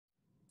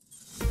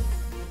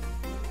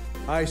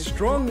I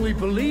strongly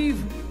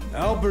believe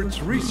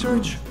Albert's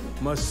research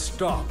must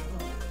stop.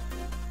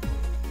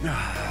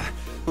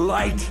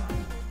 Light!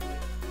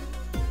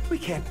 We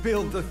can't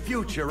build the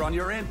future on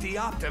your empty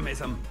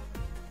optimism.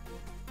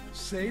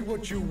 Say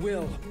what you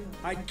will.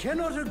 I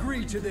cannot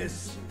agree to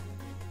this.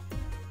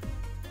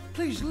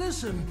 Please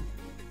listen.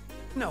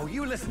 No,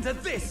 you listen to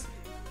this!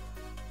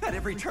 At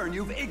every turn,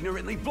 you've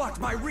ignorantly blocked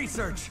my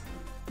research!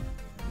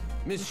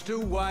 Mr.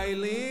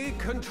 Wiley,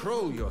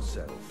 control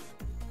yourself.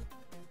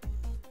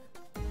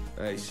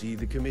 I see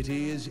the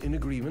committee is in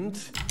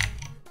agreement.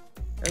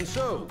 And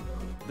so,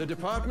 the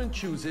department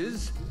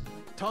chooses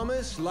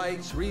Thomas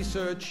Light's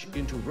research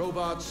into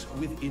robots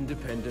with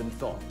independent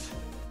thought.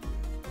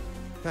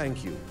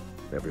 Thank you,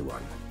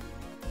 everyone.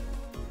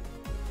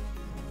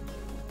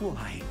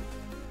 Why?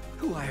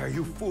 Why are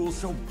you fools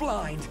so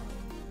blind?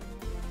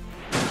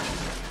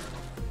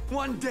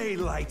 One day,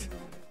 Light.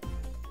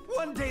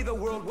 One day the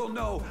world will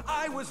know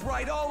I was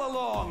right all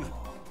along.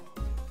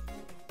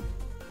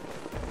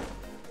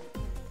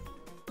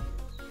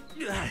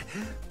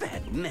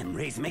 Bad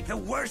memories make the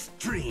worst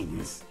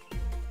dreams.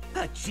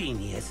 A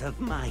genius of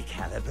my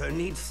caliber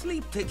needs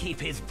sleep to keep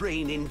his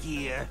brain in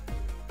gear.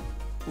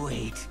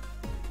 Wait.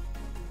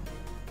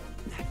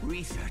 That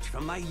research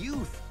from my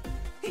youth.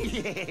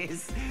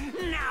 Yes,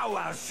 now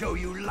I'll show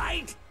you,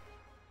 Light!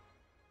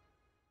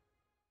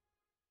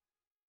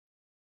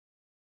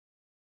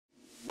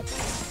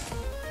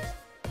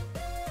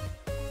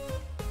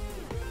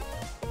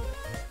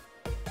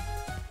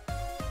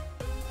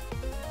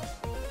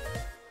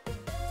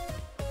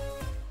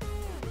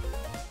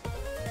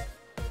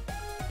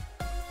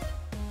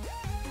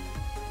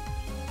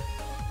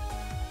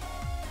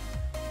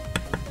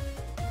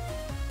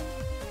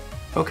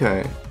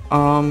 Okay,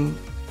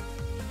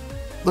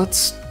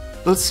 let's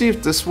see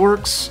if this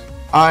works.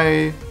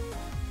 I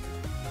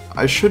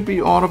should be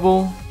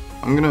audible.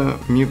 I'm gonna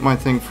mute my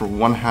thing for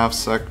 1/2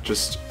 sec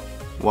just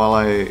while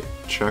I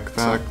check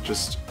that.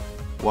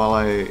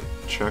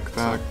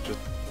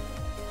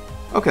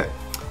 Okay,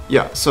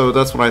 yeah, so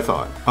that's what I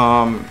thought.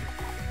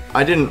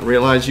 I didn't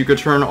realize you could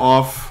turn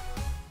off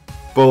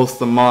both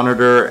the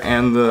monitor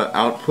and the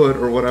output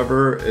or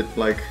whatever.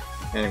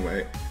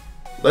 Anyway.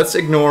 Let's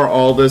ignore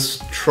all this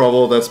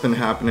trouble that's been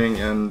happening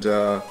and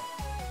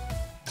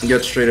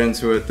get straight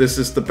into it. This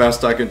is the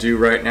best I can do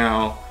right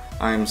now.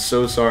 I'm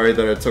so sorry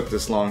that it took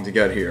this long to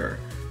get here.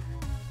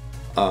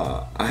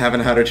 I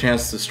haven't had a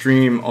chance to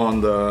stream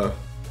on the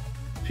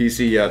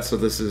PC yet, so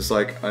this is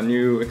like a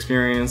new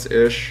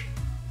experience-ish.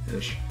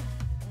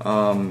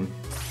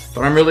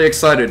 But I'm really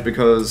excited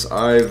because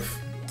I've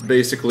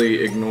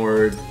basically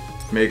ignored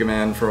Mega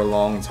Man for a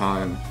long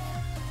time.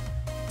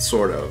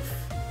 Sort of.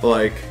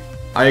 Like,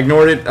 I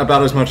ignored it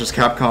about as much as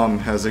Capcom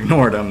has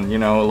ignored them, you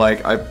know,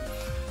 like, I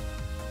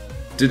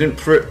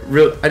didn't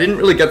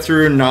really get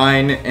through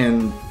 9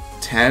 and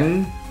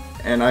 10,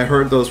 and I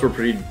heard those were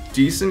pretty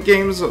decent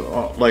games,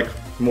 like,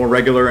 more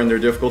regular in their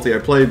difficulty. I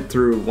played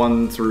through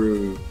 1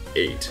 through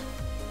 8,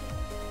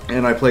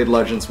 and I played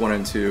Legends 1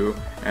 and 2,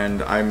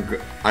 and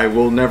I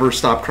will never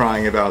stop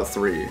crying about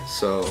 3,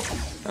 so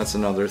that's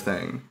another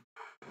thing.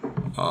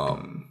 But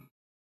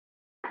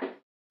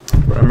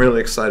I'm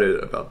really excited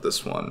about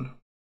this one.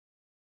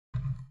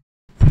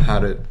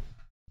 Had it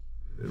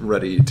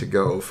ready to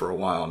go for a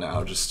while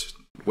now, just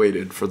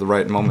waited for the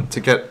right moment to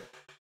get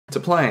to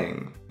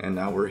playing, and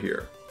now we're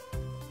here.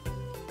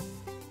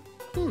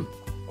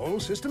 All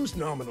systems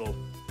nominal.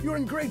 You're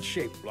in great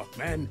shape,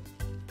 Blockman.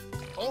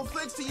 All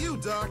thanks to you,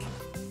 Doc.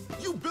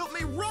 You built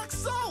me rock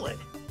solid.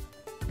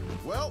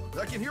 Well,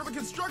 I can hear the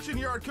construction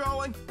yard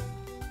calling.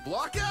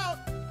 Block out!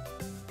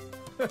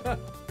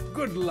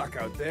 Good luck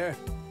out there.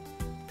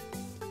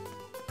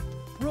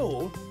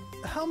 Roll,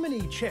 how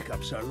many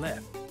checkups are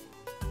left?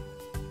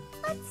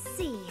 Let's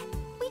see.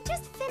 We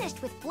just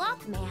finished with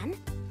Block Man.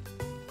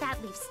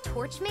 That leaves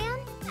Torch Man,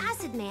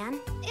 Acid Man,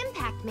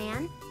 Impact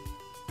Man,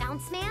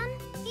 Bounce Man,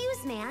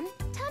 Fuse Man,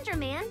 Tundra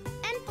Man,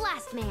 and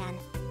Blast Man.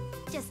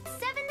 Just 7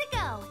 to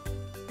go.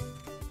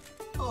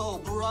 Oh,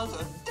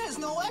 brother, there's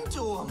no end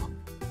to them.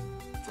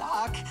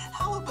 Doc,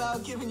 how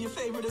about giving your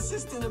favorite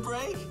assistant a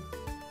break?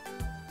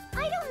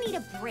 I don't need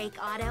a break,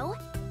 Otto.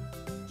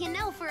 You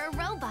know, for a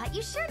robot,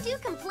 you sure do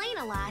complain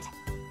a lot.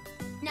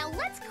 Now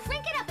let's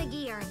crank it up a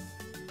gear.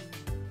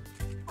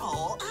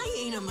 Oh, I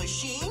ain't a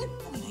machine.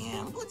 I mean, I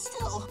am, but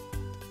still.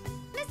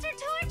 Mr.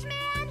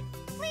 Torchman,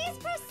 please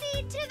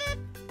proceed to the...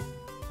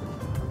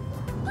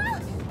 Oh,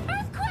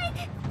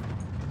 earthquake!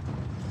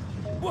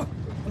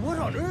 What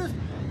on earth?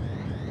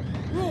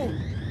 Roll,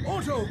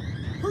 Otto,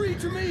 hurry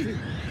to me!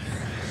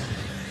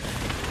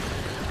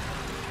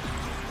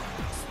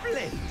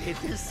 Splendid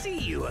to see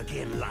you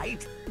again,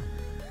 Light.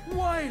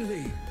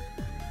 Wiley!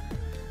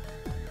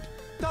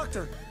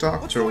 Doctor!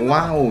 Dr.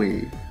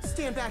 Wowie!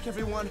 Stand back,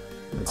 everyone.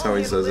 That's how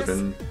he says it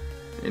in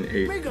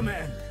 8. Mega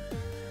Man!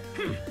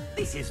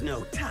 This is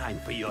no time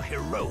for your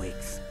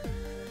heroics.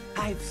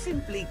 I've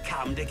simply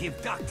come to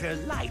give Dr.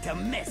 Light a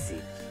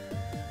message.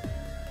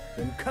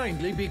 Then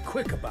kindly be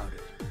quick about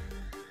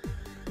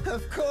it.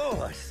 Of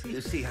course. You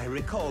see, I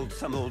recalled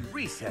some old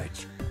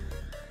research.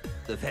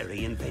 The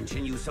very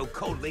invention you so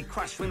coldly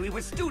crushed when we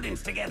were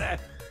students together.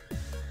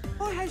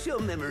 Or has your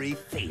memory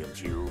failed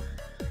you?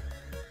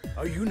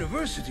 Our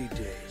university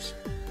days.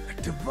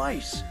 A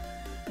device.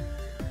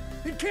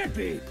 It can't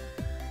be.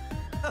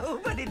 Oh,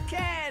 but it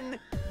can!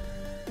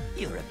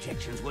 Your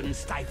objections wouldn't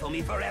stifle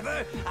me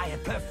forever. I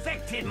have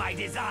perfected my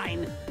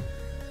design.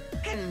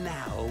 And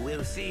now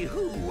we'll see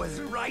who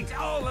was right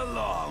all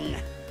along.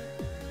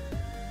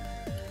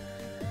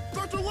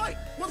 Dr. Light,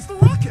 what's the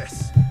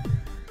ruckus?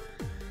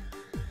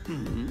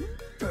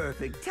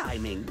 Perfect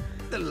timing.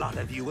 The lot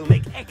of you will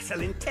make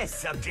excellent test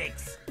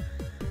subjects.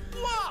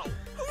 Wow!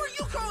 Who are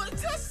you calling a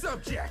test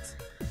subject?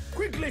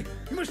 Quickly,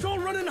 you must all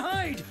run and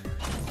hide.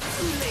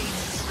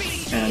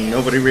 And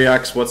nobody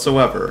reacts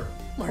whatsoever.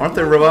 Aren't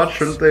they robots?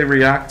 Shouldn't they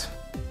react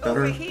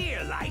better? Over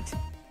here, Light.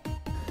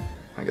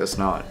 I guess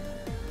not.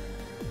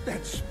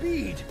 That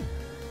speed.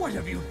 What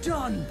have you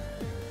done?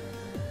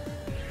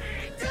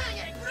 Dang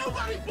it!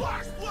 Nobody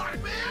blocks Block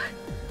Man!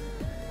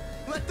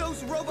 Let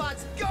those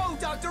robots go,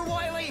 Dr.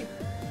 Wily!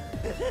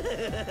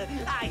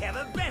 I have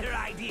a better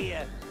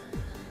idea.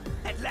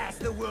 At last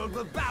the world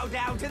will bow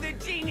down to the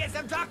genius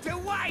of Dr.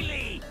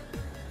 Wily.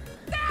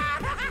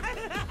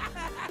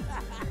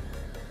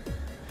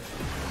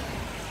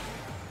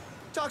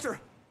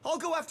 Doctor, I'll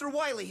go after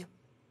Wily.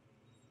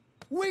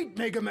 Wait,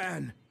 Mega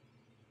Man!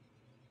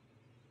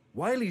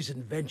 Wily's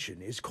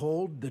invention is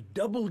called the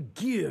Double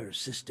Gear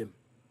System.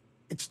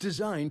 It's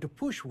designed to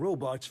push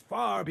robots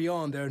far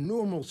beyond their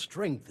normal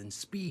strength and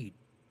speed.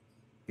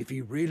 If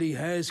he really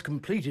has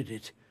completed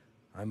it,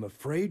 I'm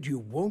afraid you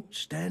won't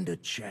stand a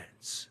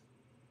chance.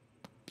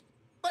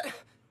 But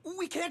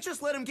we can't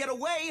just let him get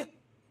away.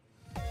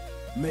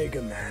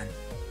 Mega Man,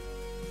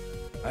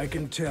 I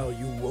can tell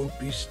you won't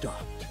be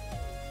stopped.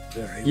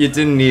 Very You well.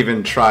 didn't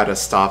even try to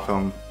stop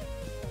him.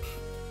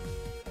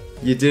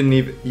 You didn't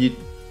even...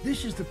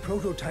 This is the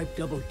prototype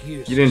double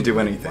gear You didn't do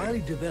system anything.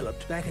 Wily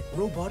developed back at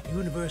Robot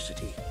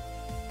University.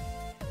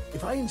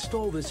 If I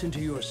install this into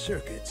your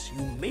circuits,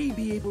 you may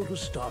be able to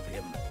stop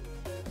him.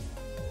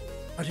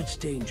 But it's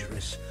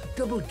dangerous.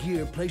 Double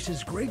gear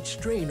places great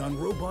strain on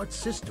robot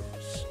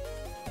systems.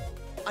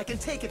 I can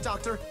take it,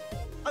 Doctor.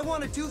 I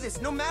want to do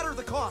this, no matter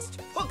the cost.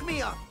 Hook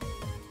me up.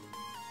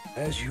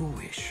 As you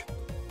wish.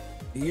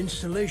 The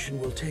installation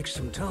will take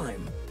some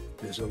time.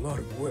 There's a lot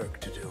of work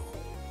to do.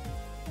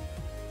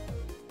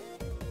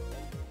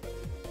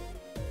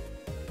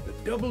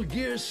 The double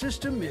gear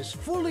system is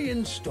fully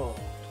installed.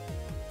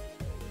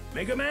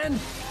 Mega Man,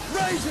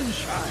 rise and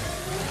shine!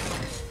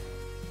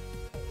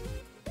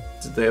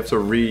 Did they have to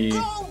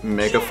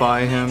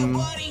re-megafy him?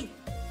 Buddy.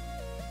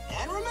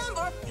 And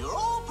remember, your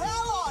old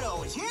pal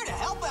Otto is here to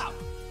help out.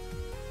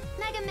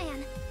 Mega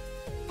Man,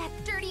 that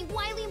dirty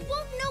Wily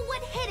won't know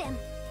what hit him.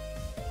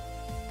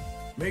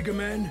 Mega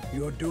Man,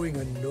 you're doing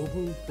a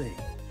noble thing.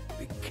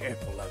 Be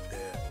careful out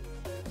there.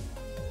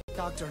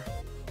 Doctor,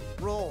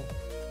 roll.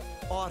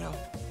 Otto,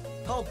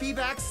 I'll be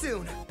back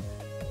soon.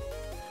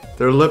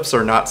 Their lips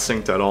are not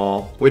synced at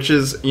all, which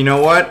is, you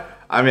know what?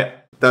 I mean,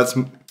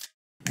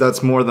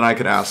 that's more than I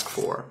could ask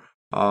for.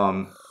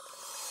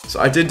 So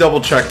I did double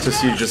check to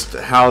see just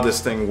how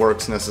this thing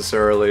works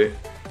necessarily.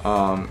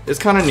 It's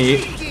kind of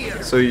neat.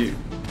 So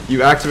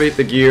you activate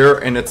the gear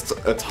and it's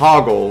a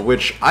toggle,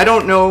 which I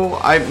don't know.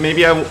 I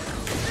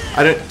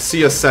didn't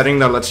see a setting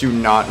that lets you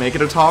not make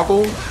it a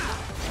toggle.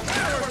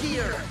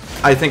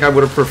 I think I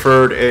would have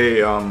preferred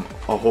a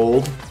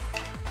hold,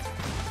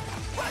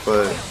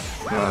 but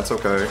no, that's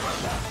okay.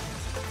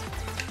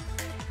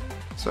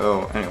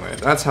 So anyway,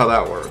 that's how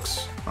that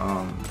works.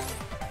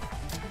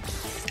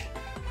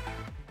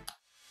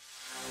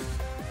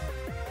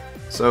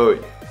 So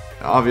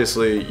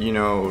obviously, you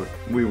know,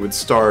 we would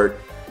start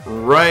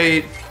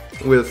right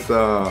with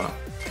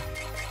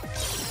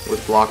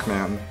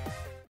Blockman.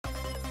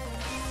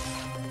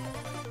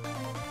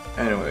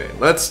 Anyway,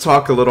 let's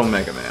talk a little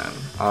Mega Man.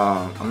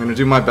 I'm gonna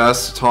do my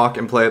best to talk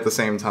and play at the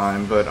same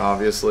time, but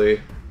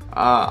obviously,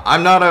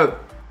 I'm not a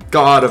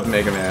god of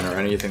Mega Man or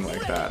anything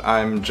like that.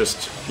 I'm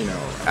just, you know,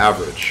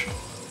 average.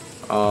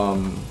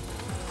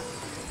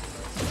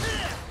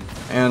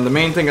 And the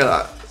main thing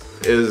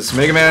is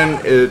Mega Man,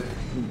 it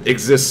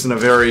exists in a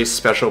very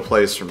special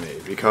place for me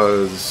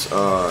because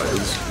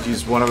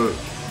he's one of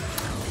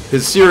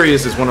his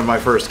series is one of my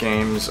first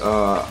games.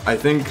 I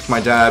think my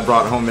dad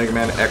brought home Mega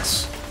Man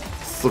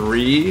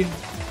X3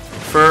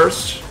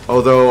 first,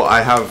 although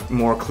I have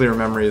more clear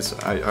memories.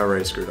 I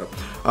already screwed up.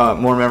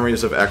 More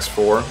memories of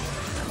X4.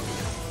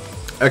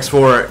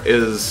 X4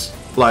 is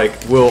like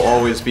will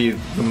always be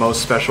the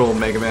most special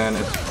Mega Man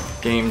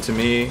game to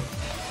me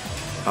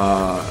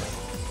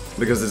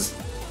because it's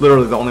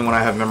literally the only one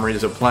I have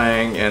memories of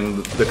playing,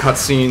 and the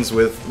cutscenes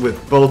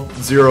with both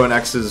Zero and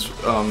X's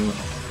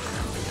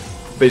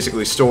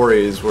basically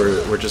stories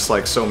were just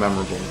like so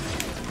memorable.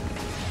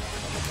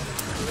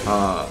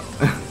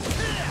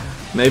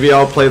 Maybe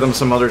I'll play them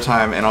some other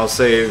time and I'll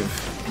save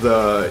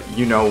the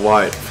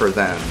you-know-what for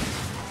then.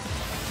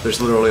 There's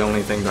literally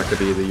only thing that could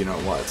be the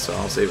you-know-what, so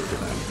I'll save it for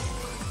then.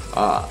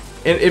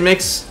 It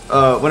makes,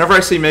 whenever I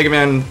see Mega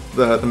Man,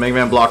 the Mega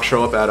Man block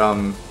show up at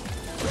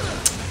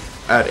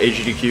at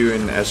AGDQ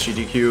and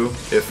SGDQ,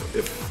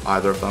 if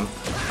either of them.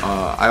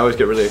 I always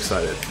get really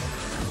excited,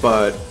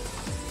 but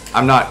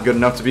I'm not good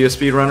enough to be a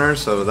speedrunner,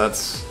 so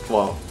that's,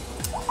 well,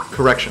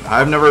 correction. I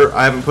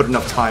haven't put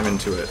enough time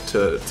into it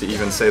to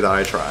even say that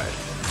I tried.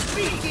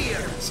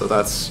 So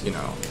that's, you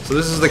know, so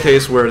this is the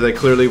case where they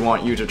clearly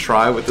want you to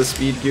try with the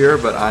speed gear,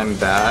 but I'm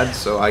bad,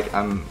 so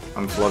I'm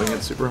flooding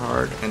it super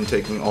hard and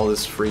taking all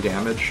this free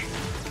damage.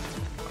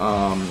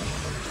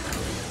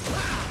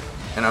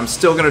 And I'm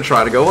still gonna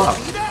try to go up.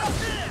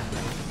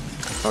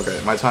 Okay,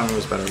 my timing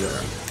was better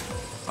there.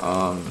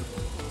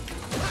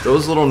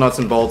 Those little nuts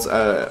and bolts,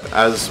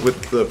 as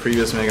with the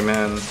previous Mega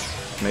Man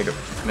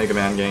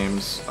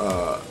games,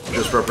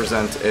 just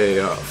represent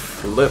a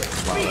flip.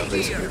 Wow, that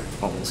basically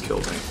almost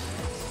killed me.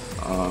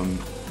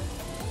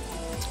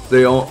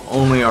 They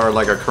only are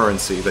like a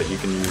currency that you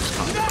can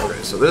use.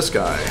 Okay, so this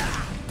guy.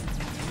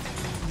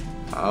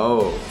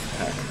 Oh,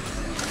 heck.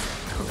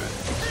 Okay.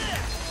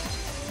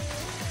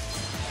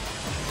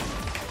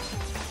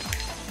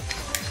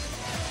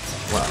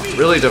 Wow,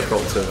 really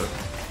difficult to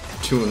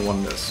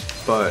 2-in-1 this,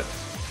 but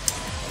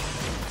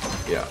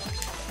yeah.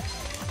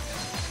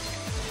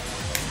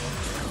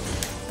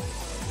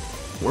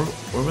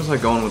 Where was I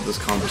going with this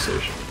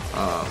conversation?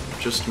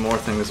 Just more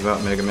things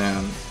about Mega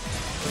Man.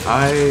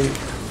 I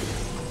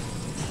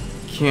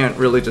can't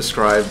really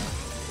describe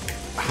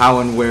how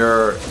and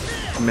where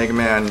Mega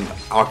Man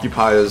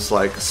occupies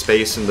like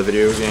space in the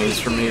video games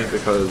for me,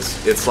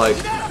 because it's like,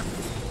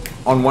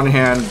 on one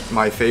hand,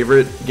 my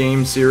favorite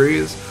game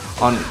series,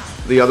 on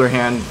the other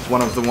hand,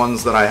 one of the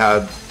ones that I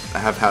have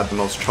had the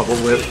most trouble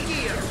with.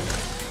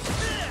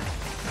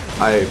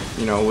 I,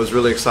 you know, was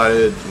really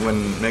excited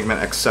when Mega Man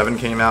X7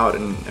 came out,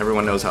 and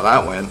everyone knows how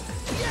that went.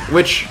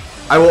 Which,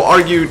 I will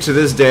argue to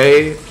this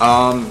day,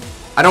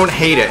 I don't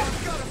hate it.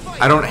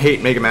 I don't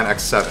hate Mega Man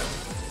X7.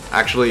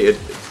 Actually,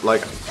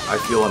 I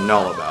feel a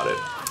null about it.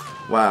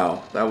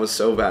 Wow, that was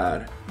so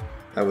bad.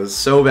 That was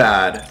so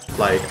bad,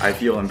 like, I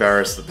feel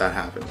embarrassed that that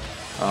happened.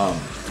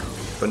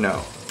 But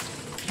no.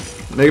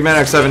 Mega Man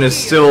X7 is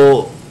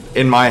still,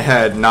 in my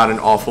head, not an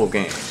awful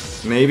game.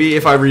 Maybe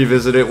if I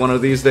revisit it one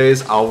of these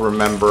days, I'll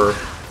remember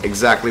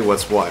exactly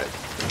what's what.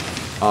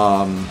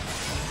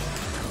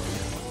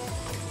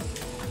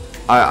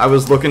 I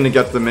was looking to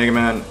get the Mega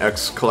Man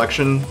X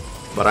collection,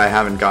 but I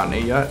haven't gotten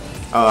it yet.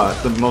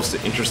 The most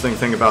interesting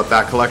thing about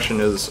that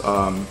collection is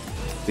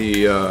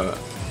the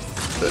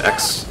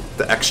X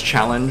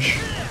challenge.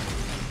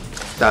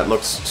 That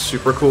looks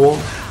super cool.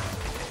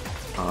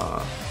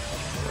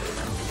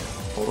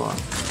 Hold on.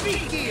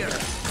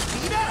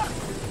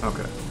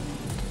 Okay.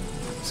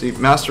 See,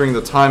 mastering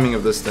the timing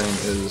of this thing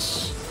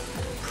is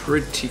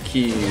pretty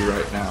key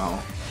right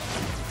now.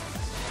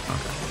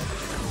 Okay.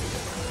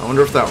 I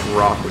wonder if that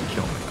rock would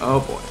kill me. Oh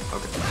boy.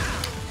 Okay.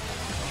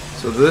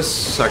 So this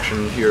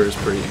section here is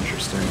pretty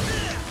interesting.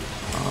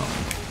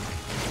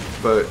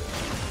 But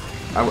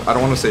I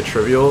don't want to say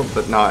trivial,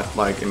 but not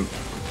like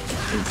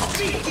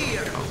impossible.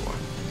 Oh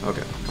boy.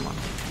 Okay, come on.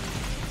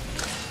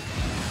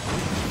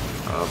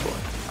 Oh boy.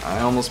 I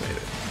almost made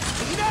it.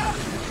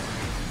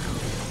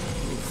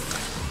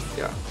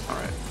 Yeah,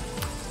 alright.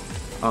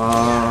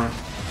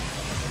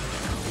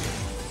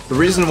 The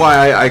reason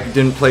why I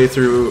didn't play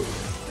through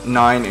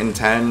 9 and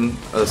 10,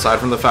 aside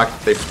from the fact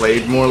that they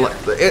played more like...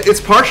 It's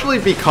partially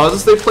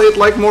because they played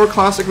like more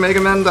classic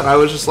Mega Man that I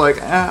was just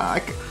like, I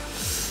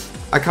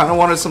kind of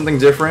wanted something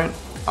different.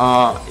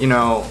 You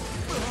know,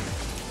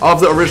 of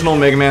the original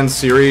Mega Man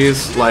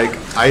series, like,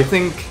 I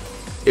think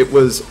it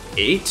was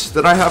 8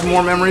 that I have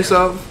more memories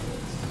of,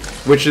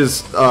 which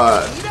is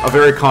a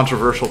very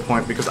controversial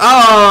point because,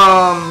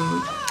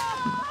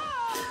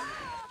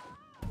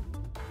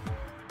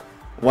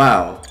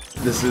 wow,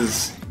 this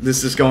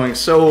is going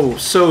so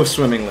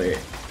swimmingly.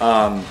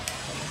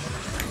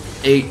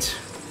 8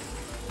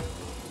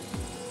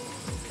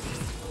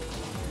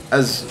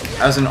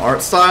 as an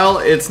art style,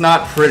 it's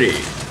not pretty.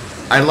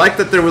 I like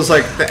that there was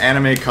like the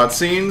anime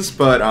cutscenes,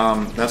 but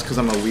that's because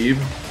I'm a weeb.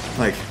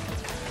 Like,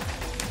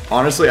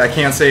 honestly, I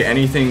can't say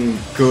anything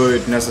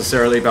good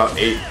necessarily about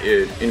 8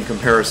 in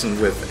comparison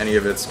with any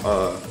of its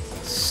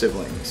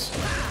siblings.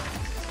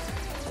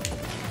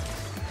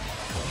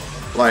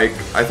 Like,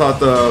 I thought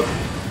the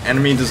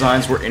enemy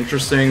designs were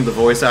interesting, the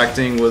voice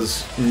acting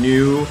was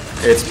new.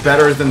 It's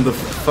better than the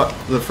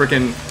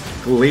frickin'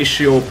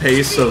 glacial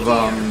pace of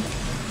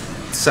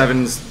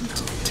 7's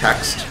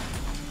text.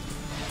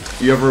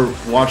 You ever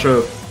watch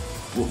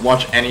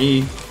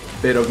any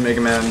bit of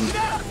Mega Man?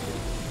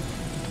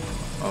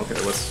 Okay,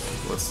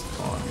 what's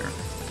going on here?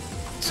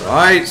 So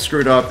I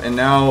screwed up, and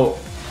now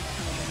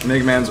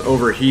Mega Man's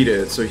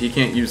overheated, so he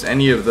can't use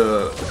any of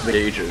the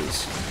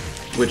gauges,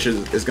 which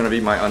is going to be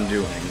my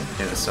undoing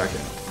in a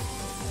second.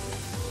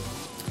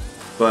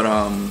 But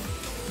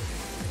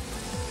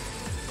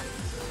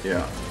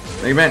yeah,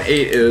 Mega Man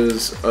 8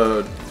 is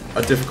a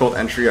difficult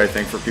entry, I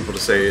think, for people to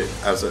say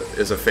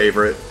is a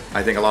favorite.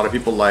 I think a lot of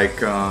people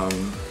like.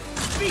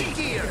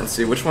 Let's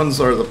see, which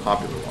ones are the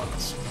popular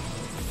ones?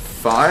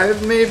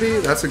 5, maybe?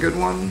 That's a good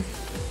one.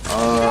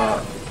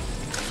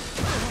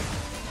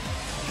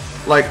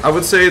 like, I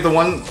would say the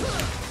one,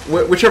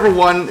 whichever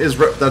one is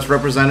that's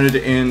represented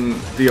in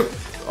the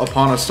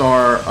Upon a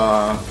Star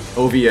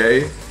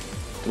OVA,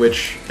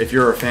 which, if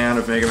you're a fan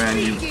of Mega Man,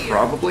 you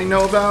probably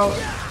know about.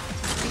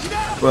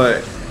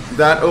 But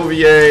that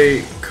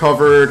OVA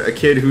covered a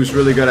kid who's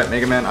really good at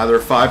Mega Man, either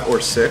 5 or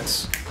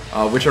 6,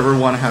 whichever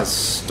one has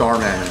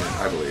Starman in it,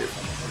 I believe.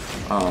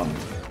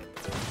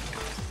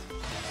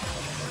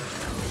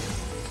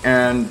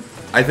 And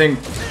I think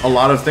a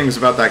lot of things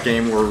about that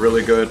game were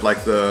really good, like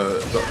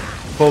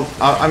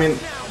I mean,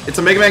 it's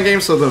a Mega Man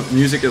game, so the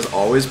music is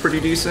always pretty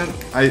decent,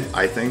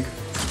 I think.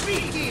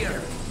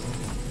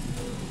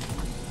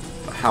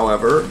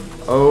 However,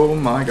 oh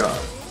my god.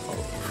 Oh.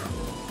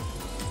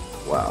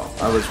 Wow,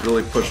 I was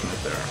really pushing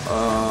it there.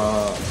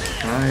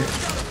 Can I?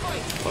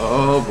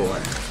 Oh boy.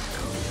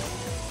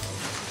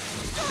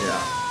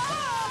 Yeah.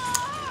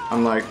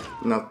 I'm like,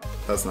 no,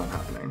 that's not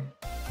happening.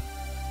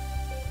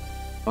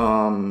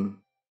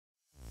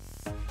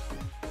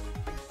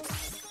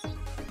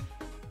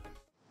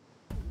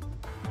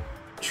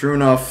 True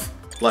enough,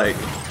 like,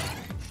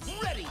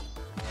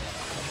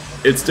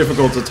 it's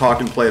difficult to talk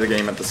and play the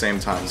game at the same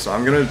time, so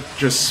I'm gonna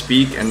just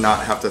speak and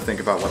not have to think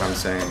about what I'm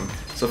saying.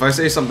 So if I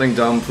say something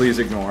dumb, please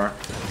ignore.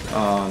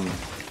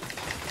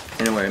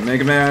 Anyway,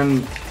 Mega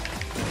Man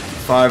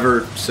 5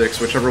 or 6,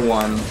 whichever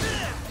one.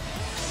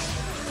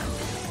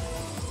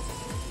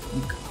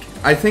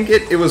 I think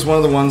it was one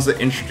of the ones that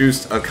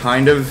introduced a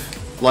kind of,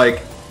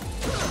 like,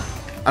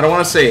 I don't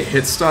want to say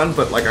hit stun,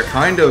 but like a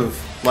kind of,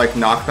 like,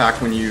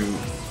 knockback when you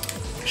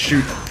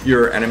shoot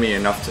your enemy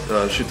enough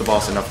to shoot the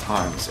boss enough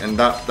times, and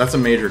that's a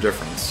major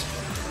difference.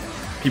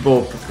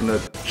 People in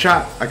the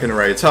chat, I can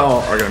already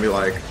tell, are gonna be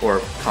like,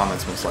 or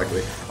comments most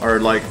likely, are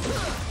like,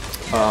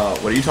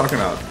 what are you talking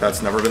about?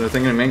 That's never been a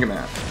thing in Mega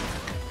Man.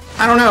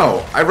 I don't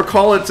know. I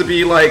recall it to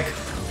be like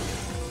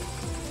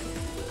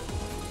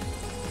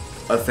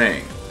a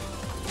thing.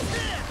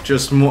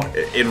 Just more,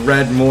 it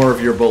read more of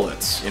your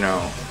bullets, you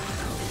know.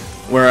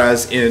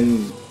 Whereas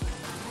in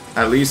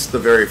at least the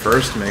very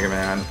first Mega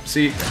Man,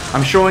 see,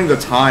 I'm showing the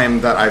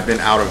time that I've been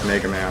out of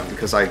Mega Man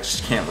because I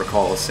just can't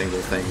recall a single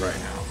thing right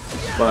now.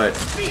 But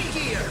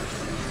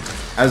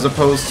as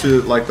opposed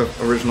to like the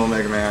original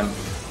Mega Man,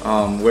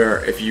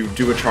 where if you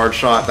do a charge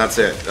shot, that's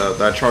it.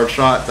 That charge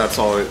shot, that's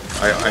all.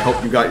 I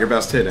hope you got your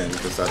best hit in,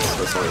 because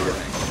that's all you're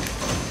getting.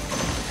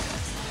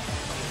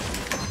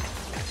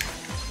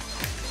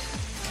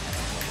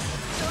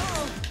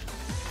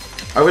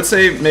 I would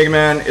say Mega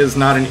Man is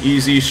not an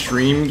easy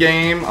stream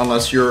game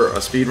unless you're a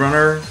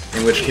speedrunner,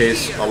 in which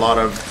case a lot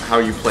of how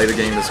you play the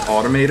game is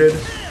automated,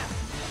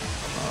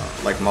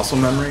 like muscle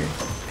memory.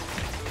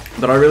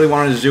 But I really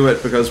wanted to do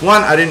it because,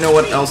 one, I didn't know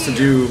what else to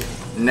do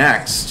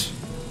next.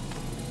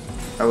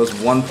 That was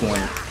one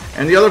point.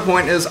 And the other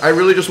point is, I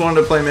really just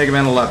wanted to play Mega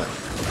Man 11.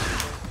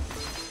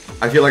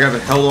 I feel like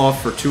I've held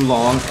off for too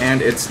long,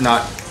 and it's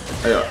not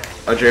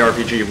a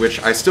JRPG,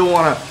 which I still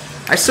want to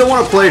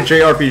play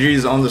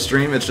JRPGs on the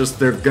stream. It's just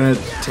they're gonna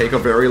take a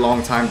very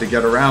long time to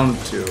get around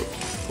to,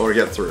 or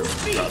get through,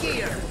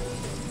 rather.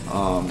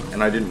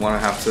 And I didn't want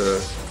to have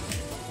to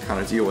kind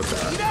of deal with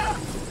that.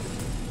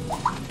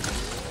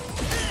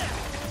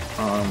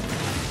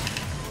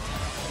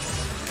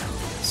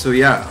 So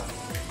yeah.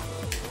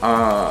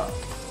 I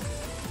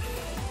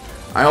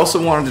also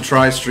wanted to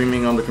try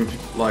streaming on the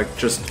like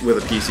just with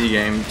a PC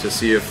game to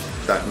see if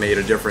that made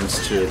a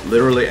difference to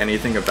literally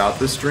anything about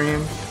this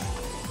stream.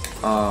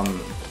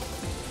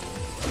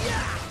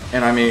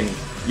 And I mean,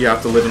 you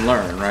have to live and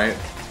learn, right?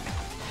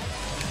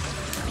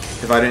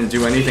 If I didn't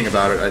do anything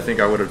about it, I think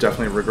I would have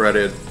definitely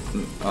regretted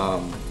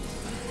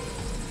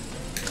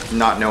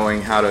not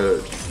knowing how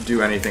to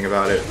do anything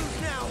about it.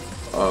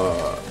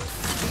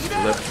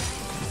 Flip.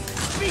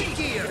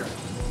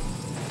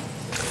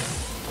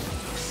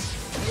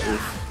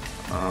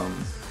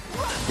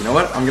 You know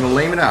what? I'm gonna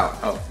lame it out.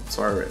 Oh,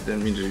 sorry, I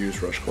didn't mean to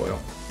use Rush Coil.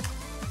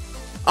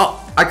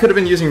 Oh, I could have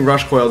been using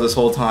Rush Coil this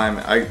whole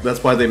time.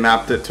 That's why they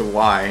mapped it to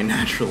Y,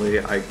 naturally.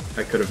 I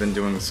could have been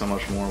doing so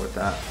much more with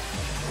that.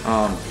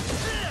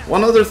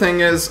 One other thing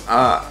is,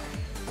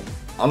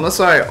 unless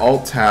I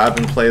Alt-Tab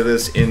and play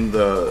this in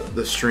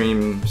the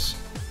streams,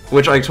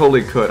 which I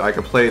totally could. I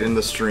could play it in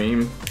the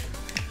stream,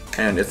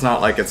 and it's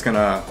not like it's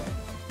gonna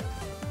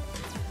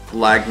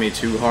lag me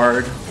too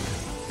hard.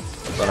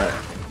 But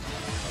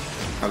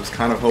I was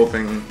kind of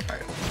hoping...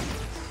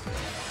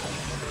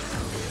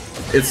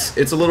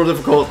 It's a little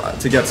difficult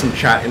to get some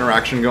chat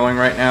interaction going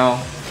right now,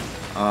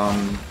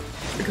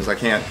 because I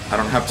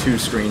don't have two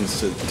screens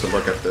to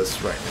look at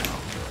this right now.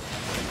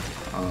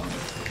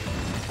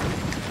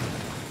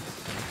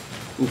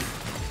 Oof.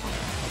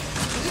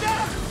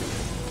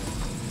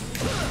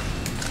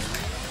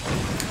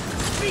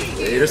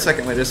 Wait a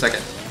second. Okay.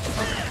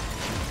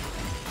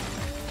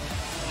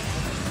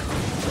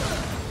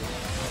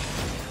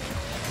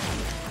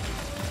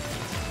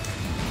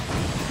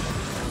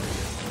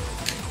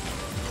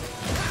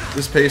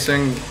 This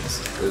pacing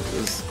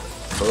is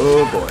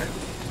oh boy,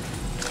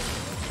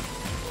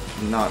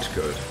 not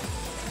good.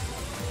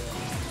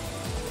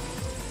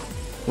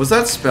 Was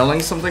that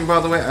spelling something, by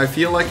the way? I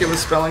feel like it was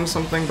spelling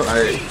something, but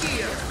I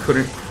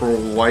couldn't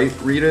quite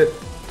read it.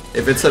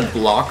 If it said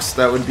blocks,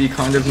 that would be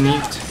kind of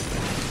neat.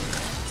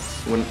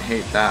 Wouldn't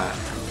hate that.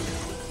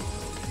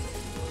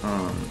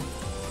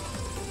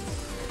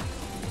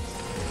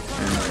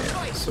 Anyway,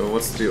 yeah. So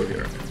what's the deal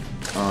here?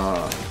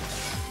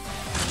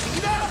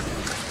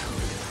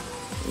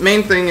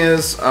 Main thing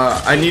is,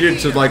 I needed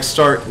to like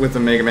start with the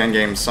Mega Man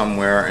game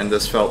somewhere, and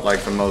this felt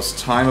like the most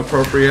time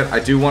appropriate. I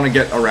do want to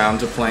get around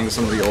to playing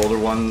some of the older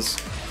ones,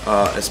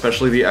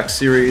 especially the X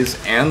series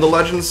and the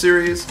Legend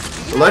series.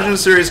 The Legend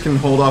series can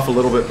hold off a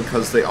little bit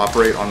because they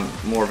operate on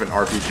more of an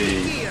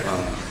RPG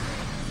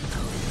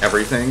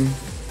everything.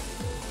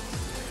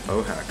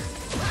 Oh heck.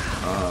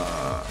 Okay.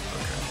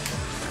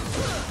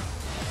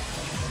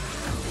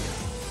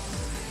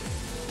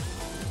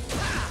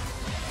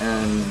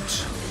 And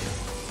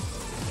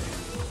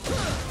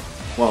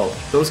well,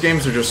 those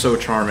games are just so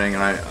charming,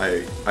 and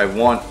I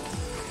want...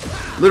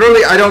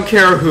 Literally, I don't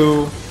care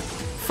who,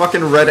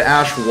 fucking Red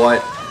Ash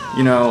what,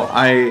 you know,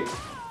 I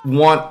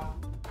want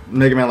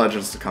Mega Man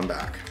Legends to come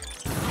back.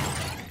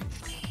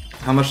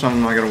 How much time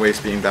am I gonna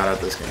waste being bad at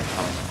this game? I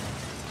don't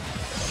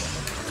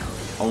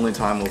know. Only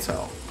time will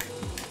tell.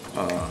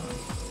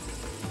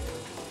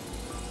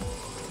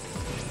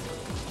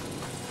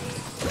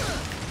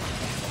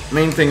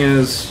 Main thing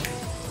is,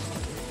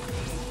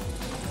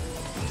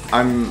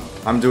 I'm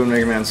doing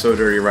Mega Man so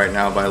dirty right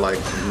now by like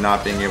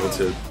not being able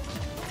to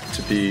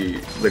be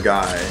the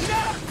guy.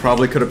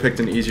 Probably could have picked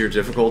an easier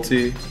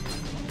difficulty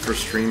for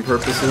stream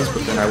purposes,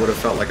 but then I would have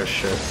felt like a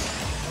shit.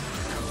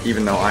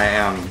 Even though I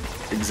am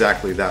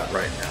exactly that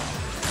right now.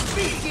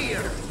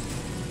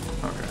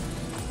 Okay.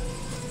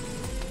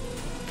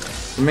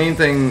 The main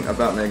thing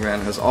about Mega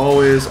Man has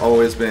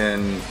always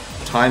been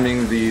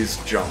timing these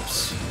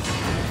jumps.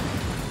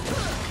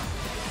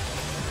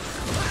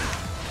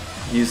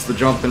 He's the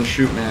jump and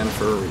shoot man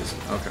for a reason.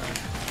 Okay.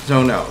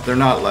 So no, they're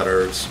not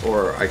letters,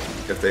 or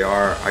if they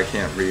are, I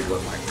can't read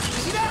what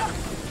language.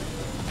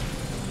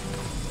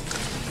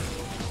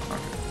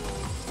 Okay.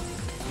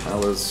 That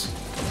was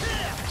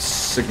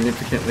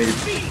significantly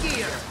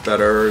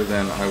better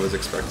than I was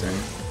expecting.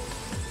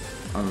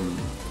 I'm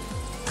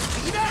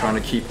trying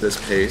to keep this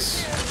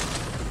pace.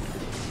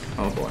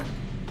 Oh boy.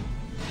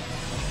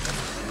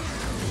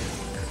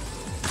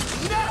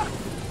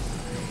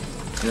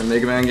 In a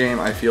Mega Man game,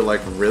 I feel like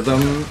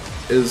rhythm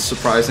is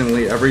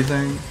surprisingly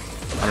everything.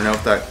 I don't know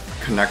if that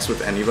connects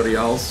with anybody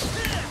else,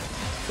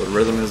 but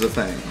rhythm is a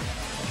thing.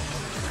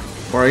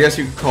 Or I guess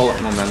you could call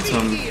it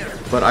momentum,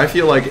 but I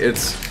feel like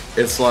it's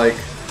like...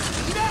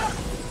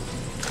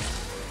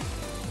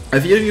 I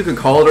feel you could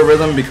call it a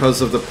rhythm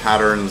because of the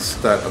patterns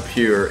that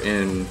appear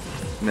in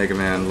Mega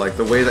Man. Like,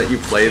 the way that you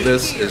play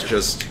this is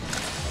just,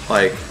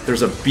 like,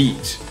 there's a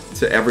beat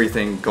to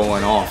everything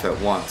going off at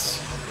once.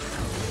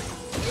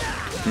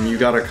 And you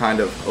gotta kind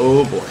of...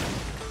 Oh boy.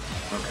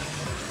 Okay.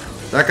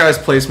 That guy's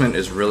placement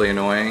is really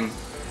annoying.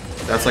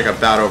 That's like a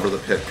bat over the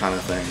pit kind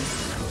of thing.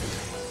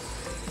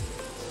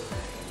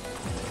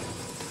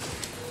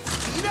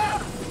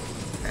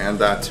 And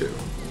that too.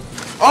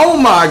 Oh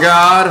my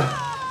god!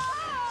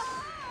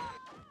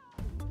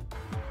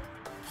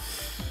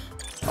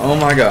 Oh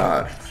my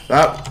god.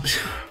 That...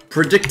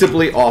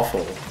 predictably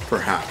awful,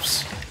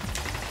 perhaps.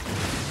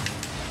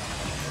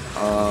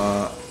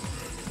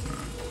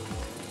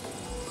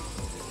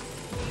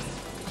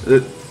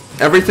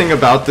 Everything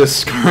about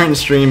this current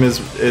stream is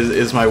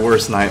my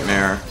worst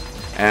nightmare,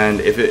 and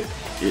if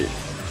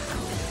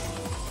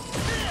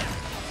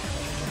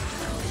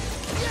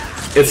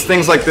it's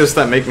things like this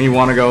that make me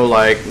want to go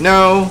like,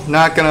 no, I'm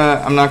not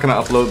gonna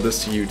upload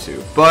this to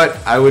YouTube. But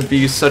I would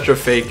be such a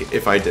fake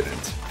if I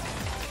didn't.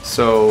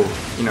 So,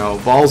 you know,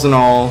 balls and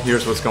all,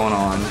 here's what's going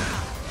on.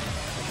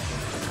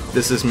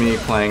 This is me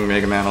playing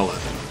Mega Man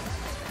 11.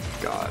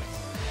 God.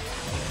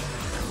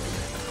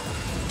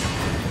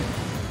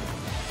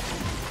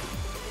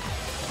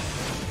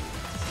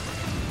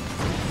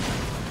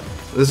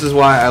 This is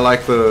why I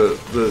like the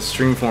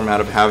stream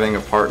format of having a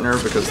partner,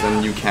 because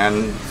then you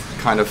can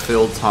kind of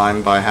fill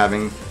time by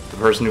having the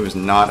person who is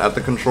not at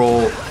the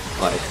control,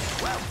 like,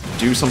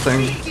 do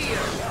something.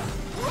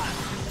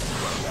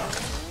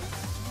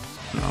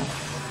 No.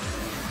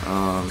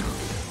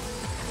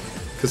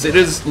 Because it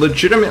is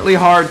legitimately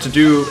hard to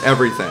do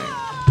everything.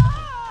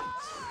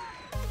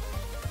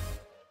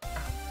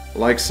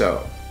 Like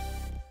so.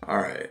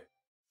 Alright.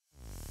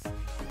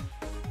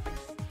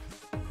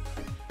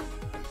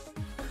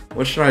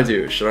 What should I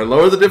do? Should I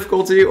lower the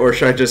difficulty, or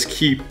should I just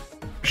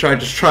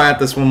try at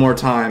this one more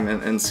time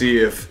and see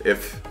if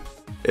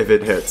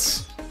it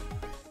hits?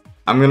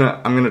 I'm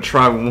gonna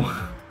try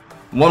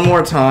one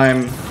more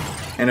time,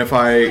 and if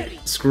I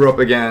screw up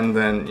again,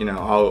 then you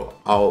know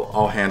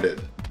I'll hand it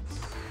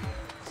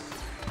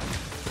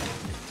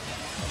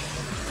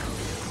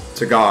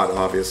to God,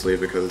 obviously,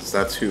 because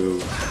that's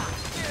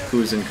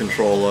who's in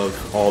control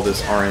of all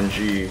this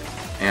RNG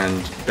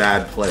and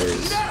bad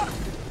plays.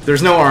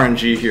 There's no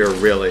RNG here,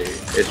 really.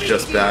 It's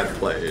just bad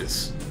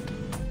plays.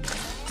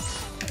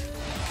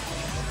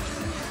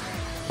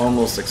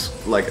 almost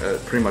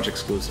pretty much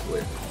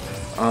exclusively.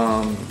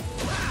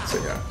 So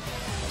yeah.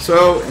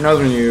 So in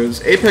other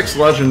news, Apex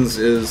Legends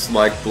is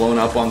like blown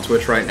up on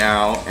Twitch right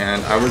now,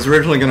 and I was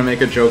originally gonna make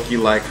a jokey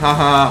like,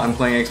 haha, I'm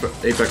playing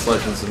Apex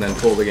Legends, and then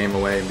pull the game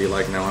away and be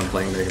like, no, I'm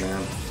playing Mega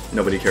Man.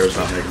 Nobody cares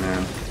about Mega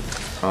Man.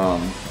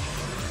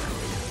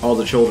 All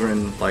the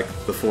children like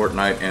the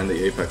Fortnite and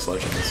the Apex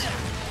Legends.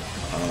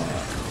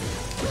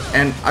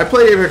 And I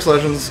play Apex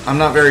Legends. I'm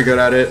not very good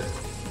at it.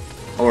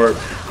 Or,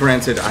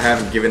 granted, I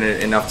haven't given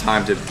it enough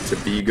time to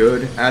be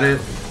good at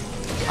it.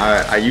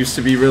 I used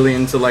to be really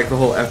into like the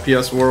whole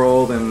FPS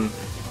world, and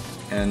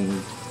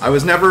I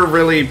was never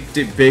really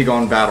big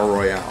on Battle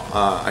Royale.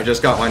 I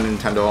just got my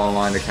Nintendo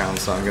Online account,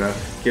 so I'm gonna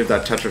give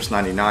that Tetris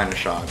 99 a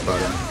shot. But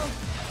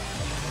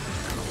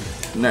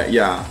no,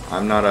 yeah,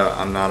 I'm not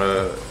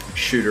a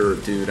shooter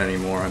dude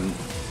anymore.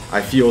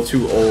 I feel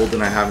too old,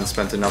 and I haven't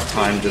spent enough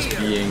time just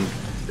being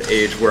the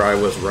age where I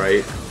was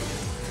right.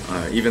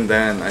 Even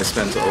then, I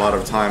spent a lot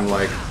of time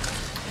like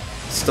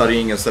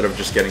studying instead of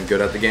just getting good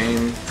at the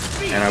game.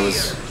 And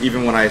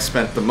even when I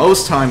spent the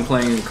most time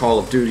playing Call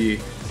of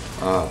Duty,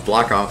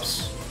 Black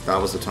Ops, that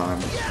was the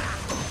time.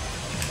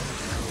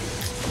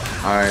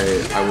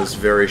 I was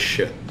very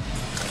shit.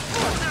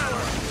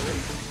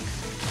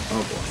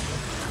 Oh boy.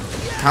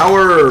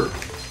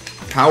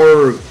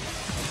 Power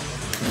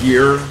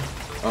gear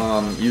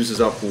uses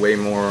up way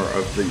more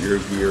of your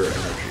gear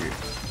energy.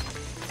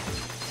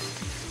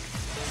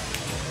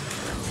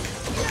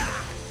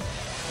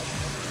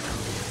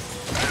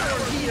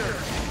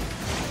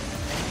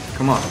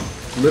 Come on.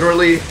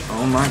 Literally,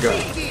 oh my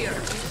god.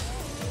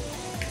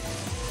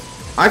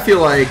 I feel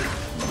like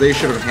they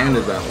should have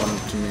handed that one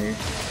to me.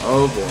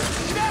 Oh boy.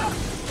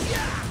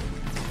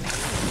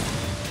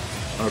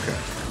 Okay.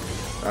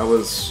 That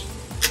was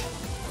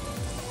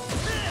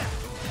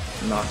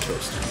not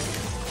toasty.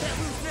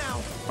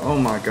 Oh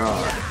my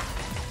god.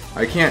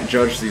 I can't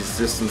judge these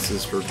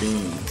distances for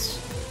beans.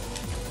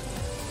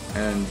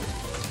 And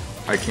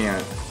I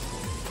can't.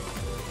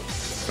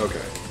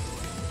 Okay.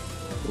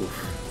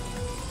 Oof.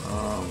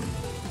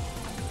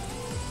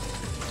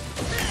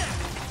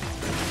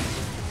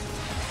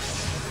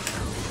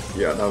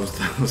 Yeah, that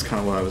was kind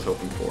of what I was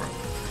hoping for.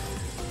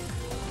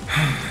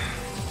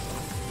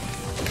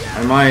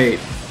 I might,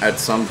 at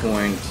some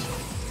point,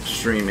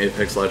 stream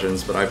Apex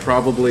Legends, but I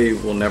probably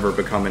will never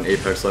become an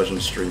Apex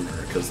Legends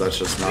streamer, because that's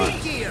just not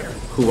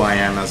who I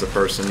am as a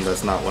person.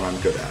 That's not what I'm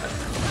good at.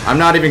 I'm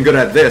not even good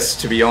at this,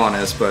 to be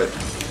honest, but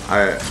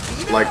I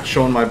like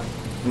showing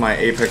my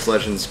Apex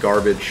Legends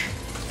garbage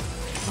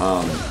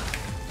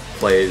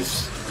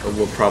plays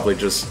will probably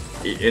just,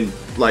 in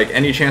like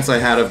any chance I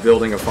had of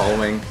building a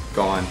following,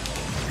 gone.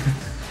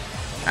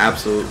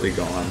 Absolutely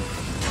gone.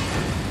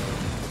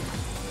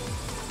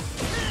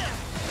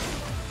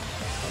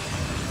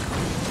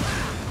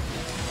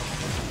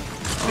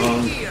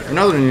 In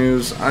other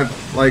news, I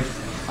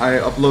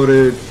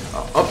uploaded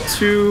up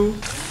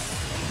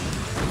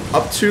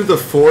to the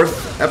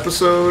 4th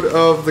episode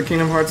of the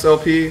Kingdom Hearts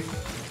LP.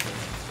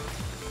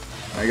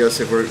 I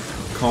guess if we're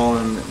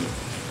calling,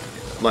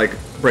 like,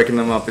 breaking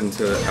them up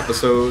into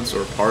episodes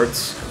or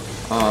parts.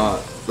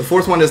 The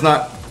 4th one is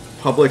not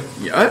public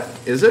yet,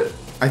 is it?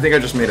 I think I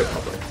just made it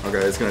public. Okay,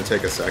 it's gonna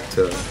take a sec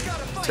to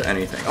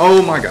anything.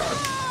 Oh my god.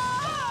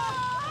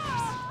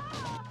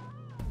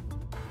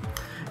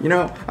 You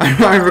know,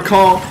 I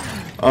recall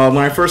when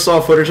I first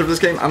saw footage of this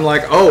game, I'm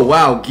like, oh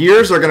wow,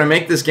 gears are gonna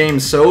make this game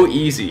so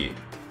easy.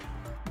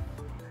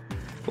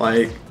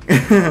 Like,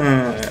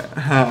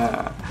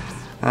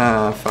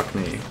 fuck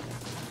me,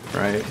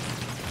 right?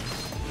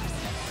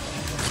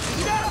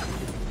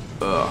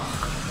 Ugh.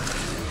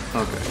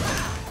 Okay.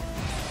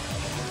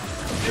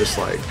 Just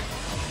like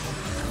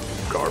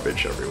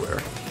garbage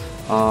everywhere.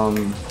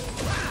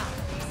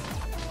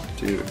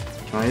 Dude,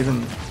 can I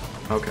even?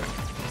 Okay.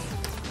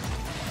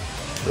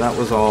 That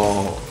was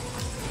all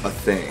a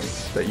thing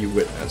that you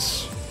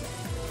witness.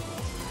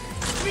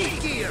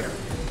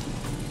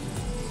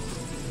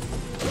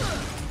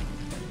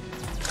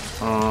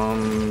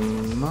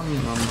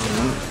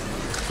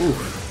 Ooh.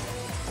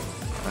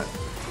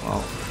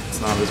 Well, it's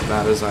not as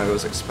bad as I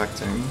was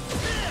expecting.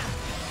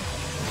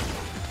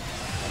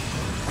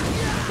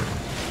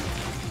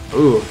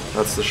 Ooh,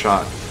 that's the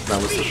shot.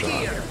 That was the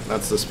shot.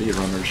 That's the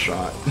speedrunner's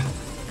shot.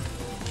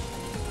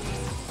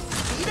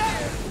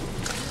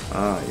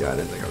 Yeah, I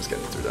didn't think I was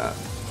getting through that.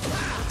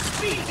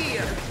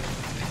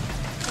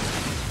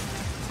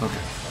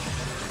 Okay.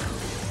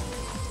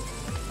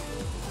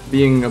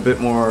 Being a bit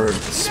more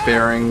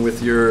sparing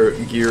with your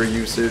gear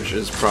usage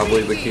is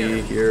probably the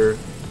key here.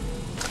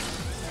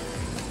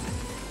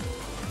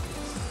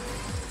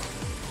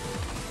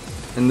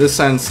 In this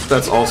sense,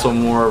 that's also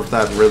more of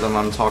that rhythm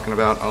I'm talking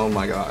about. Oh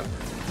my god.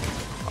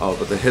 Oh,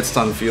 but the hit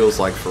stun feels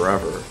like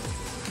forever.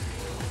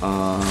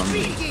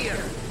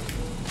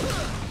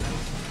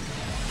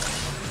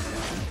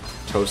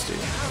 Toasty.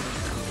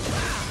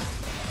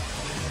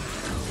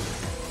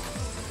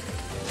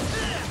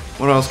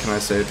 What else can I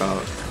say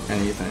about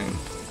anything?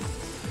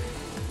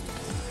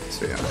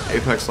 So yeah,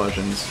 Apex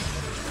Legends.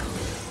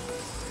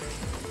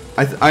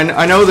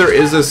 I know there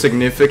is a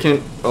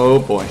significant... Oh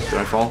boy, did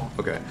I fall?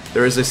 Okay.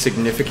 There is a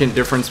significant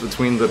difference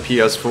between the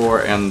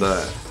PS4 and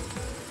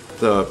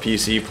the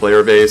PC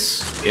player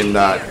base in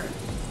that,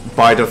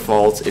 by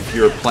default, if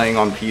you're playing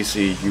on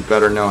PC, you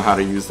better know how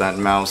to use that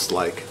mouse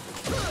like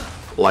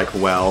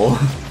well.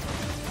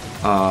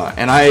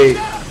 And I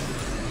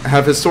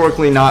have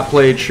historically not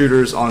played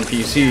shooters on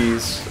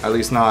PCs, at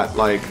least not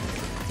like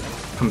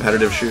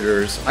competitive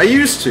shooters. I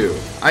used to.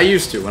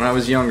 When I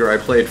was younger, I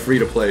played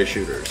free-to-play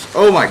shooters.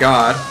 Oh my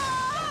god.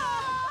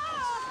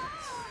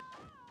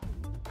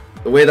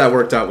 The way that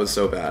worked out was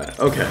so bad.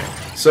 Okay,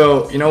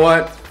 so you know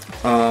what?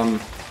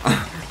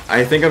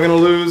 I think I'm gonna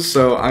lose,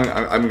 so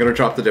I'm gonna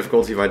drop the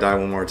difficulty if I die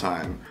one more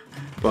time.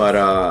 But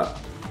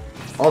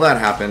all that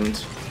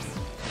happened,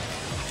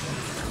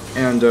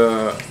 and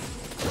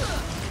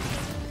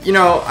you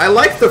know, I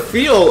like the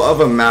feel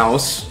of a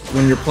mouse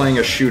when you're playing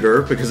a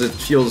shooter because it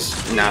feels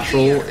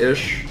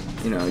natural-ish.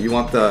 You know, you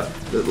want the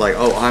like,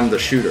 oh, I'm the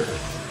shooter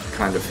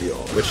kind of feel,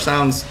 which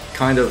sounds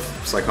kind of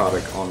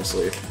psychotic,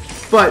 honestly.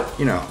 But,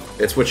 you know,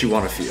 it's what you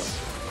want to feel.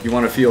 You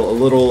want to feel a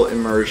little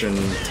immersion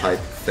type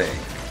thing.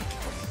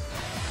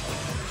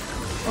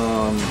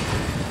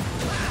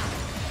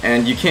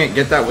 And you can't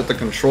get that with the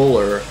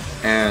controller,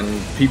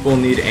 and people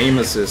need aim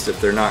assist if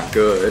they're not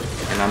good,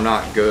 and I'm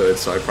not good,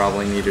 so I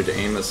probably needed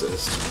aim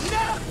assist.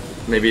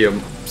 Maybe a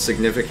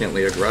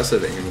significantly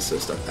aggressive aim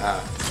assist at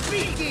that.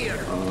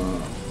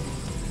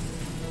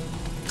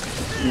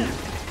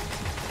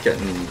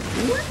 Getting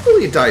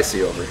really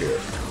dicey over here.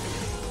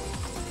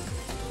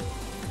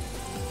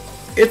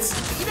 It's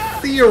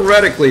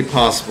theoretically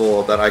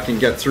possible that I can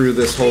get through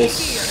this whole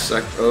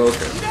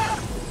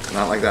okay,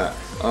 not like that.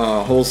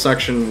 Whole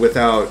section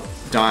without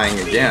dying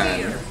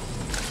again.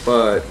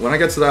 But when I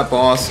get to that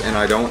boss and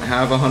I don't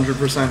have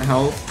 100%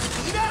 health,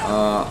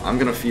 I'm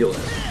gonna feel it.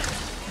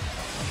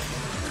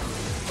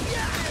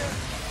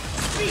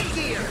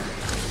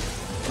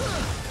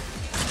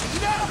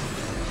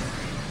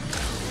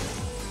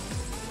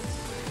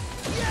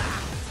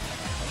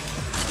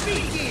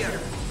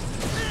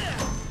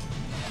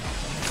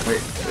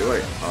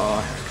 Wait.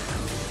 Oh, heck.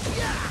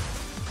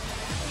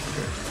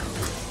 Okay.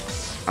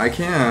 I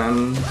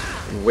can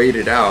wait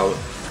it out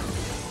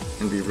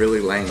and be really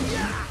lame.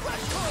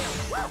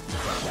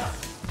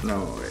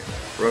 No, wait.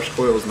 Rush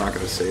Coil is not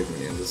going to save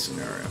me in this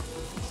scenario.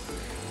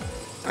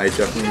 I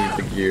definitely need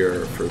the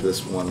gear for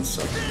this 1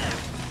 second.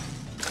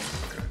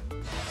 Okay.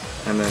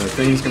 And then the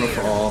thing's going to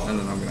fall, and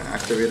then I'm going to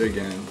activate it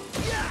again.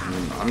 And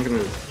then I'm going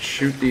to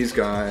shoot these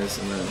guys,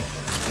 and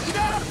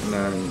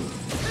then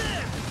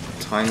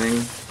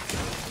timing.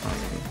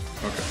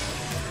 Okay.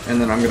 And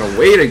then I'm gonna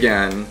wait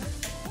again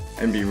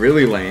and be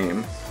really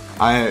lame.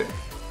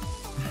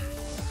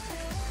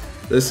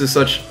 This is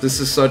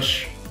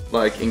such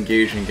like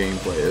engaging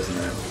gameplay, isn't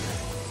it?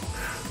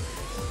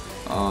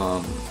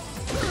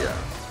 Yeah.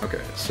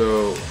 Okay.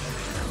 So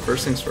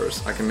first things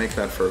first, I can make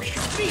that first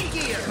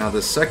jump. Now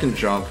the second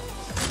jump,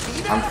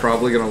 I'm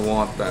probably gonna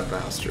want that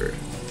bastard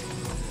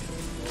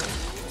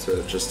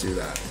to just do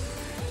that.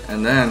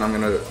 And then I'm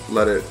gonna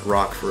let it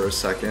rock for a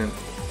second.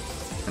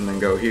 And then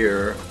go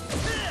here,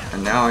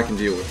 and now I can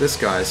deal with this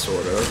guy,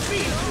 sort of,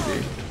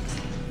 maybe.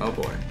 Oh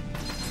boy,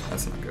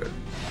 that's not good.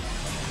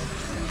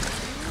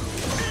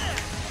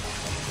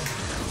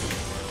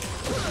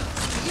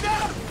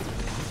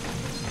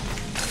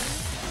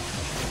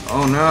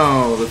 Oh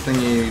no, the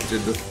thingy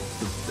did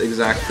the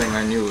exact thing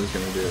I knew it was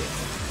gonna do.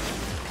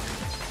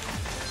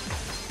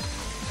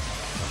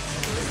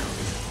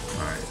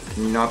 Alright,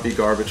 can you not be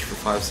garbage for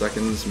 5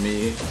 seconds,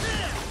 me?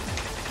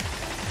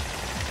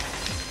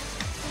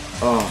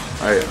 Oh,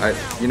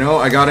 you know,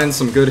 I got in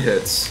some good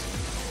hits.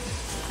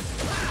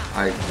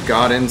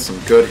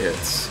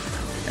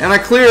 And I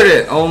cleared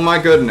it! Oh my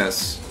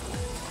goodness.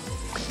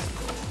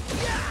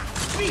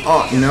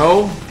 Oh,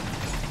 no.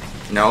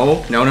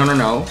 No.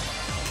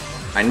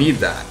 I need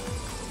that.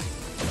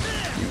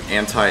 You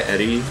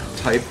anti-Eddie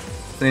type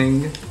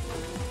thing.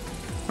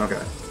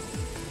 Okay.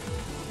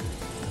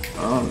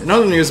 In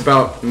other news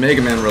about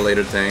Mega Man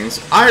related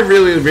things, I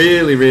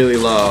really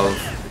love,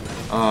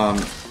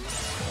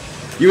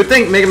 you would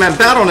think Mega Man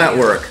Battle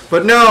Network,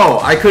 but no,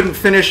 I couldn't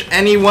finish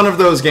any one of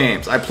those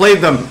games. I played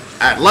them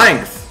at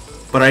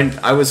length, but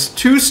I was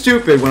too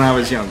stupid when I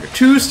was younger.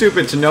 Too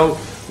stupid to know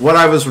what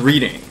I was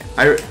reading.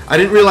 I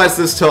didn't realize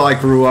this till I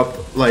grew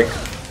up, like,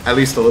 at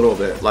least a little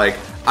bit. Like,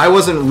 I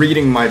wasn't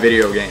reading my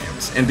video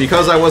games, and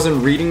because I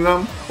wasn't reading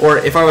them, or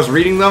if I was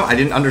reading them, I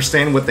didn't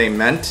understand what they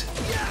meant.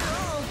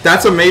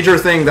 That's a major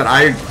thing that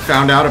I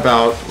found out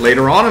about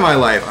later on in my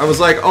life. I was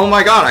like, oh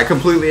my god, I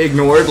completely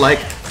ignored, like,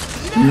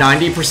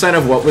 90%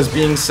 of what was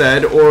being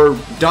said or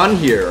done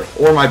here,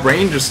 or my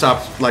brain just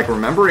stopped like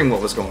remembering what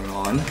was going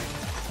on.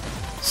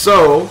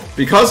 So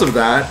because of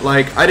that,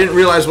 like, I didn't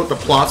realize what the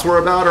plots were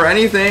about or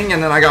anything,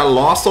 and then I got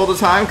lost all the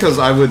time because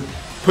I would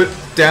put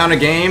down a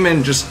game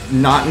and just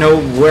not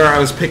know where I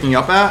was picking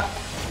up at.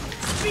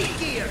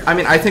 I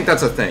mean, I think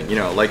that's a thing, you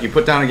know, like you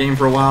put down a game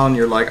for a while and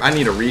you're like, I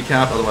need a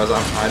recap, otherwise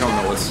I don't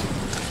know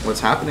what's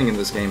happening in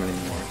this game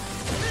anymore.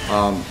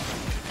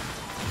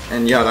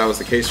 And yeah, that was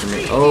the case for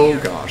me. Oh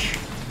gosh.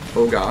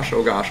 Oh gosh,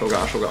 oh gosh, oh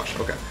gosh, oh gosh,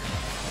 okay.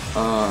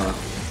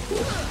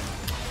 Cool.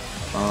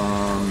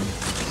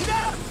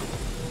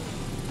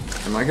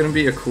 Am I gonna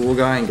be a cool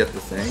guy and get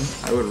the thing?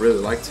 I would really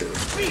like to.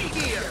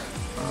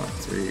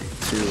 3,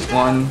 2,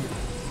 1.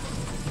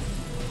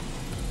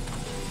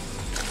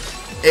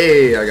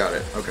 Hey, I got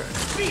it. Okay.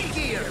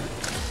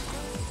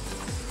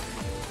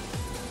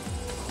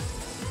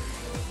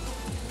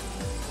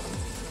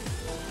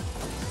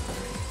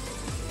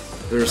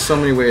 There's so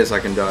many ways I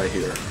can die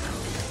here.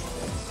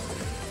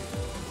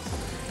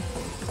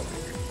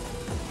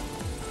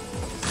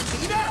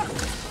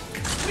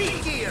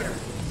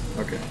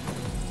 Okay.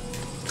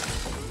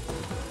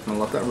 I'm gonna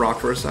let that rock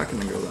for a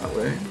second and go that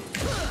way.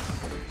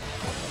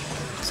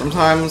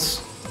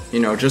 Sometimes, you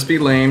know, just be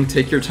lame,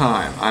 take your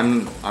time.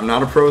 I'm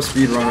not a pro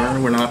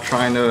speedrunner. We're not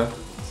trying to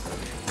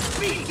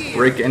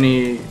break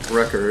any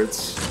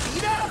records.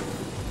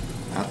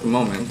 At the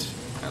moment,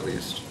 at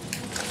least.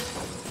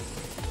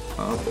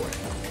 Oh boy.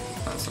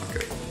 That's not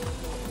good.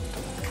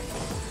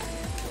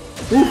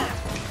 Whew.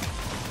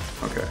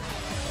 Okay.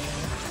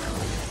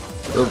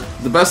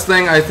 The best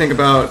thing I think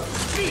about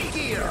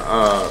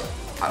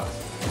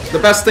the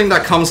best thing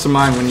that comes to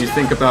mind when you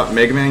think about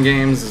Mega Man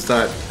games is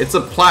that it's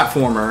a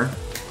platformer,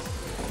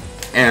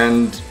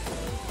 and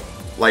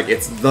like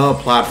it's the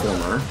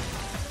platformer.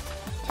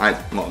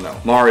 Well, no,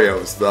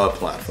 Mario's the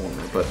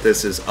platformer, but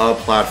this is a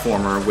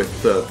platformer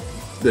with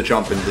the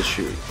jump and the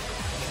shoot.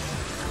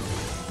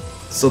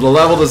 So the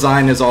level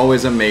design is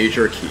always a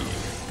major key,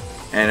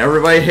 and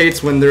everybody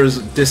hates when there's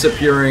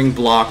disappearing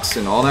blocks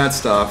and all that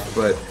stuff,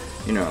 but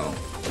you know,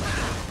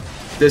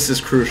 this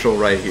is crucial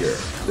right here.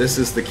 This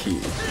is the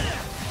key.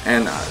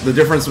 And the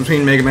difference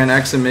between Mega Man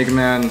X and Mega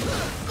Man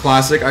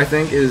Classic, I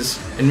think, is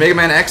in Mega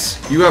Man X,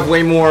 you have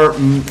way more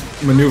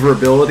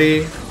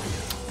maneuverability,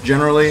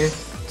 generally,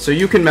 so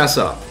you can mess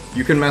up.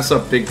 You can mess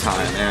up big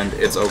time, and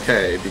it's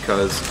okay,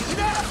 because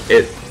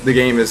the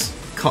game is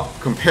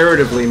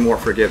comparatively more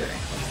forgiving.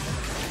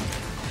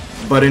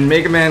 But in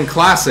Mega Man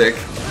Classic,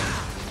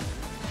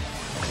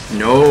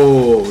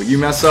 no, you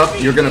mess up,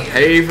 you're gonna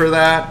pay for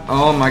that.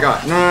 Oh my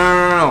god,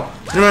 no.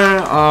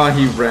 Oh,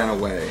 he ran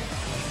away.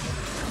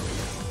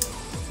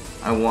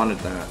 I wanted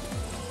that.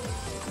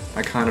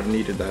 I kind of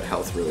needed that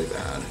health really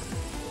bad.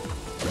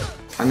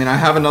 I mean, I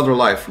have another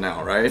life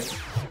now, right?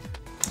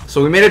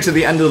 So we made it to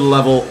the end of the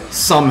level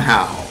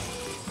somehow.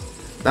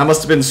 That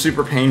must have been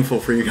super painful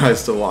for you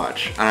guys to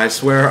watch. And I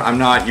swear I'm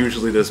not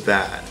usually this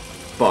bad.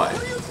 But...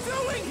 What are you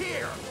doing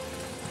here?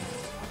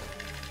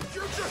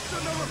 You're just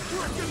another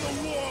brick in the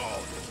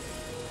wall.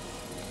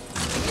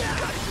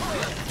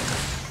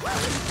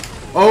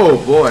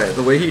 oh boy,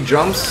 the way he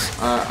jumps,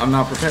 I'm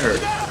not prepared.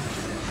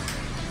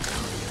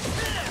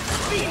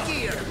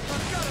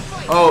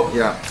 Oh,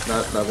 yeah,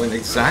 that went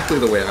exactly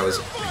the way I was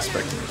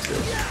expecting it to.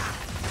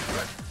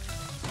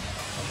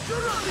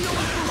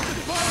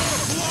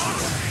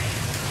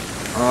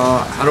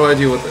 How do I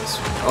deal with this?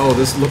 Oh,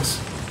 this looks...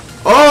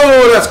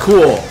 Oh, that's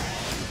cool!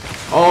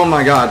 Oh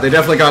my god, they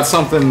definitely got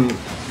something...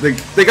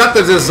 They got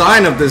the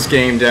design of this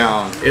game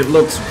down. It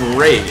looks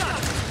great.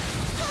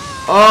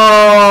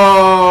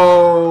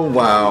 Oh,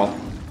 wow.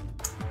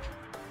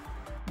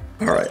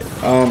 Alright,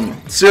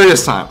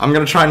 serious time. I'm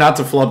gonna try not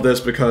to flub this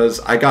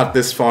because I got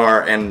this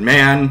far and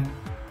man!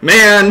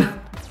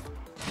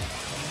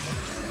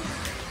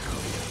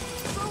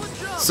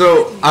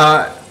 So,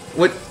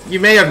 what you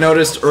may have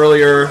noticed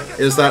earlier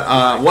is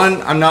that,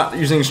 one, I'm not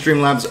using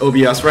Streamlabs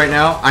OBS right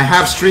now. I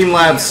have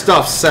Streamlabs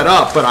stuff set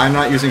up, but I'm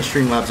not using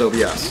Streamlabs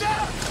OBS.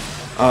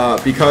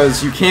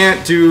 Because you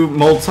can't do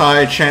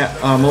multi-track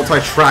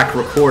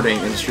recording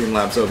in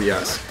Streamlabs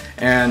OBS.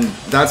 And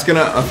that's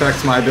gonna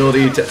affect my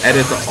ability to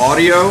edit the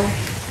audio.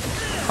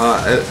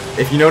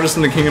 If you notice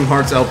in the Kingdom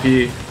Hearts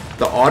LP,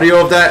 the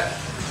audio of that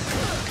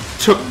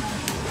took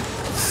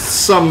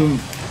some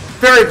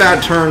very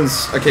bad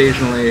turns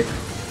occasionally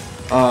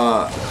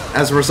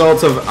as a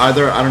result of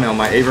either, I don't know,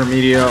 my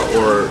AverMedia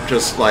or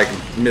just like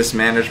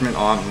mismanagement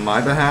on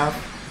my behalf.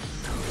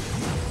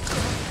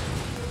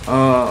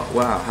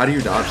 Wow, how do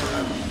you dodge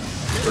that?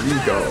 Where do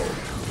you go?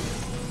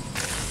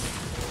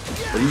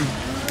 Where do you...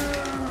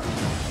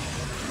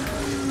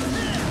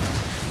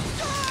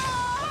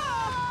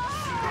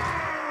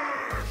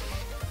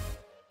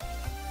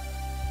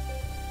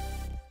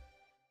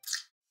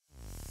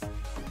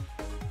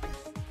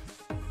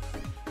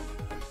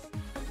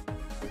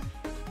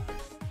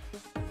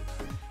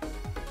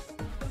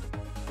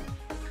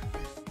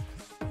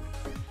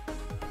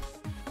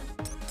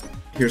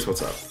 Here's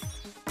what's up.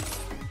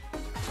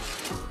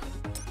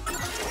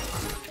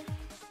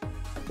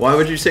 Why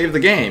would you save the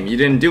game? You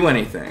didn't do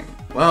anything.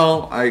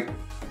 Well, I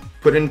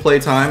put in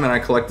playtime and I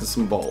collected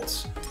some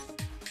bolts.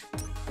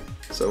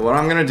 So what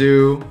I'm gonna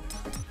do,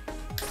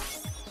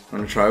 I'm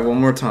gonna try one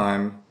more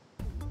time.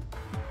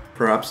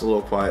 Perhaps a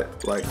little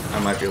quiet, like I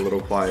might be a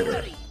little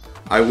quieter.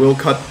 I will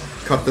cut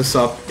this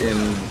up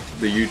in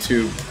the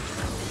YouTube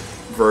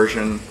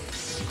version.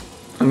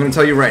 I'm gonna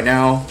tell you right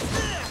now,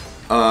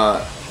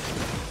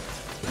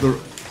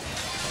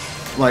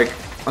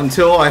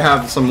 until I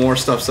have some more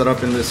stuff set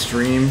up in this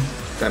stream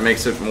that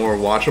makes it more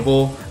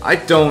watchable, I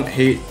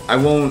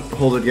won't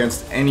hold it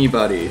against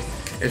anybody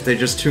if they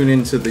just tune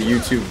into the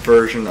YouTube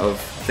version of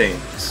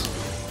things.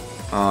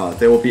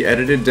 They will be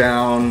edited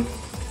down,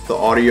 the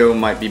audio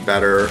might be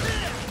better.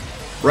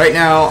 Right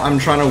now, I'm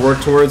trying to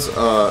work towards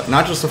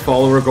not just a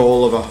follower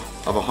goal of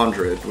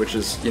 100, which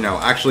is, you know,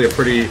 actually a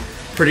pretty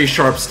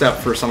sharp step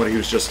for somebody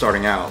who's just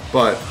starting out,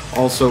 but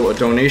also a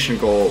donation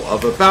goal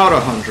of about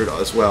 100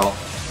 as well,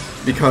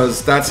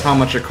 because that's how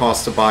much it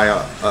costs to buy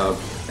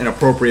an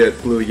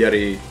appropriate Blue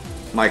Yeti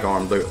mic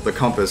arm, the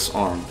Compass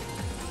arm.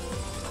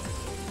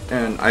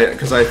 And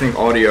because I think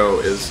audio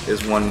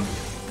is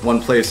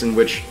one place in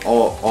which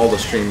all the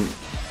stream,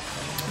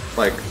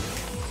 like,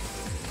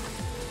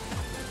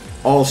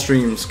 all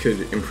streams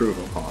could improve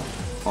upon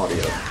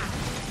audio.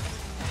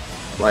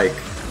 Like,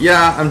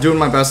 yeah, I'm doing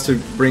my best to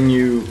bring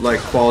you like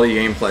quality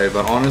gameplay,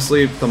 but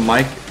honestly, the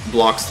mic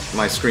blocks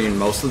my screen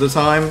most of the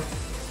time,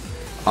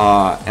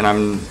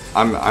 and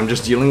I'm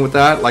just dealing with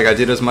that. Like, I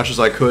did as much as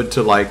I could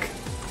to like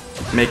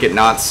make it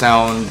not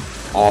sound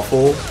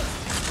awful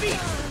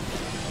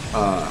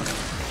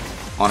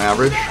on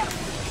average,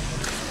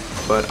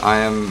 but I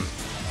am,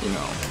 you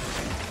know,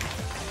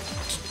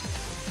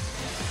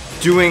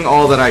 doing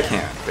all that I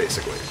can,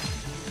 basically.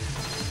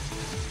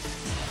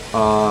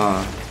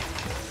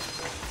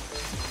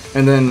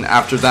 And then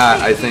after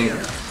that, I think,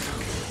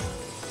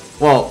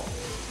 well,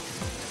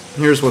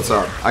 here's what's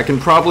up. I can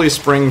probably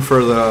spring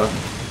for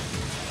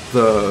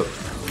the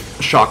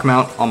shock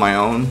mount on my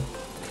own,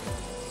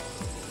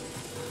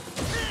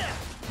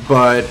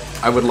 but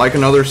I would like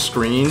another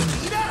screen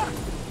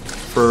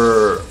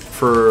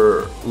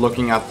for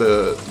looking at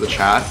the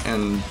chat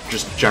and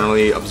just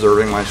generally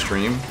observing my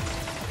stream.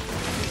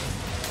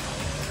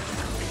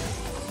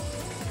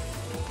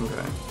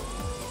 Okay.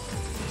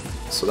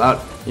 So that,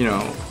 you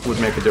know, would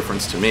make a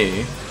difference to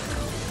me.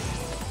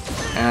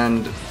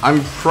 And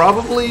I'm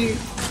probably,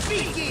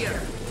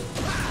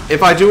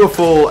 if I do a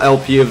full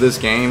LP of this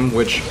game,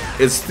 which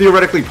is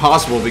theoretically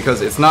possible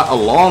because it's not a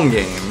long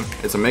game,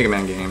 it's a Mega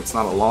Man game, it's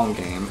not a long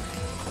game,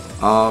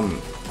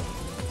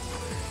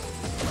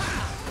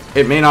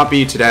 it may not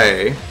be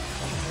today,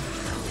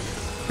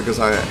 because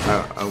I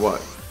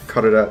what,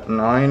 cut it at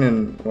 9,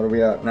 and what are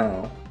we at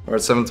now? We're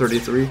at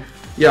 7:33?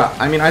 Yeah,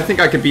 I mean, I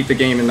think I could beat the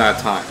game in that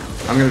time.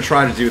 I'm gonna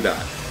try to do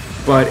that.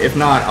 But if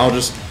not, I'll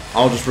just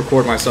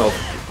record myself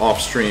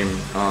off stream,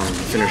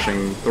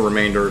 finishing the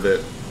remainder of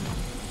it,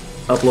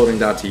 uploading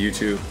that to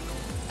YouTube,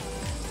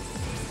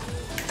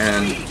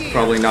 and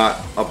probably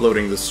not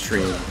uploading the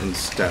stream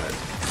instead.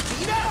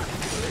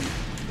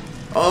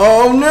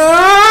 Oh no!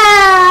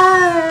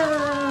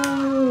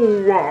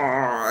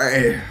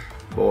 Why?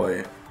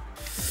 Boy,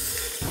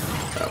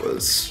 that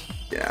was,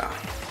 yeah.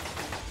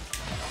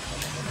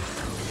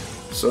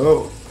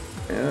 So,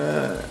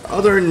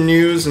 other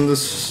news in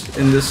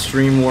this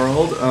stream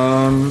world.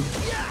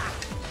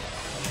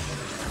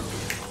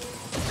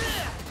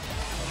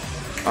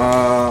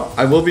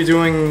 I will be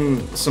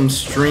doing some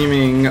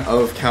streaming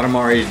of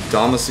Katamari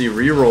Damacy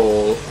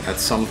Reroll at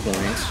some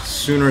point,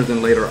 sooner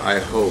than later, I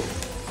hope.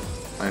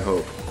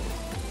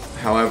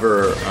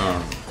 However,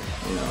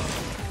 you know,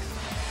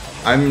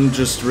 I'm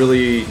just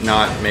really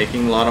not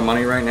making a lot of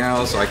money right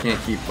now, so I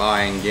can't keep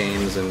buying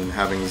games and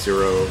having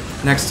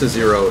next to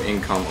zero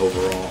income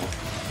overall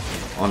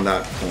on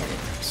that point.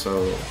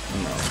 So,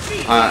 you know,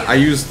 I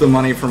use the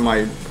money from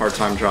my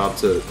part-time job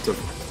to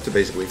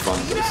basically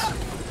fund this.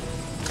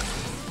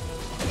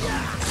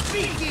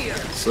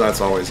 So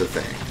that's always a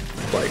thing,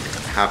 like,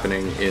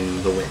 happening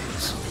in the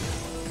wings.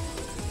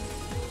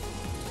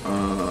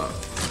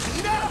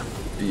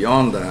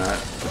 Beyond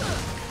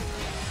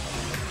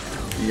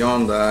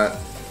that,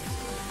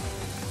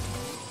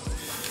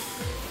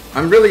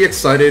 I'm really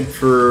excited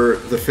for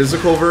the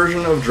physical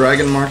version of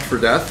Dragon Marked for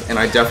Death, and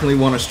I definitely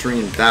want to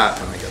stream that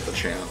when I get the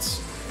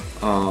chance.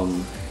 I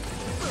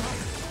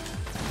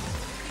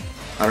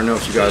don't know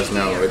if you guys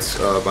know, it's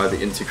by the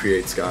Inti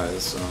Creates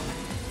guys,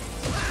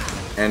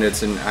 and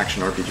it's an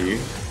action RPG.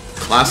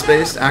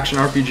 Class-based action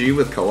RPG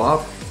with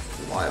co-op.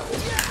 Wild.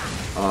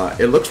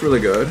 It looks really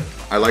good.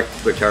 I like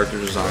the character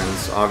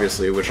designs,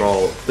 obviously,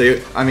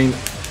 I mean,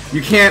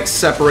 you can't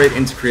separate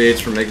Inti Creates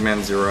from Mega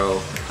Man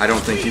Zero. I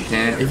don't think you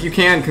can. If you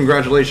can,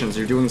 congratulations,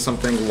 you're doing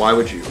something. Why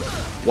would you?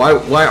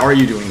 Why are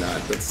you doing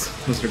that?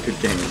 Those are good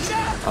games.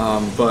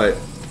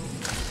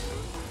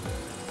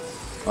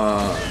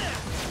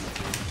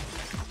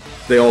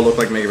 They all look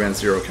like Mega Man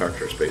Zero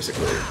characters,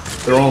 basically.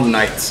 They're all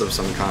knights of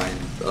some kind,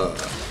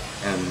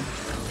 and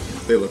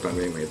they look like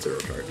Mega Man Zero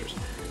characters.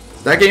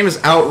 That game is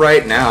out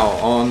right now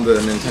on the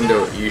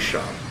Nintendo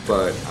eShop,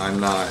 but I'm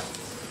not,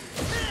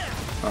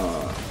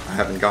 I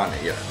haven't gotten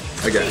it yet.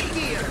 Again,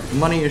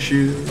 money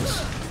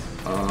issues.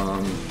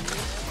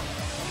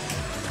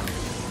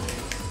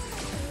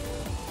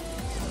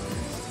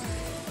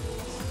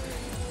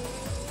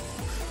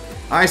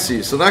 I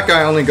see, so that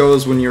guy only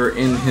goes when you're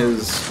in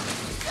his...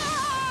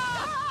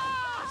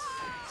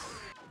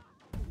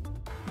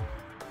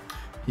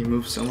 He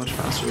moves so much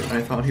faster than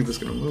I thought he was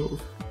gonna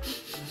move.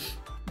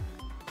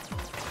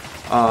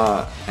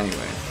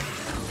 Anyway.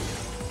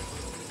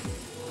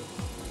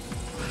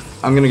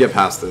 I'm gonna get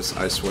past this,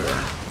 I swear.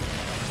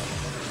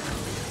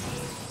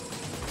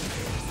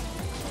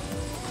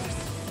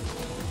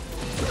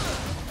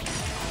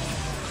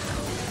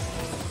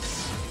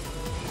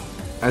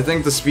 I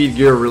think the speed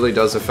gear really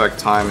does affect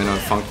time in a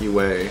funky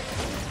way.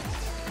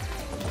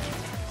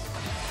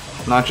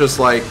 Not just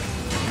like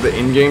the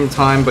in-game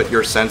time, but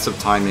your sense of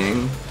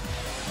timing.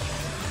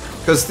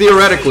 Because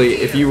theoretically,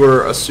 if you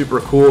were a super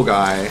cool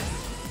guy,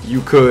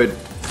 you could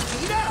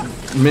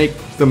make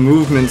the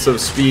movements of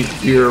speed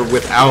gear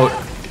without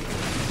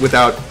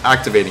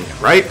activating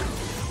it, right?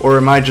 Or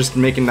am I just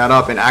making that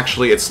up and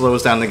actually it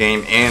slows down the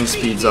game and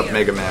speeds up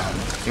Mega Man?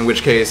 In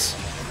which case,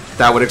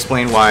 that would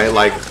explain why,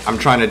 like, I'm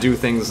trying to do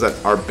things that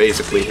are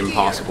basically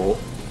impossible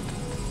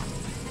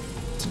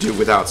to do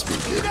without speed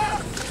gear.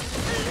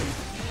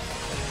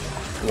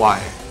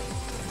 Why?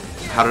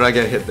 How did I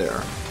get hit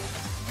there?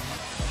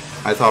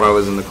 I thought I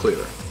was in the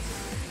clear.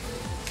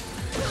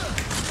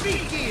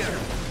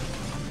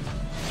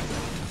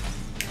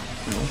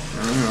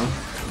 No.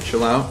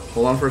 Chill out.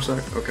 Hold on for a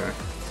sec. Okay.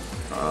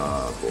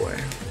 Boy.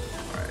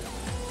 Alright.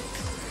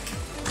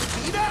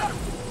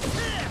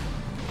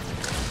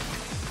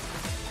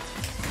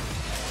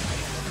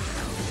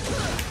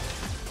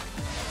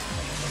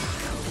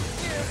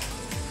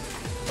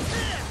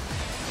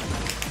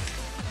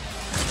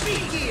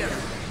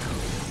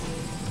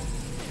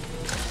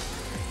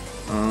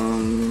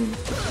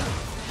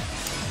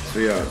 So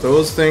yeah,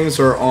 those things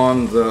are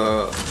on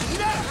the...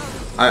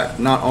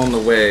 not on the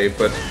way,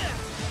 but...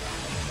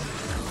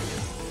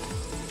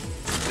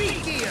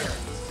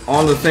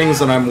 on the things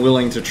that I'm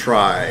willing to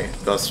try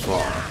thus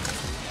far.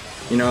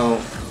 You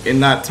know, in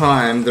that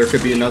time, there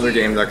could be another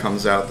game that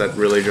comes out that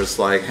really just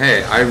like,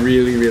 hey, I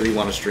really, really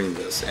want to stream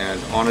this.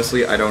 And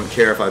honestly, I don't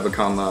care if I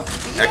become a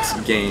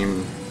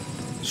X-game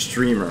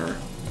streamer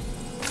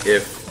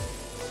if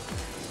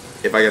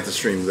I get to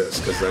stream this,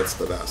 because that's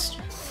the best.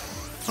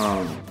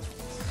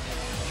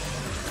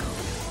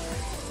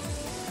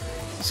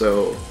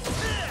 So,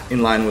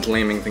 in line with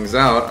laming things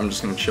out, I'm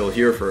just going to chill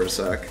here for a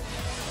sec.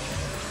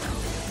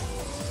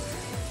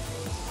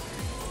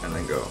 And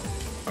then go.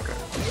 Okay.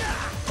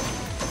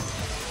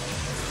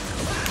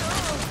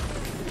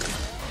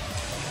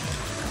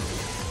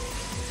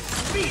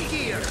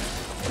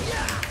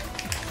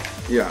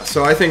 Yeah,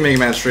 so I think Mega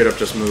Man straight up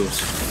just moves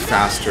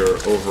faster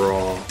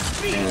overall,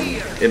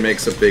 and it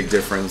makes a big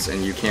difference,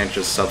 and you can't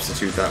just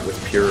substitute that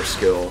with pure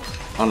skill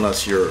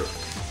unless you're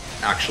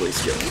actually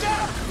skilled.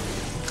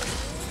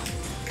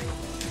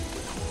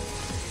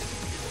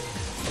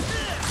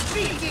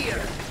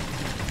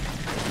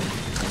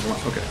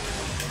 Okay.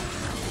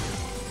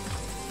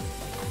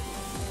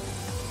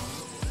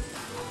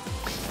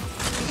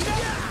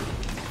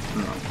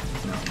 No,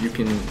 you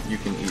can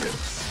eat it.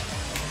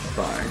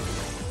 Bye.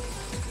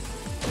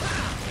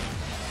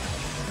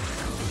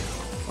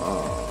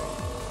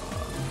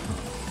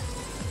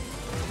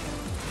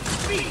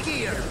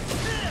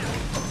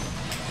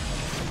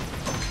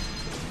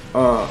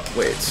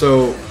 Wait,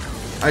 so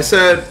I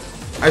said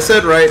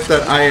right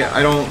that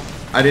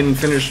I didn't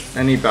finish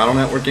any Battle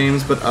Network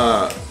games, but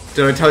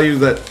did I tell you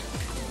that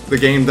the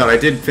game that I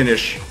did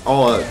finish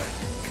all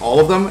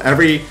of them,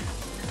 every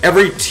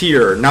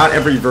tier, not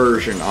every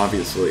version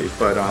obviously,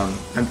 but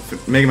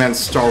Mega Man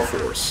Star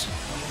Force,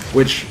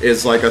 which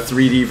is like a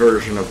 3D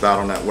version of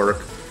Battle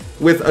Network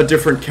with a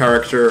different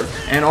character,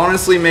 and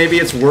honestly maybe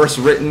it's worse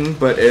written,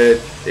 but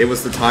it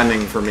was the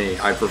timing for me.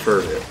 I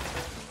preferred it.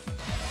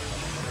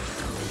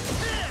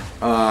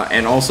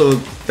 And also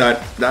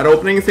that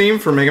opening theme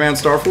for Mega Man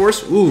Star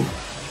Force, ooh,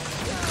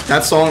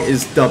 that song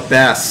is the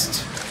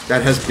best.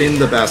 That has been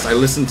the best. I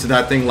listened to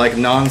that thing like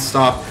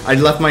non-stop. I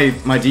left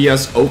my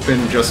DS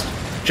open just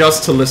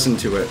to listen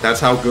to it.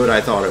 That's how good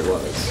I thought it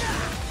was.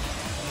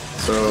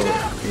 So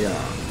yeah.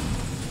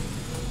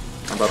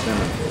 How about them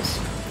apples?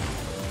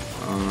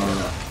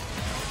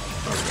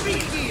 Okay.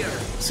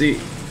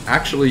 See,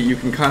 actually you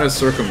can kind of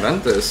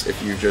circumvent this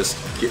if you just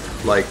get,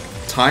 like,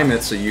 time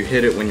it so you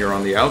hit it when you're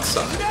on the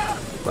outside.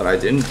 But I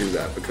didn't do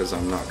that because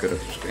I'm not good at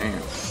this game.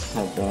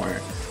 Oh boy.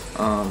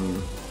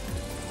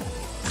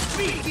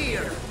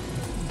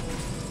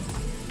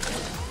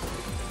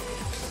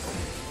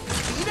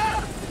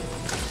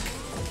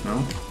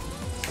 No?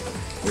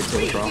 Wait till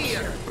it drops?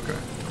 Okay.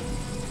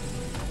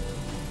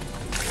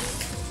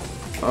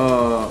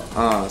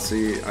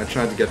 See, I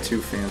tried to get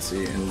too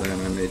fancy and then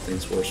I made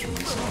things worse for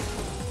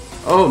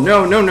myself. Oh,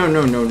 no. None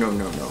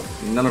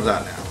of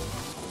that now.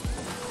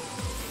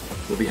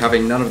 We'll be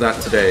having none of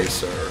that today,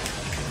 sir.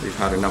 We've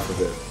had enough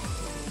of it.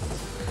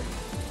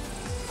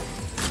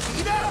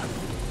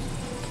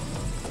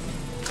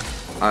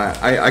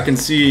 I can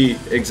see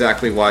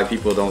exactly why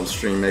people don't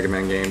stream Mega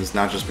Man games,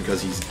 not just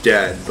because he's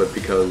dead, but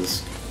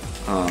because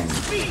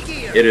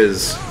it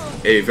is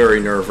a very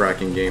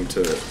nerve-wracking game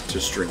to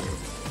stream.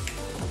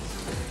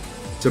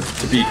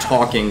 To be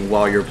talking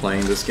while you're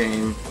playing this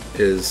game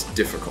is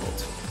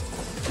difficult.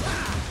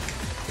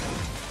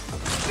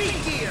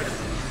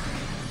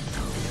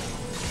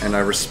 And and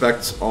I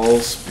respect all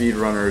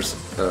speedrunners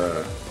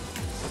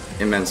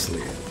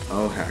immensely.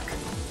 Oh heck.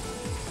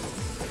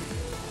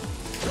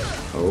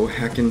 Oh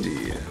heck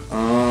indeed.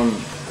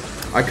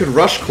 I could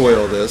rush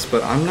coil this,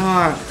 but I'm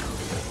not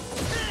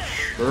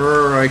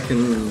sure I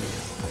can.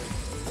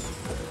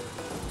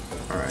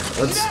 Alright,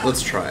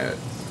 let's try it.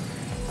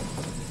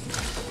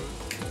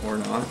 Or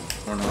not.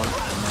 Or not.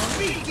 Or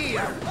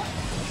not.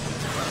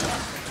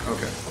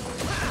 Okay.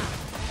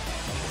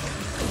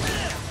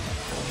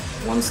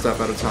 One step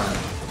at a time,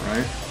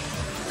 right?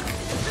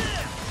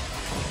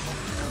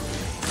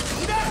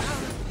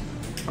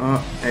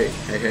 Hey,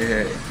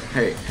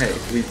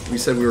 we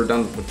said we were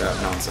done with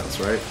that nonsense,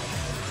 right?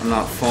 I'm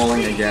not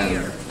falling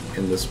again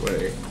in this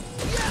way.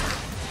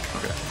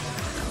 Okay.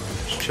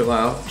 Just chill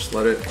out, just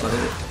let it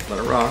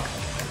rock.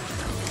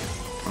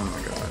 Oh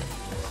my god.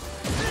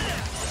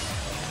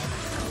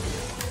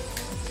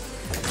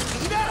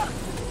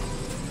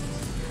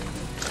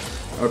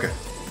 Okay.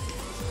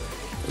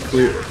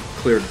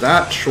 Cleared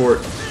that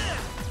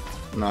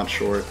not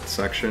short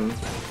section.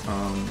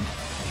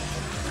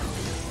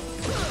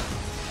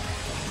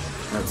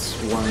 That's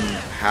one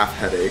half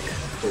headache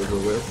over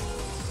with.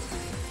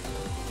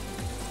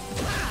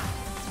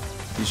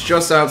 He's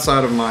just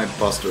outside of my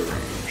buster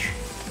range.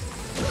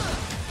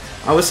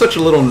 I was such a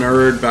little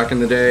nerd back in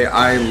the day.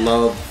 I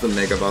loved the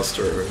Mega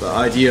Buster. The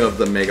idea of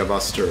the Mega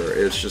Buster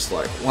is just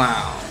like,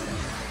 wow.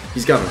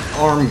 He's got an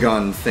arm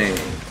gun thing.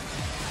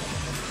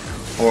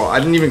 Or I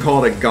didn't even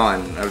call it a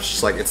gun. I was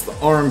just like, it's the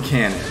arm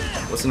cannon.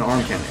 What's an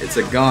arm cannon? It's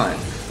a gun.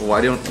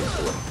 Why don't...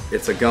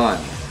 It's a gun.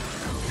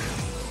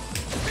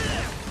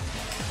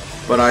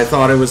 But I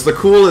thought it was the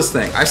coolest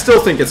thing. I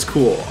still think it's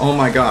cool. Oh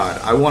my god.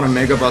 I want a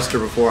Mega Buster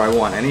before I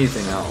want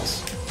anything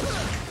else.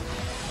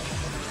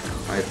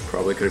 I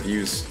probably could have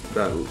used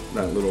that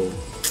little,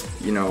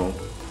 you know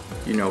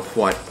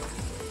what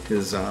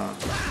is,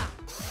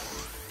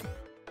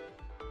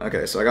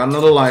 Okay, so I got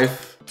another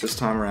life this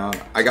time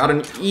around. I got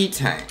an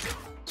E-Tank.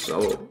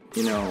 So,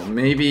 you know,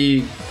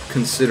 maybe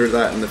consider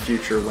that in the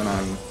future when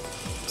I'm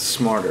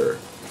smarter.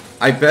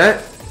 I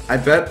bet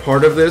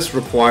part of this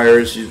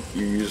requires you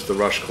use the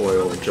rush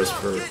coil just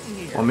for...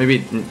 Well,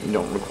 maybe you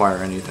don't require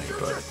anything,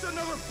 but...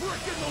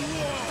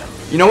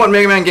 You know what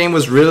Mega Man game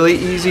was really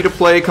easy to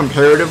play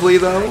comparatively,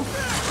 though?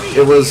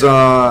 It was,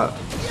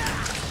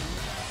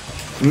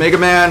 Mega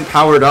Man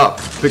Powered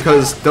Up,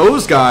 because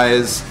those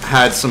guys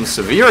had some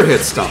severe hit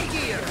stun.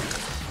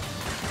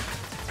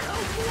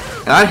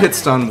 And that hit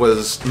stun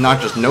was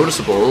not just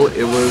noticeable,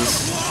 it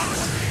was,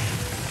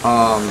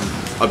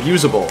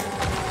 abusable.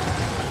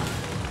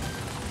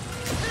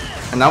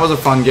 And that was a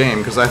fun game,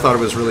 because I thought it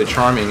was really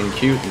charming and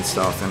cute and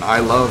stuff, and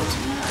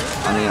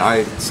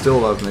I still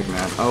love Mega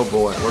Man. Oh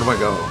boy, where do I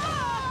go?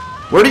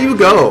 Where do you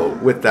go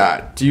with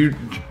that? Do you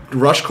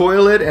rush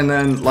coil it and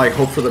then, like,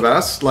 hope for the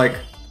best? Like,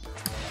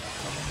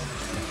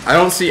 I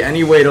don't see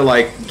any way to,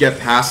 like, get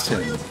past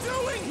him.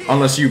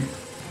 Unless you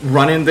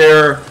run in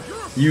there,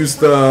 use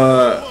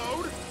the...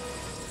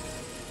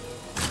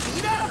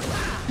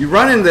 You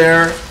run in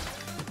there,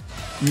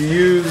 you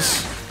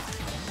use,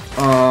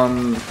 I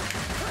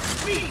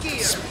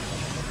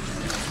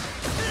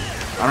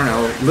don't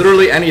know,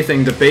 literally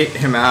anything to bait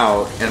him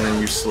out, and then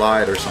you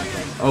slide or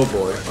something. Oh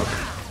boy,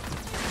 okay.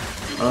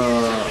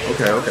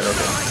 Okay.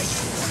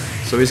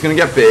 So he's gonna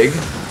get big.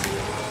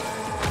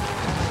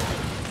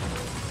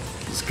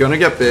 He's gonna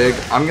get big.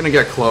 I'm gonna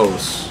get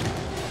close.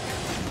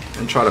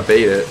 And try to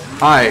bait it.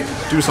 Hi,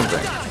 do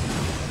something.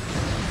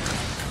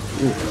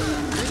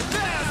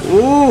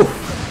 Ooh.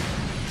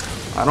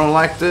 I don't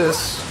like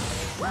this.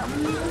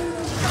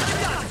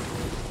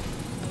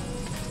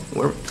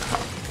 Where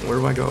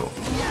do I go?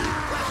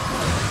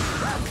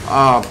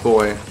 Ah,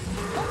 boy.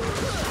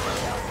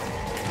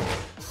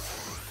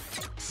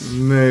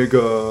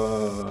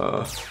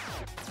 Mega.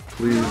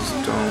 Please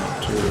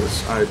don't do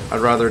this. I'd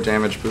rather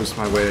damage boost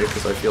my way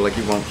because I feel like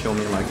you won't kill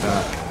me like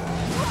that.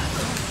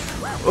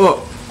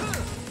 Oh!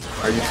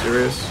 Are you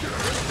serious?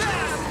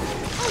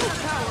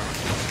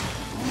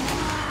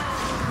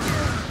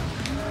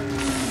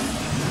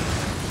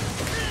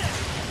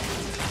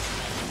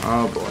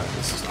 Oh boy,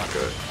 this is not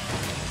good.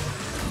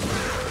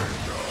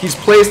 He's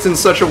placed in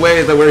such a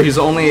way that where he's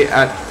only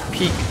at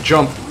peak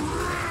jump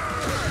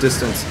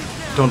distance.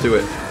 Don't do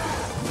it.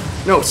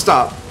 No,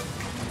 stop.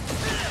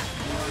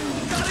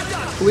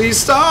 Please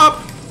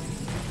stop!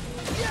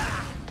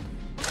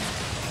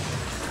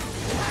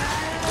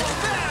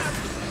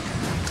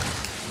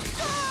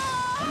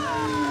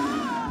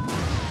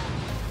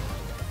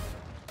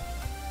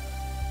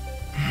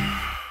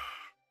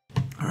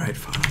 Alright,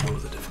 fine, I'll lower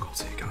the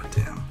difficulty,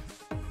 goddamn.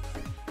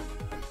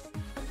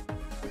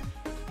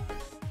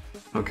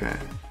 Okay.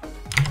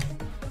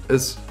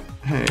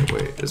 Hey,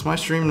 wait, is my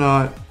stream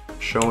not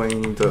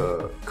showing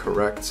the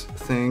correct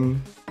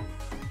thing?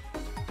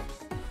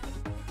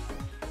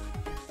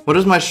 What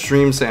does my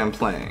stream say I'm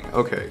playing?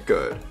 Okay,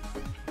 good.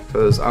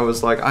 Because I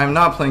was like, I'm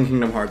not playing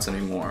Kingdom Hearts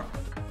anymore.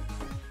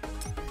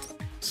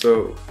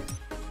 So,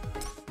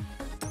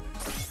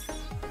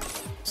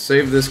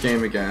 save this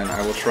game again.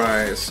 I will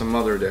try some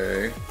other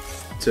day.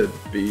 to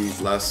be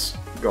less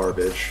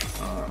garbage.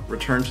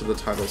 Return to the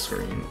title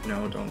screen.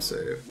 No, don't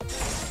save.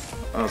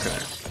 Okay.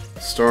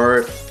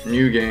 Start,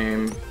 new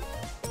game.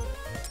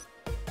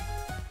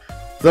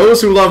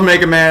 Those who love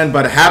Mega Man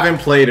but haven't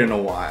played in a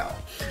while.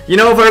 You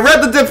know, if I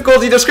read the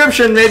difficulty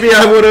description, maybe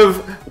I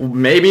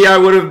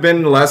would have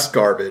been less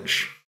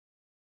garbage.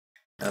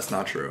 That's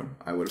not true.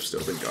 I would have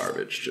still been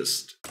garbage,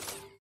 just...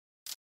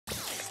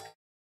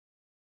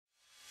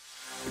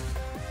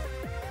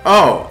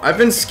 Oh, I've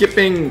been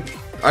skipping...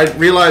 I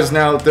realize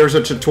now there's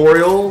a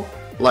tutorial,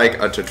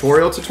 like a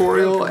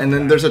tutorial, and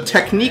then there's a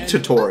technique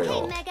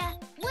tutorial.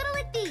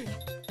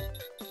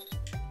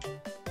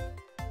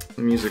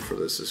 The music for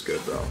this is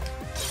good, though.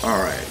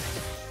 Alright.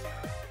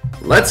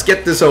 Let's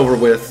get this over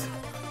with.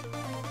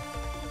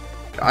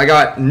 I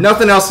got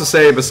nothing else to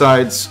say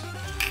besides...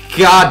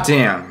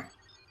 Goddamn.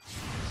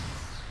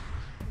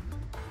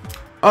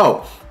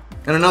 Oh,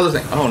 and another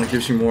thing. Oh, and it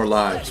gives you more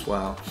lives.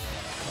 Wow.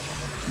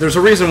 There's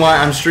a reason why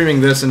I'm streaming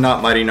this and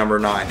not Mighty Number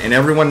 9, and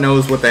everyone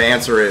knows what the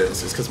answer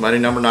is. It's because Mighty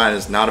Number 9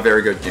 is not a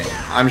very good game.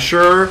 I'm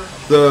sure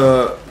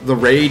the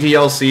Ray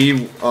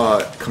DLC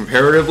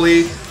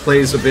comparatively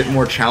plays a bit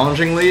more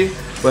challengingly,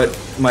 but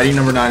Mighty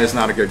Number 9 is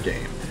not a good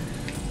game.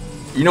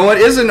 You know what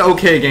is an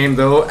okay game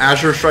though?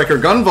 Azure Striker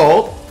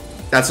Gunvolt.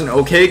 That's an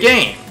okay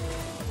game.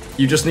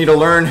 You just need to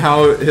learn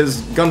how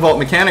his Gunvolt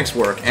mechanics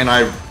work, and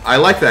I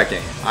like that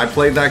game. I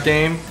played that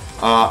game.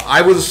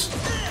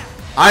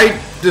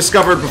 I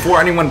discovered before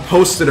anyone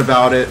posted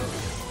about it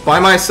by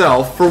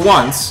myself, for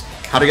once,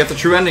 how to get the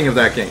true ending of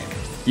that game.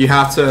 You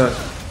have to,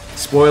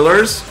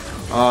 spoilers,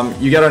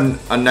 you get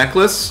a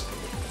necklace,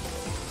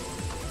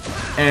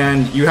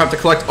 and you have to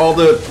collect all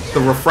the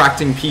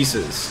refracting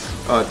pieces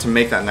to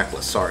make that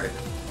necklace, sorry.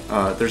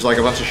 There's like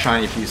a bunch of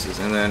shiny pieces,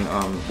 and then,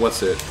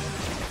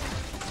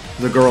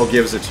 the girl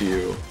gives it to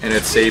you, and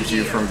it saves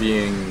you from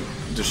being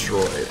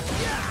destroyed.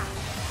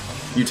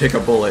 You take a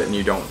bullet and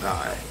you don't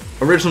die.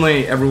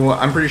 Originally, everyone,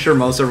 I'm pretty sure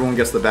everyone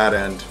gets the bad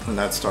end when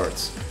that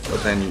starts,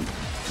 but then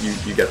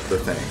you get the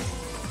thing.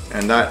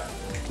 And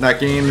that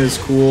game is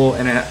cool,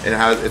 and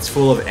it's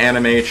full of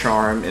anime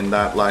charm in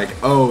that, like,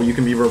 oh, you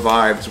can be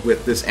revived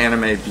with this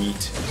anime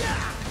beat.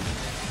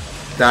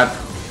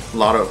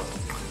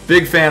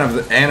 Big fan of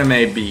the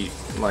anime beat.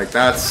 Like,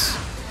 that's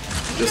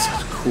just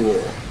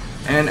cool.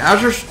 And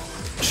Azure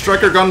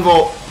Striker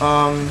Gunvolt,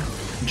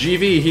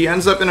 GV, he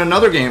ends up in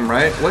another game,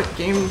 right? What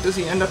game does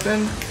he end up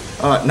in?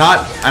 And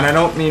I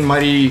don't mean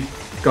Mighty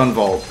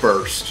Gunvolt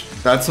Burst.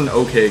 That's an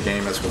okay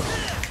game as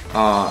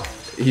well.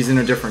 He's in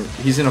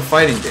a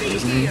fighting game,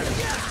 isn't he?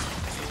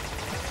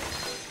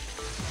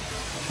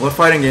 What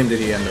fighting game did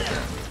he end up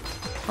in?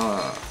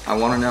 I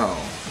want to know,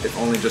 if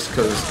only just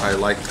because I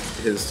like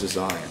his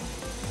design.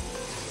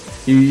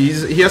 He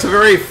has a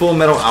very Full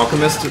Metal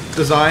Alchemist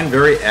design,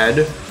 very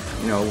Ed,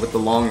 you know, with the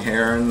long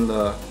hair and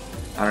the,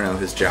 I don't know,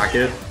 his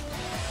jacket.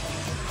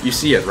 You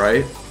see it,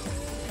 right?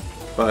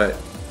 But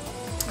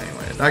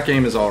anyway, that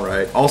game is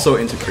alright. Also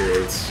into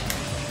creates.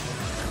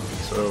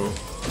 So,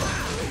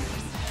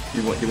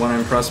 you want to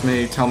impress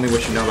me? Tell me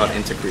what you know about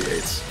into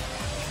creates.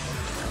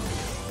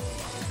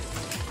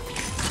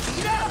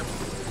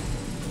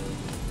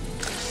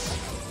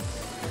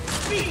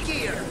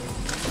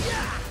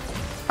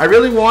 I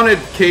really wanted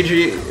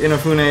Keiji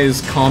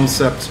Inafune's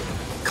concept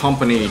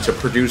company to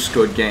produce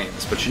good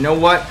games, but you know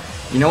what?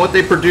 You know what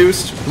they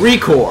produced?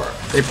 Recore.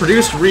 They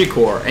produced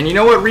Recore, and you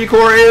know what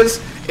Recore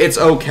is? It's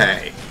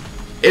okay.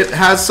 It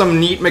has some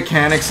neat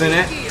mechanics in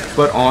it,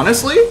 but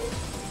honestly,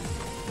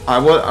 I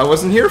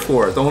wasn't here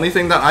for it. The only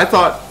thing that I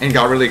thought and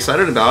got really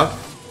excited about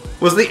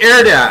was the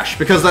air dash,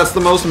 because that's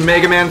the most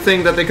Mega Man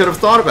thing that they could have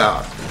thought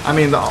about. I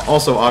mean,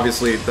 also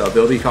obviously the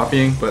ability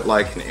copying, but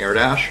like an air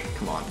dash,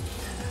 come on.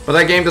 But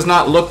that game does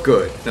not look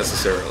good,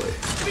 necessarily.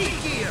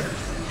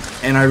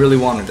 And I really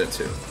wanted it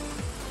to.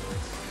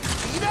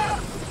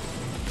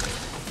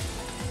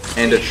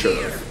 And it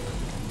should have.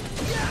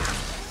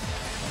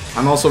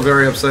 I'm also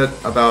very upset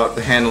about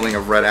the handling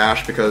of Red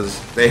Ash,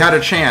 because they had a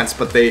chance,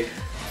 but they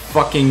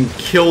fucking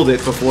killed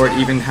it before it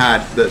even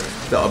had the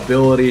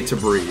ability to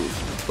breathe.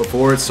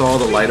 Before it saw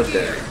the light of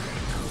day.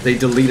 They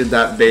deleted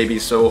that baby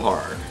so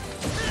hard.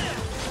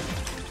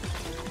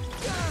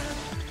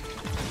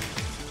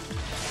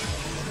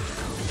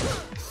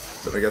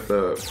 Did I get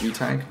the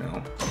E-Tank?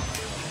 No.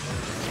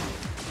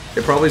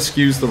 It probably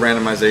skews the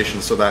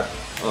randomization so that,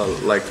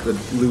 like, the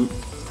loot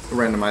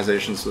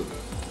randomization, so,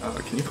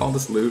 can you call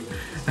this loot?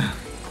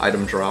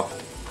 Item drop.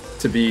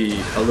 To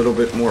be a little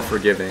bit more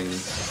forgiving.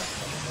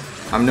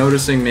 I'm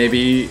noticing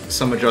maybe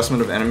some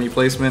adjustment of enemy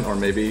placement, or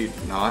maybe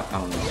not, I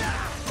don't know.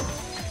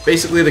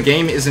 Basically, the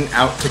game isn't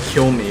out to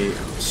kill me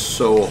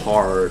so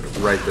hard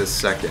right this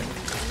second,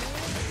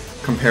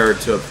 compared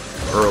to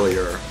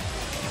earlier,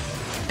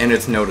 and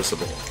it's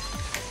noticeable.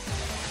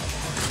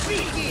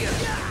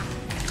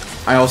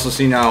 I also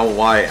see now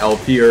why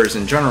LPers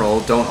in general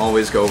don't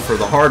always go for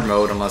the hard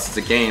mode unless it's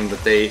a game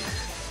that they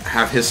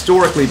have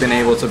historically been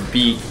able to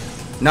beat,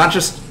 not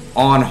just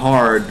on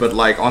hard, but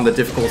like on the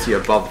difficulty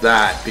above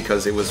that,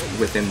 because it was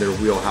within their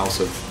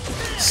wheelhouse of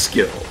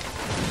skill.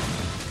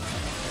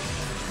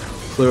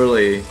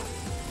 clearly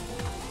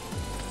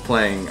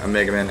playing a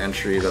Mega Man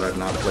entry that I've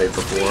not played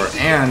before,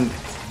 and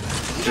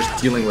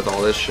just dealing with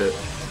all this shit.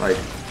 Like,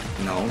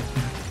 no.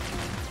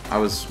 I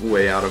was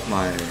way out of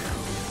my...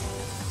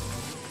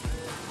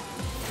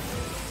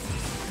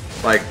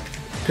 Like,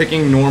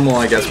 picking normal,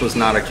 I guess, was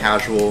not a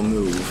casual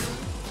move.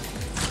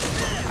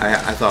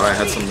 I thought I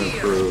had something to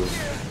prove,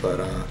 but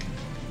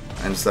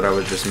instead I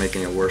was just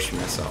making it worse for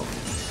myself.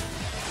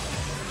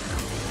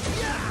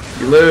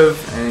 You live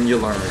and you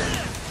learn.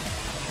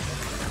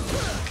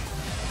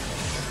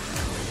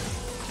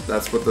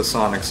 That's what the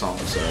Sonic song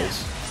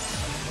says.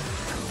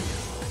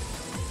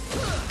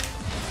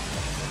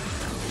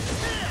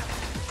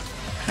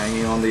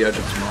 Hanging on the edge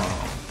of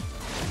tomorrow.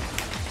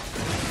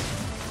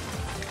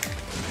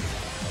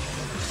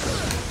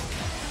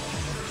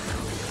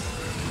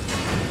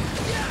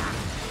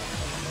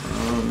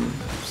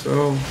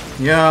 So,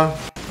 yeah.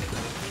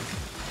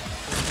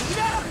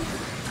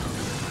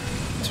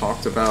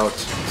 Talked about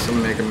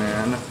some Mega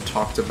Man,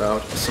 talked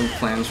about some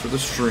plans for the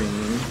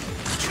stream,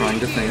 trying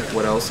to think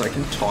what else I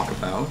can talk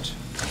about.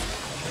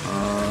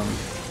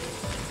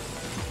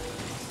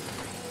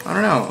 I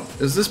don't know,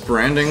 is this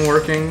branding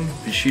working,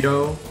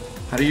 Bishiedo?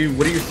 What do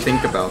you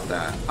think about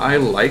that? I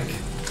like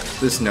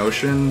this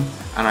notion,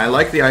 and I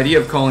like the idea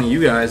of calling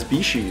you guys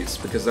Bishies,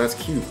 because that's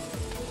cute.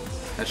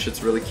 That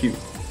shit's really cute.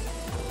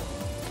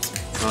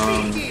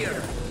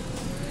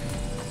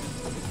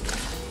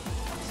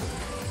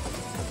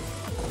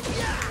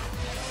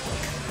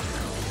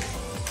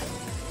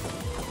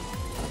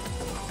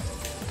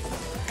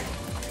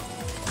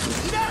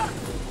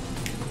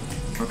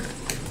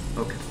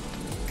 Okay.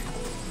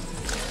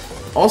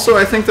 Also,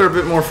 I think they're a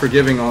bit more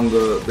forgiving on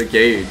the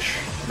gauge.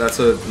 That's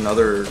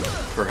another,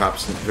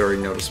 perhaps, very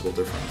noticeable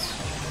difference.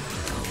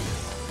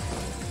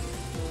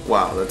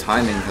 Wow, the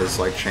timing has,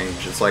 like,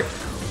 changed. It's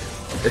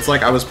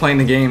like I was playing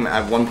the game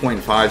at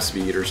 1.5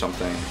 speed or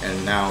something,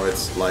 and now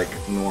it's, like,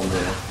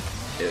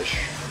 normal-ish.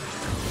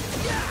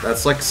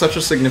 That's, like, such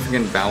a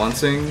significant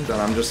balancing that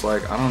I'm just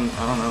like, I don't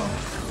know.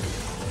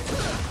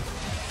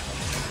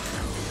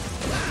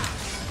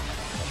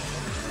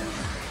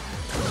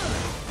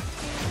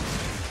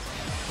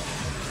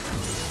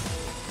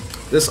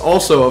 This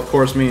also, of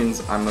course,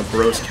 means I'm a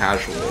gross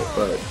casual,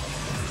 but...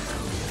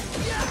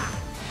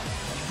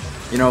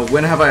 You know,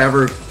 when have I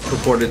ever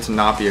purported to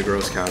not be a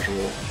gross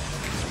casual?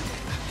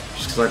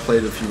 Just because I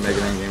played a few Mega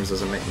Man games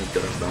doesn't make me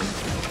good at them.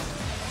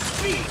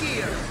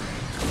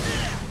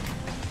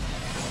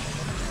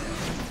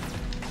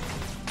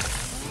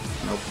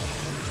 Nope.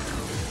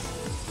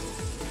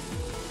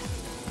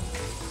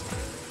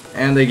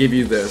 And they give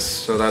you this,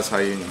 so that's how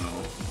you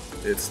know.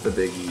 It's the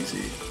Big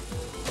Easy.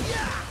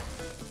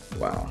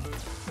 Wow.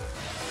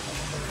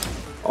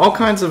 All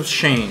kinds of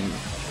shame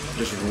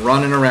just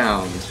running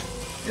around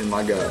in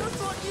my gut.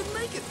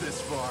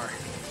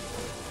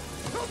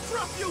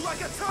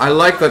 I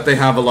like that they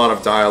have a lot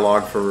of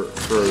dialogue for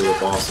the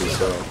bosses,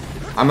 though.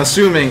 I'm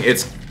assuming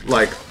it's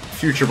like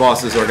future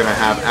bosses are gonna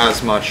have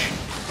as much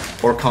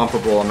or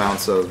comparable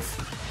amounts of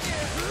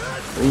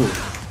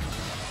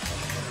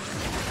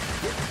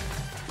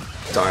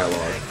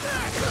dialogue.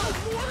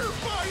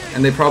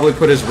 And they probably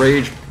put his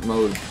rage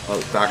mode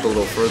back a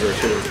little further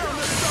too.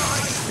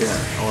 Yeah,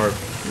 or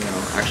you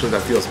know, actually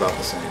that feels about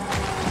the same.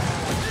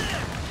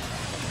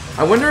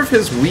 I wonder if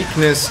his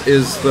weakness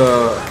is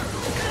the...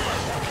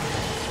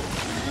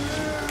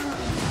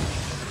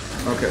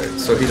 Okay,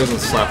 so he doesn't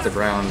slap the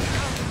ground.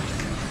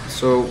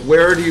 So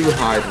where do you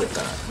hide with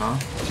that, huh?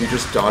 Do you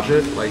just dodge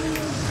it? Like...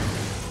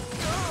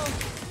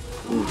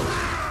 Ooh.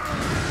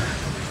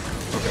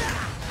 Okay.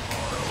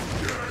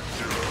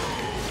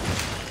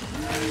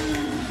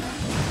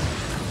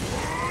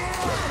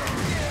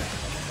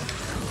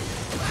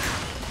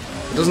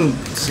 It doesn't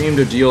seem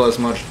to deal as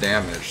much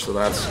damage, so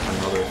that's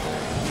another thing.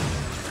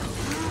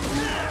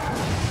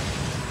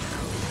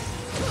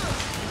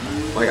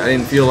 Like, I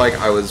didn't feel like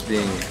I was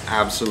being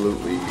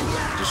absolutely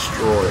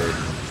destroyed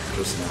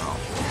just now.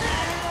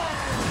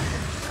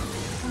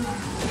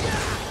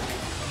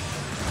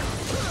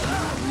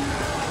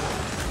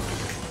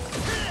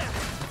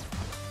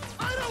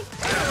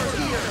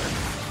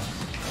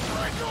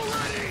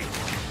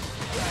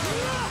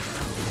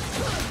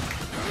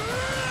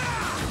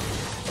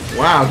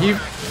 Wow, he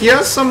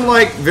has some,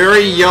 like,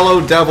 very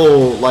Yellow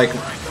Devil, like,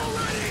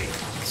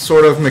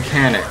 sort of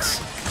mechanics.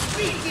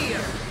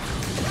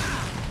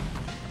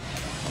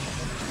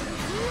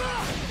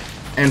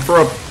 And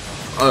for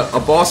a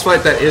boss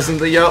fight that isn't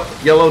the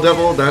Yellow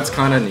Devil, that's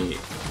kind of neat.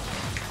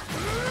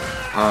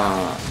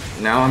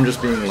 Now I'm just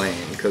being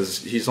lame, because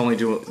he's only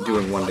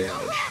doing 1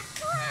 damage.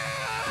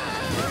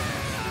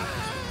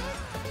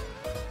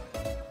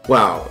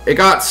 Wow, it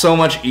got so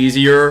much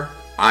easier.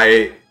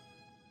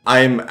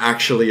 I'm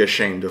actually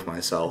ashamed of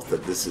myself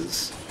that this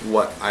is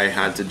what I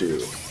had to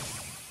do.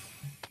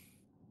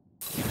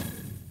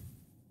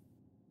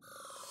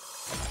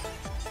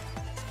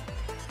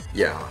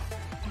 Yeah.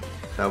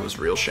 That was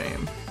real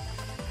shame.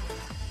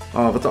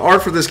 But the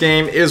art for this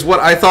game is what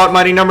I thought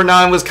Mighty No.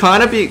 9 was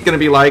kind of gonna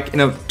be like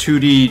in a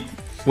 2D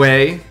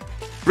way.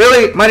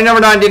 Really? Mighty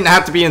Number 9 didn't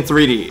have to be in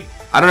 3D.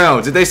 I don't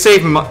know. Did they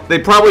save? They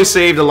probably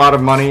saved a lot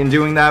of money in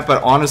doing that,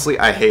 but honestly,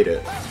 I hate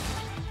it.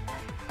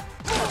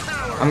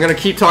 I'm gonna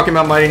keep talking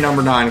about Mighty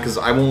Number 9 because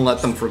I won't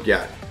let them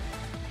forget.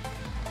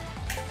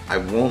 I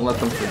won't let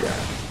them forget.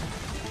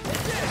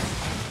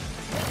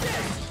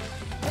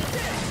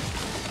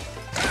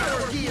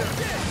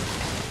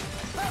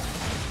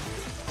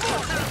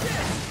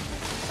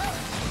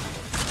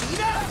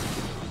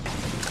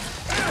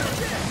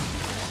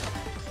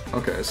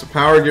 Okay, so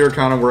Power Gear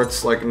kind of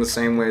works like in the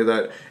same way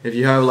that if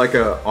you have like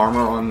a armor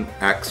on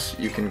X,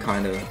 you can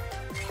kind of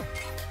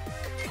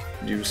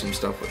do some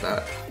stuff with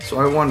that. So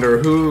I wonder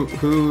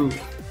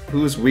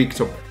who's weak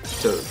to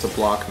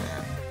Block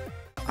Man.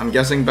 I'm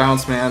guessing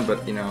Bounce Man,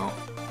 but you know,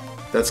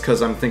 that's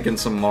because I'm thinking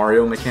some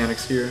Mario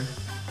mechanics here.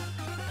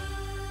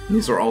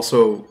 These are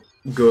also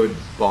good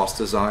boss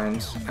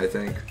designs, I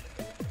think.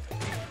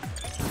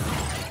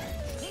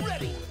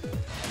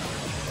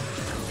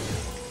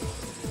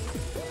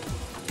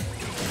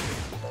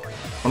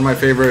 One of my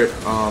favorite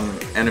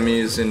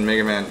enemies in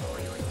Mega Man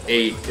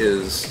 8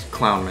 is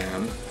Clown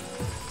Man.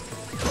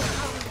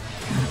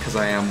 Because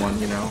I am one,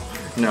 you know.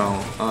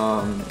 No,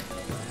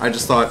 I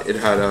just thought it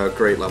had a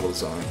great level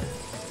design.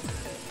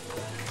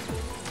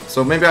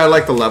 So maybe I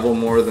like the level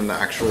more than the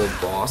actual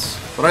boss.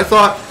 But I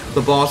thought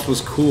the boss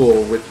was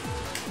cool with...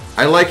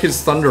 I like his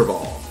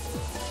Thunderball.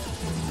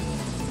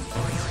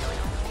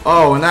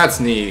 Oh, and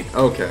that's neat.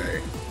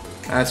 Okay.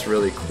 That's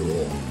really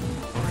cool.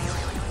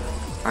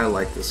 I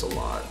like this a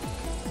lot.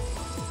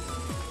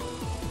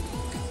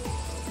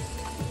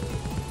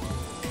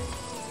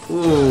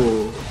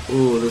 Ooh,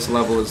 ooh, this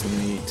level is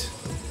neat.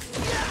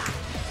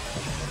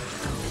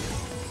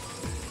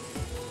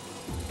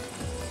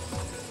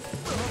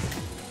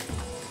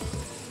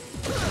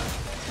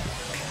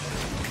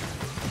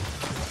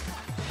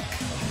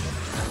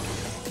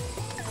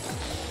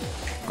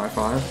 High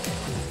five?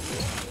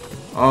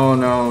 Oh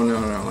no,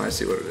 no, no, I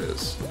see what it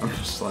is. I'm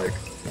just like,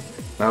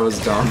 that was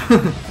dumb.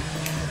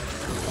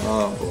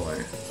 Oh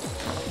boy.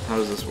 How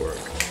does this work?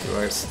 Do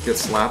I get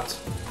slapped?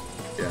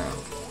 Yeah.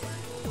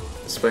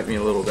 Spike me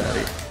a little,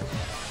 daddy.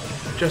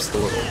 Just a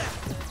little.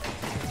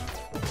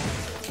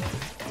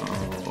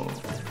 Oh.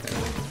 Okay.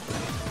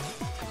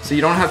 So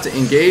you don't have to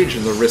engage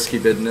in the risky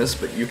business,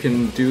 but you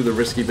can do the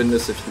risky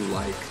business if you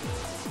like.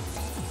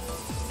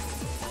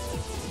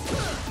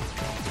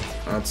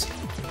 That's...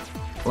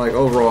 like,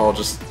 overall,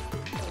 just...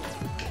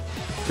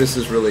 this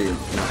is really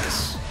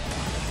nice.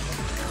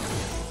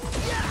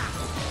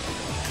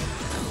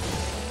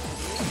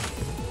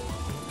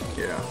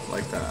 Yeah,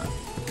 like that.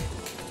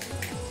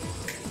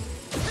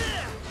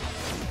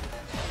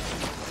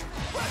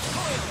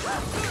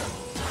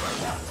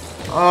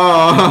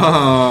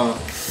 Oh,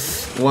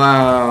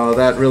 wow,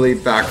 that really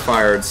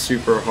backfired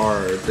super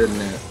hard, didn't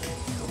it?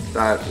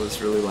 That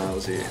was really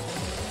lousy.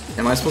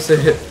 Am I supposed to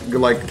hit,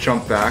 like,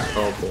 jump back?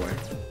 Oh boy.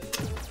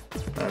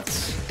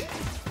 That's...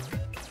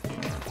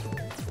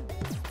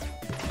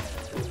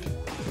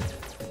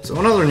 So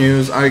in other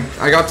news, I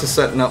got to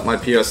setting up my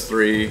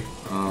PS3,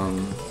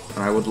 and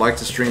I would like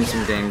to stream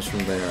some games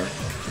from there.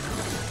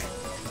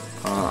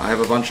 I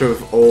have a bunch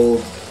of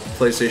old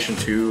PlayStation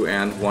 2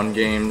 and 1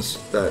 games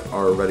that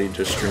are ready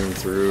to stream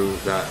through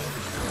that,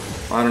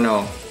 I don't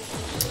know.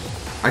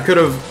 I could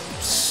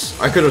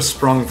have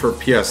sprung for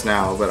PS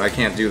Now, but I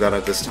can't do that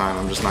at this time.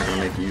 I'm just not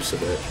going to make use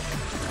of it.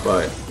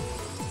 But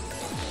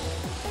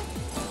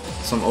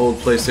some old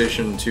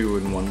PlayStation 2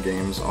 and 1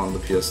 games on the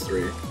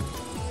PS3.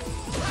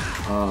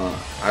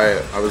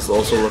 I was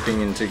also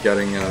looking into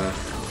getting a...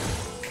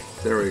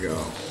 there we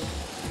go.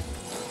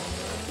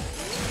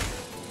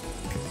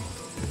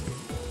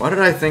 Why did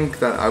I think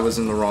that I was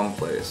in the wrong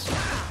place?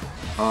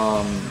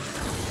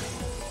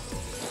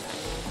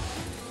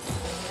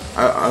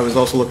 I was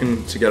also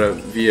looking to get a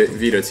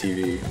Vita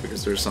TV,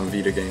 because there's some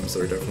Vita games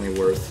that are definitely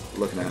worth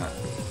looking at.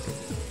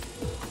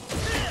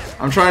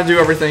 I'm trying to do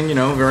everything, you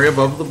know, very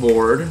above the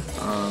board.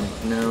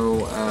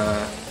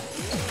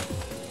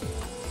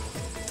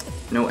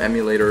 No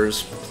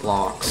emulators,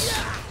 blocks.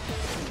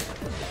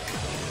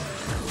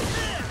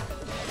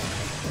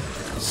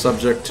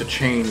 Subject to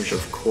change,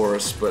 of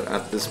course, but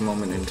at this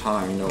moment in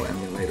time, no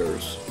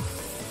emulators.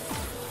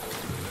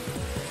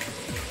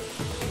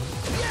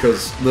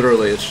 Because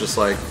literally, it's just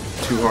like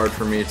too hard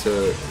for me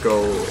to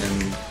go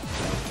and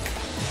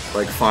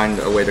like find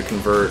a way to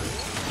convert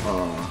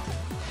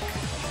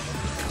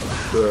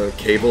the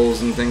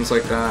cables and things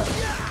like that.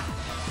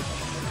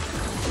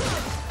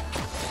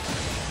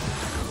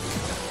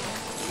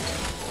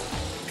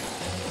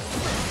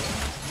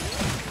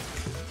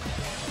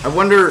 I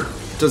wonder,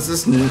 does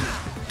this...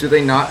 do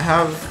they not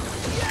have...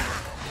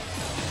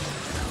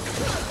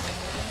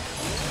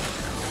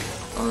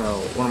 oh no,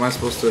 what am I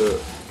supposed to...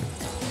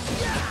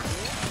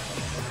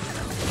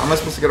 how am I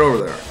supposed to get over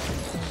there?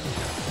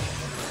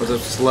 Was I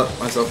just let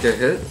myself get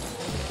hit?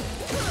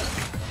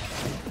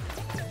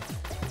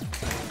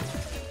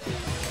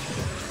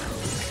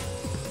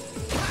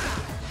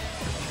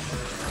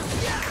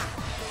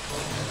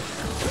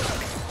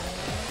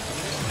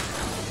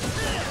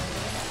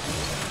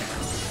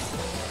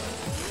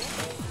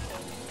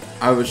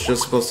 I was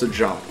just supposed to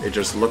jump. It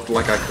just looked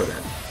like I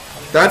couldn't.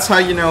 That's how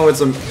you know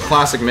it's a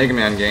classic Mega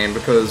Man game,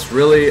 because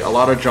really a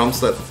lot of jumps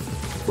that,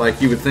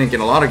 like, you would think in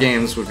a lot of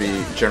games would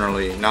be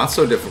generally not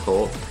so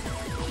difficult.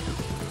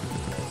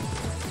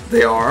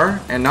 They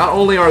are, and not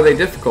only are they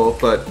difficult,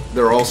 but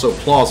they're also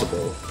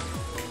plausible.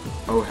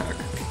 Oh heck.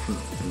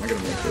 Am I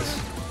gonna make this?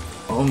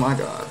 Oh my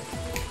god.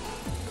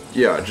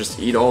 Yeah, just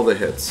eat all the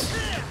hits.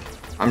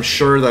 I'm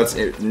sure that's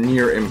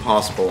near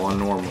impossible on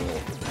normal,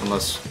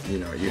 unless, you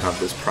know, you have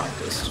this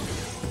practiced.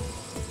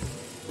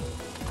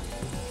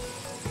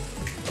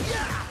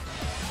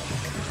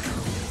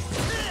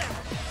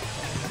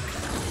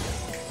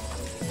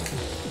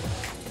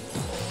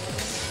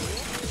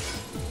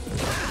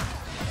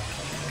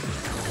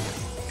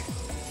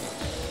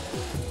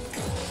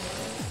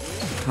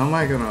 How am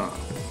I gonna...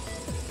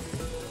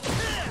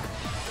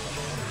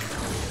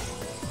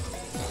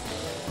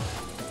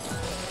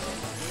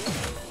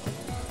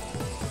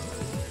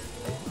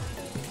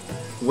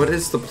 What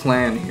is the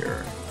plan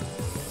here?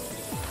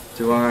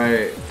 Do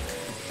I...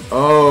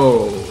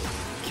 Oh...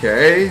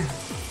 Okay.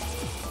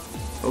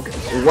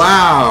 Okay.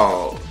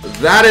 Wow!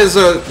 That is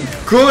a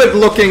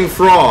good-looking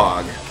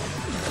frog!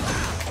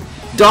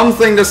 Dumb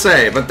thing to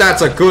say, but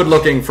that's a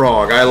good-looking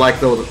frog. I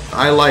like those...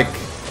 I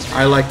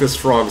like this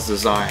frog's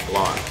design a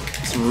lot.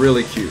 It's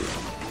really cute.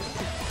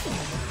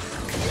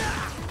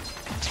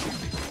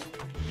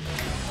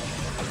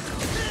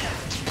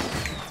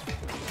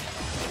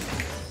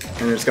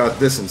 And it's got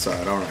this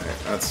inside. Alright,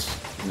 that's...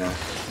 no.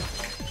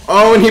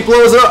 Oh, and he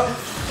blows up!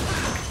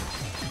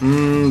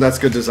 That's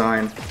good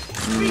design.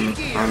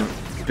 I'm a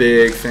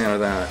big fan of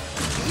that.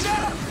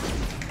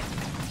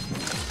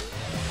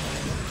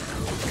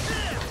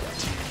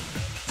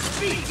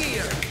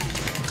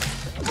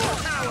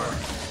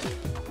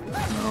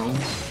 No.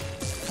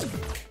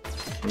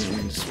 I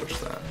need to switch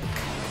that.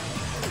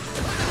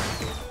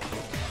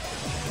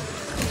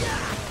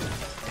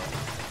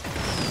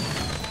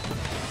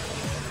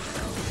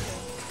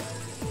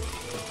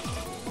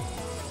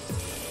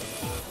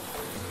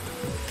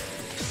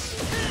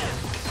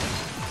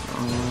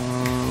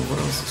 What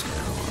else is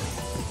going on?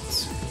 Let's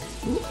see.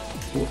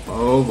 Ooh.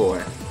 Oh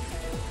boy.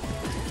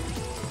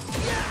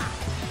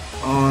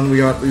 Oh, and we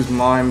got these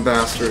mime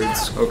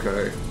bastards.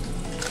 Okay.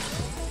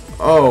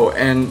 Oh,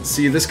 and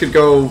see, this could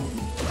go...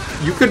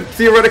 You could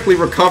theoretically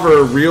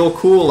recover real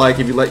cool, like,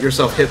 if you let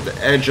yourself hit the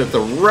edge at the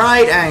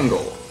right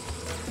angle.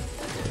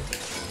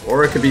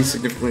 Or it could be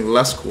significantly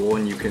less cool,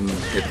 and you can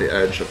hit the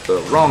edge at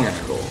the wrong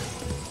angle.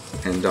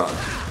 And die.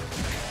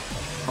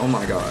 Oh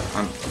my god,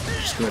 I'm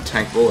just gonna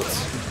tank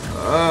bullets.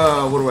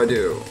 What do I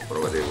do? What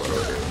do I do? What do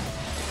I do?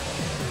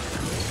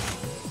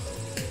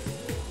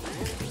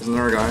 Isn't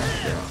there a guy?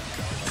 Yeah.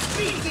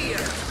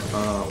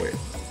 Wait.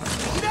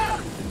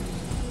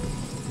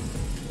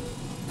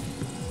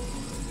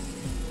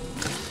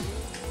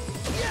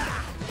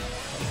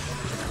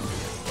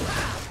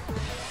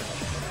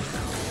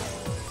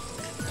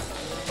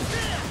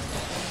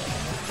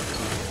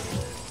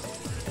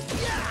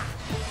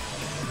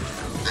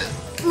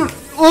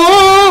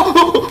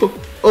 Oh!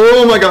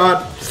 Oh my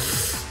god.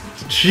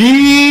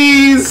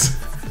 Jeez!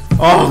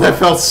 Oh, that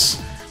felt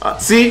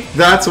see?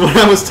 That's what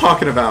I was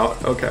talking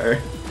about. Okay.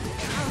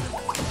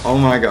 Oh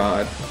my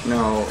god.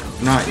 No,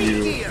 not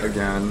you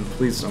again.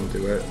 Please don't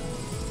do it.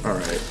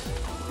 Alright.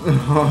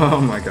 Oh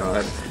my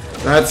god.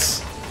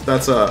 That's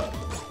a...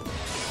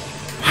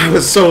 I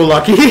was so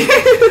lucky.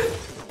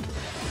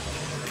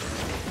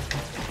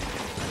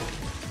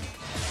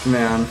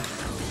 Man.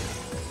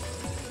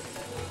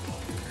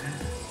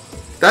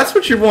 That's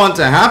what you want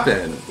to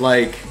happen.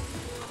 Like,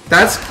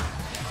 that's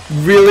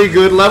really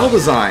good level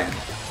design.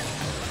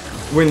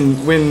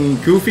 When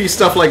goofy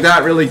stuff like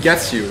that really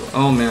gets you.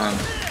 Oh man.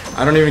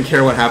 I don't even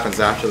care what happens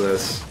after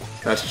this.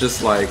 That's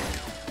just like...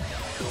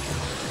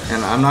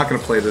 And I'm not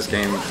gonna play this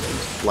game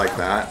like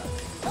that.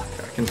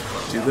 I can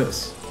do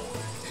this.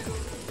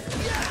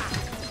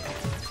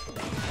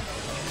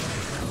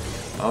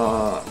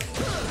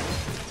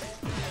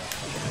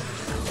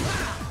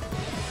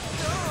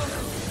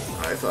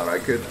 I thought I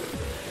could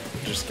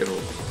just get a...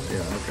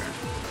 Yeah, okay.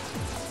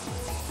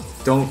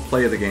 Don't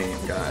play the game,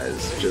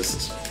 guys.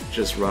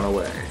 Just run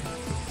away.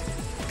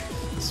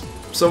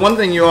 So one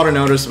thing you ought to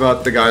notice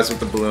about the guys with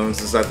the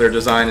balloons is that their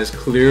design is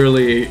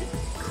clearly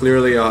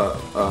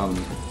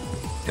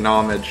an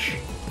homage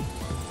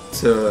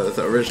to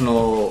the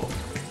original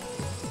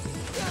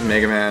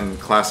Mega Man,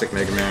 classic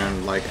Mega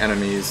Man, like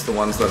enemies, the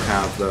ones that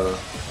have the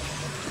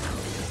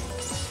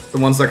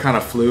ones that kind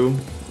of flew,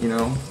 you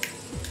know.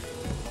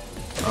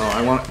 Oh,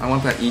 I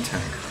want that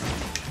E-tank.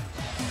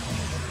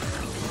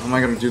 How am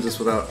I gonna do this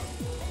without?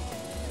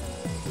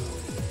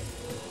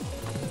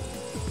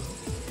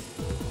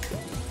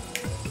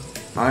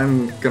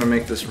 I'm gonna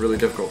make this really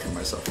difficult for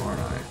myself, aren't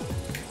I?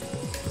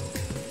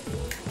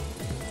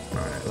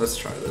 Alright, let's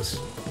try this.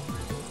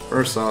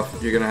 First off,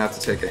 you're gonna have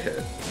to take a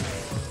hit.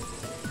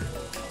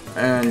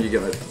 And you're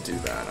gonna do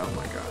that, oh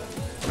my god.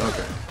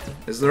 Okay.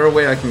 Is there a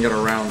way I can get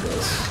around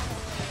this?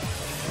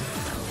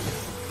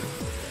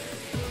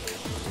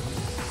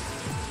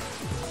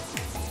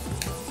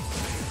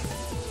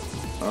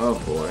 Oh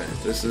boy,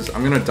 this is...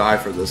 I'm gonna die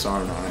for this,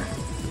 aren't I?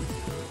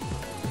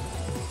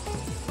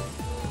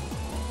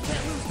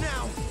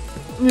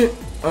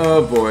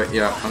 Oh boy,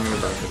 yeah, I'm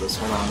gonna die for this.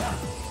 Hold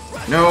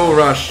on. No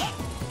rush.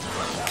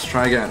 Let's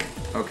try again.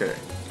 Okay.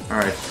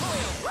 Alright.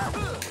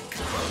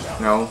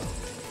 No.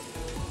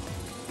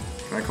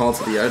 Can I call it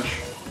to the edge?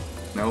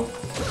 No.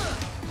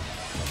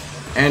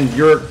 And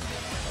you're...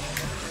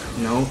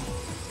 No.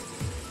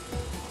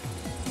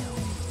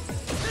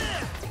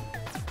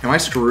 Am I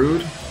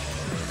screwed?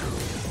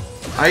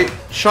 I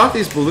shot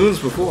these balloons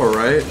before,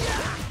 right?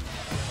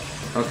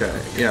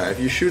 Okay, yeah, if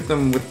you shoot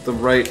them with the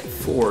right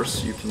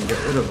force, you can get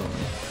rid of them.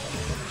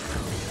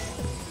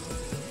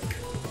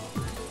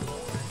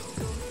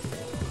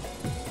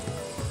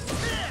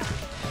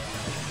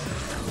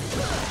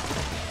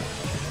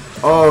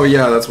 Oh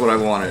yeah, that's what I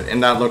wanted,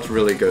 and that looked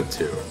really good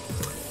too.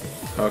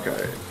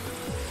 Okay.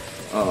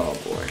 Oh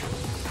boy.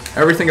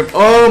 Everything,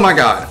 oh my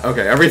god!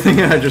 Okay,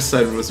 everything I just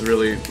said was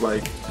really,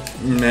 like,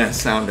 meh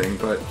sounding,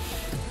 but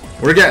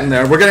we're getting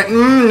there. We're getting,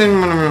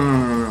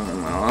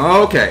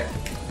 okay.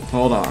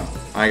 Hold on.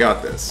 I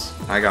got this.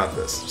 I got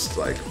this. Just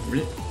like,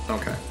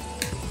 okay.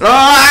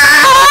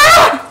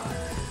 Ah!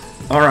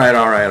 Alright,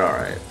 alright,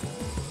 alright.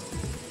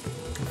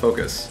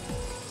 Focus.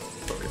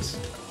 Focus.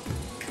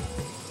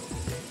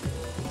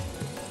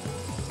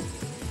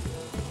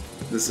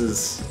 This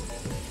is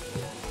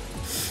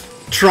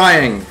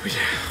trying.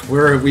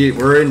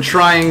 We're in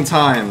trying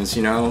times,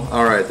 you know?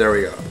 Alright, there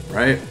we go.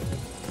 Right?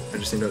 I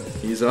just need to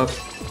ease up.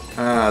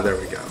 Ah, there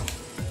we go.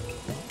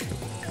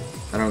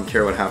 I don't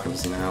care what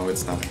happens now,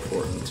 it's not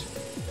important.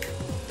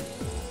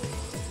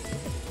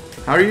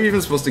 How are you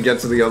even supposed to get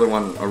to the other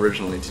one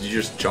originally? Did you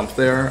just jump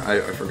there?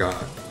 I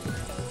forgot.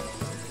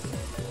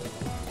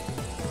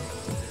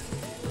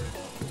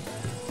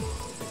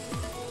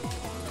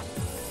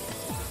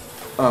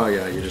 Oh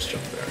yeah, you just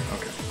jumped there.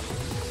 Okay.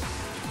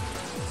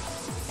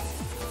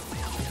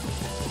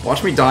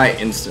 Watch me die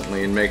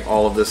instantly and make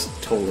all of this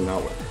totally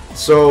not work.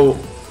 So,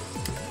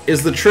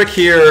 is the trick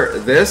here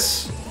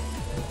this?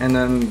 And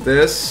then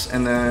this,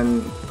 and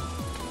then...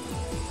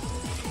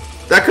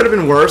 That could have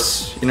been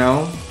worse, you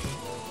know?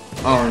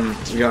 Oh, and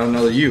we got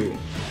another U.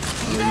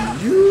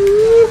 Another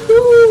U.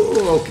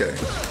 Okay.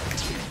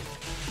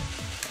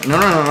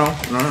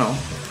 No.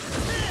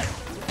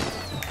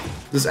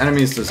 This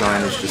enemy's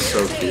design is just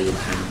so cute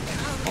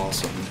and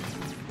awesome.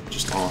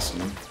 Just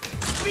awesome.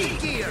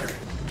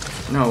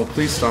 No,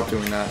 please stop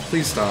doing that.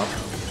 Please stop.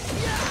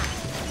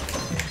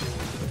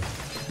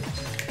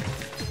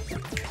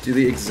 Do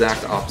the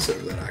exact opposite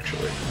of that,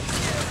 actually.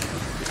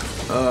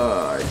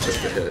 I took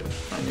the hit.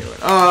 I knew it.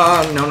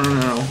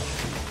 No.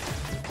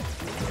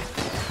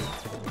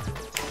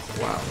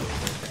 Wow.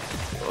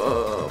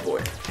 Oh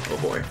boy. Oh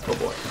boy. Oh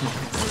boy.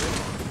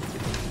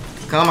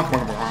 Come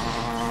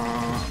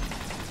on.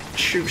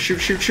 Shoot.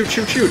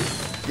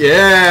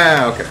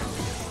 Yeah, okay.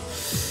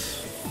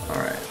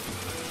 Alright.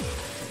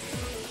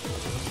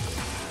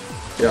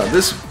 Yeah,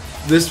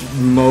 this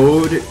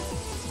mode,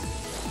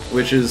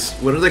 which is,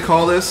 what do they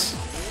call this?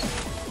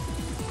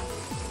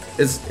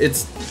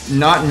 It's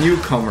not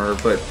newcomer,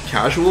 but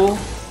casual,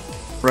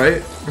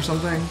 right? Or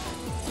something?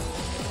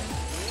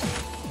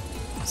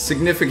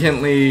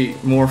 Significantly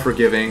more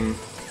forgiving.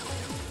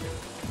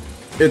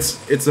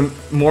 It's a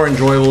more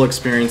enjoyable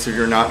experience if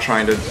you're not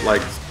trying to,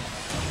 like,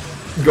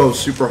 go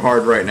super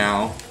hard right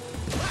now.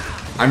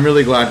 I'm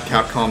really glad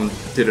Capcom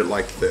did it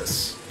like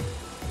this.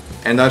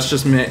 And that's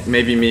just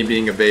maybe me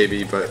being a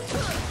baby, but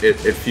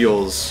it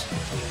feels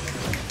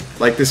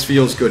like this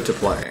feels good to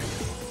play.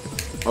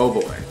 Oh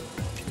boy.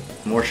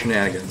 More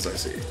shenanigans, I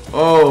see.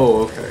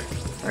 Oh, okay.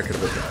 That could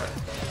have been bad.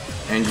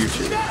 And you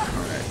too.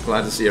 Alright.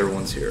 Glad to see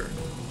everyone's here.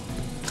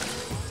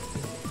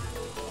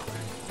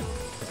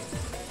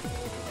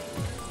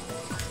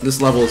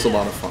 This level is a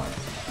lot of fun.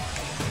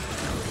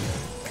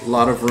 A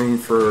lot of room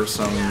for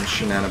some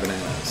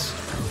shenanigans.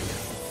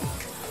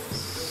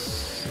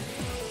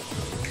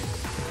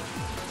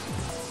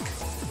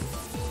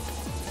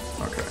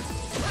 Okay.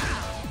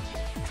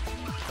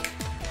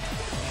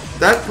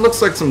 That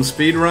looks like some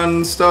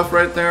speedrun stuff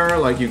right there,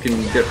 like you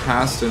can get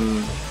past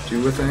and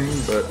do a thing,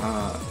 but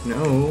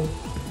no.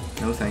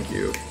 No thank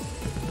you.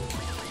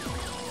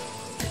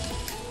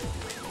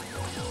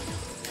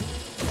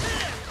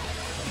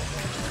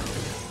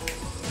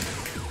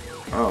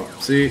 Oh,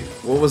 see,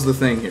 what was the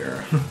thing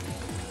here?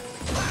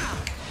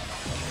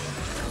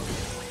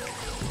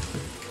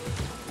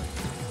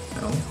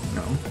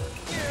 No.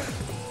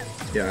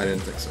 Yeah, I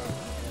didn't think so.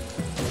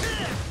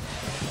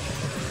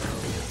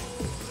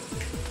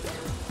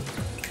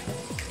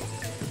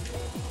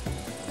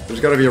 There's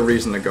gotta be a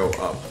reason to go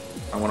up.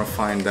 I want to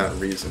find that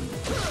reason.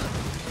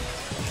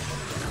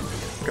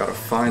 Gotta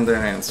find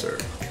that answer.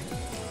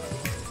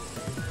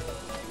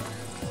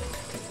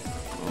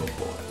 Oh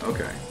boy,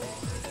 okay.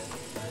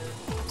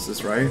 Is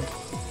this right?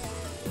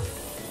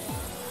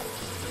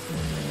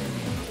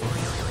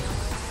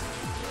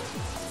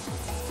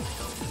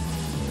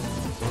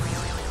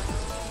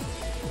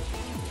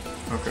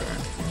 Okay.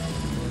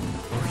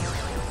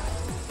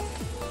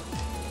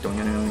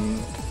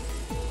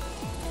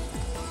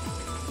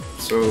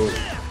 So,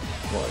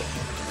 what?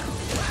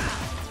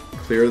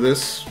 Clear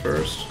this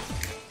first?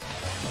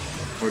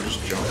 Or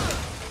just jump?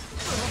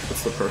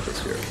 What's the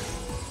purpose here?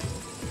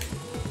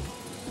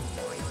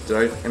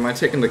 Am I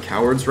taking the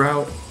coward's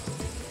route?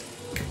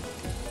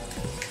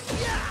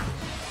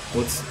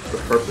 What's the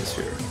purpose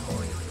here?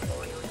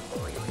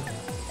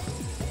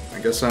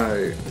 I guess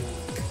I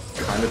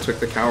kind of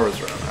took the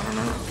coward's route, I don't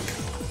know.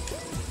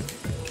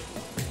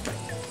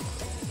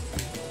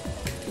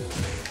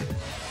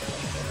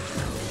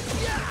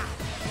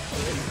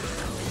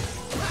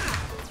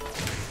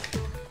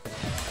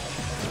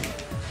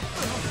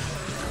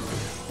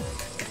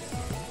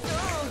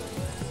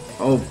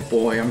 Oh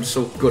boy, I'm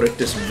so good at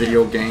this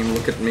video game,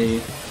 look at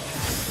me.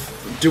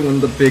 Doing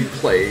the big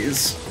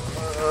plays.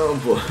 Oh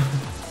boy.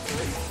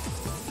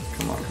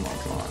 Come on, come on,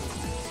 come on.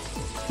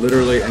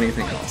 Literally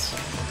anything else.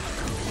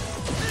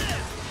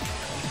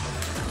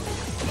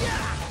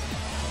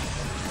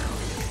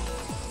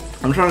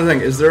 I'm trying to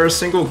think, is there a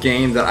single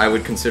game that I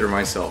would consider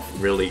myself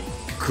really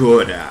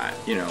good at?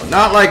 You know,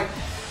 not like,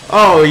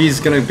 oh, he's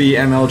gonna be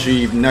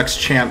MLG, next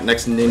champ,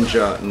 next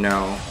ninja.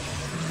 No.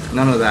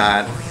 None of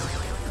that.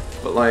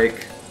 But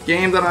like,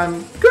 game that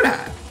I'm good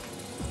at.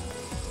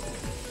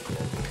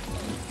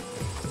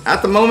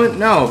 At the moment,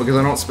 no, because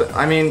I don't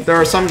I mean, there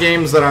are some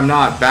games that I'm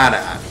not bad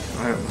at.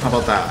 How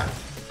about that?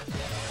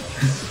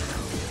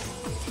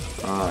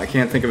 I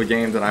can't think of a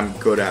game that I'm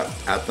good at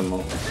the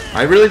moment.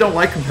 I really don't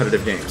like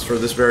competitive games for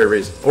this very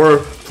reason. Or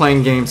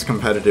playing games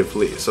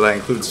competitively, so that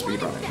includes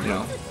speedrunning, you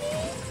know?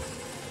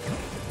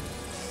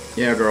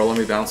 Yeah, girl, let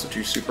me bounce at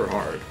you super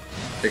hard.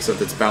 Except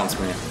it's bounce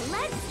man.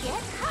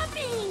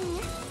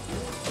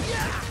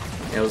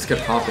 Yeah, let's get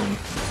hopping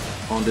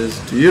on this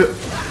dude.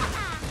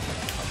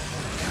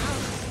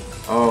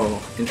 Oh,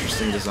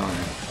 interesting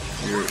design.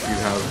 You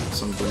have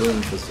some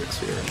balloon physics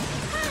here.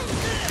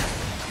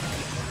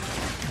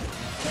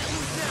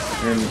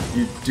 And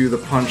you do the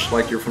punch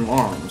like you're from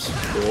ARMS.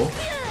 Cool.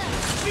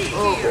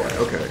 Oh boy,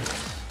 okay.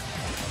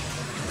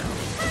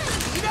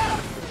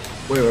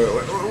 Wait.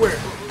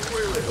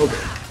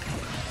 Okay.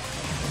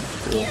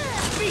 Cool.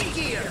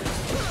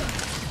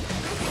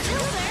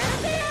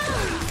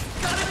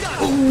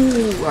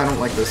 Ooh, I don't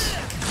like this.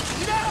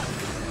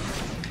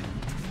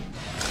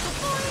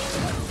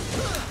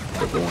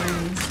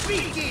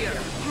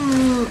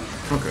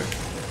 Okay.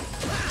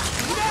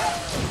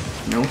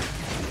 No.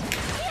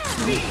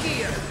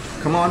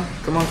 Come on.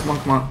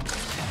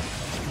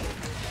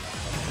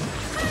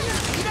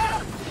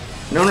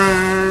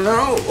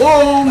 No.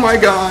 Oh my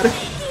god.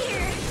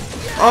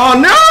 Oh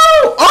no!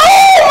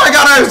 Oh my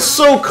god, I'm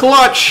so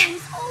clutch!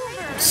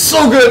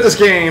 So good at this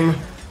game!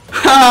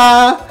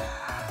 Ha!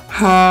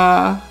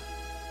 Ha!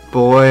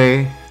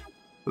 Boy,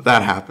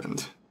 that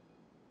happened.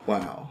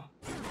 Wow.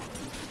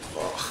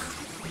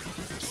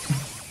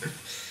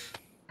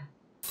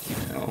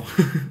 No.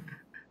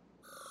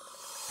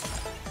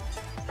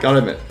 Gotta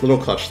admit, little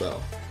clutch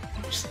though.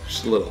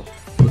 Just a little.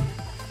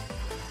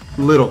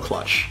 Little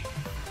clutch.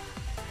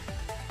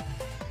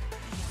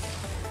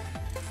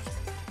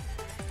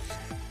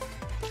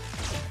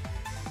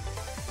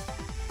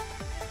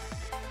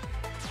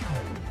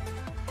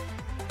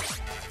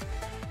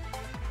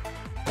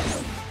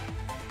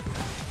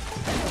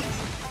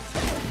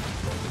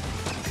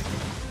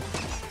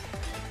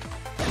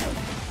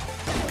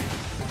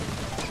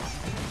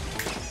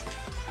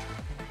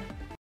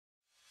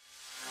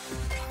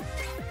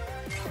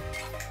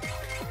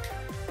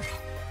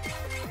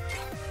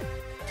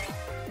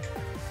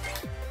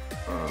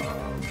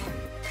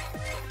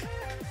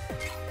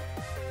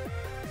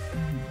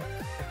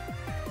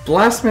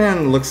 Blast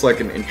Man looks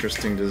like an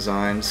interesting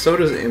design, so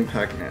does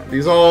Impact Man.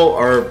 These all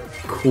are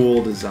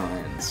cool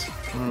designs.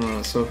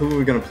 So who are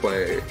we gonna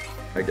play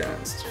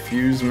against?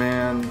 Fuse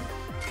Man?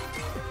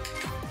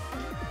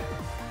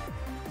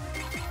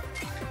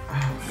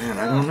 Oh man,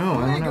 I don't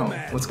know.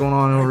 What's going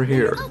on over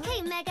here?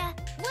 Okay, Mega.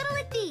 What'll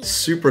it be?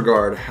 Super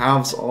Guard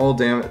halves all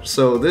damage.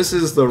 So this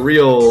is the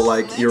real,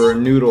 like, you're a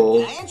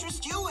noodle. Can I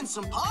interest you in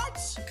some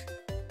parts?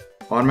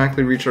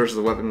 Automatically recharges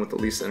the weapon with the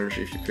least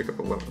energy if you pick up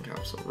a weapon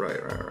capsule.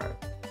 Right.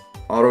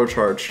 Auto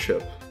charge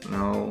chip.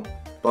 No.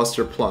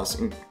 Buster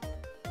Plus.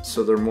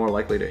 So they're more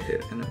likely to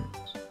hit enemies.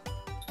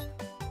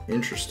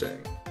 Interesting.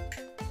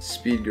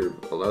 Speed Gear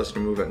allows you to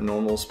move at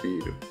normal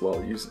speed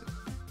while using it.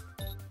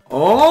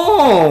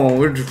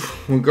 Oh!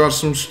 We got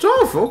some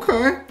stuff.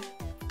 Okay.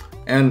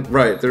 And,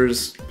 right,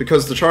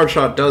 because the charge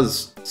shot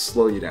does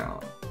slow you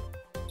down.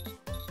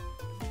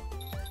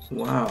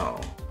 Wow.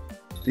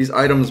 These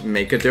items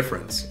make a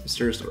difference.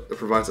 It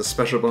provides a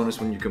special bonus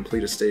when you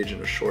complete a stage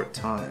in a short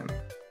time.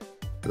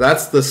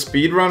 That's the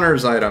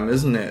speedrunner's item,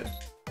 isn't it?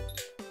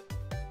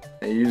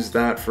 I use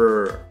that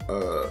for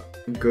a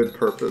good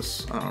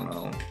purpose. I don't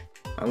know.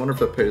 I wonder if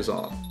that pays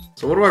off.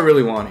 So what do I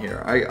really want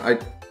here?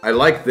 I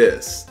like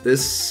this.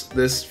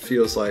 This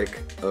feels like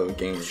a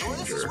game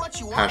changer.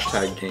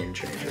 Hashtag game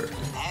changer.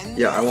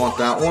 Yeah, I want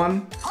that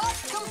one.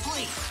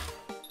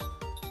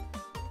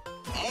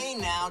 Hey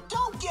now,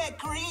 don't get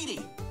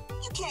greedy.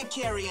 You can't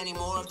carry any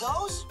more of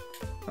those.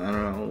 I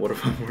don't know. What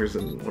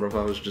if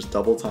I was just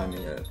double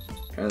timing it,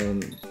 and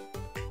then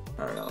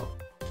I don't know.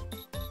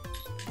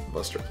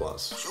 Buster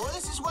Plus. Sure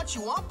this is what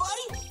you want,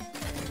 buddy?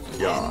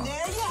 Yeah. And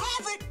there you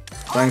have it.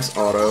 Thanks,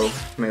 Otto.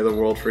 May the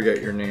world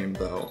forget your name,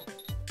 though.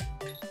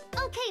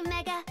 Okay,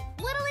 Mega.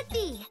 What'll it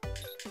be?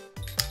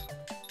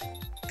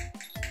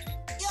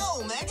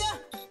 Yo, Mega.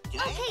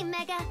 Okay,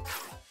 Mega.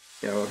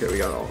 Yeah, okay, we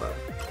got all that.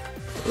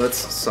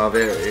 Let's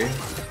sapere.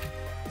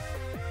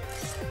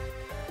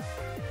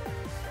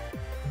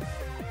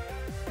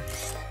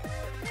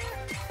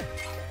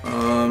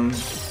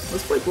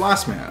 Let's play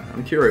Blast Man.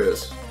 I'm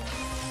curious.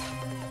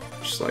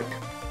 Just like,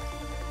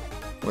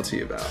 what's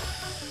he about?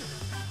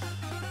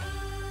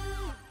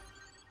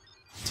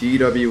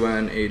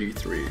 TWN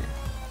 83.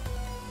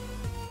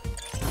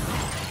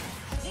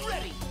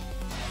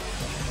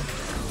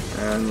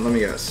 And let me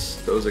guess,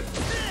 those are.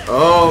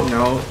 Oh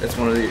no, it's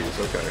one of these.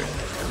 Okay.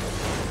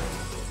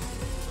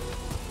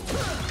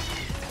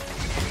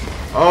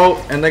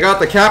 Oh, and they got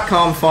the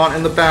Capcom font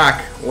in the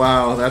back.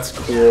 Wow, that's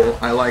cool.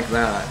 I like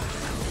that.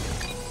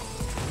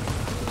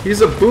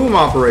 He's a boom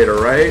operator,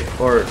 right?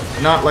 Or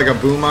not like a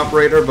boom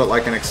operator, but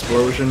like an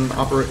explosion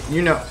operator.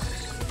 You know.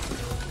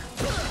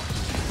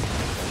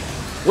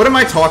 What am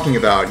I talking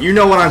about? You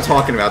know what I'm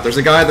talking about. There's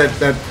a guy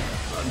that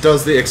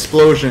does the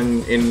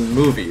explosion in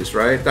movies,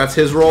 right? That's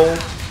his role?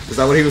 Is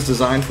that what he was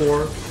designed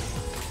for?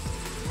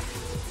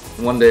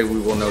 One day we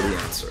will know the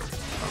answer. Okay.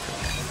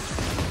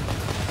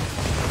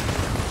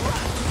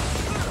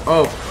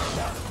 Oh.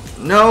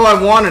 No,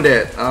 I wanted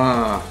it.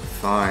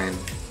 Fine.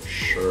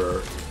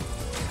 Sure.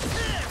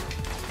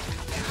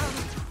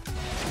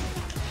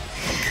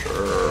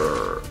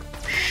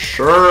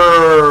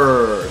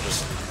 Sure.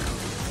 Just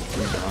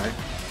die.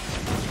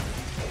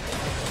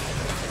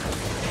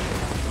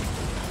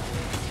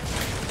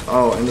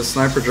 Oh, and the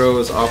Sniper Joe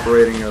is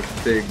operating a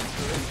big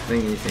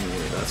thingy.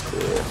 That's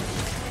cool.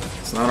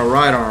 It's not a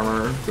ride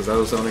armor, because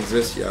those don't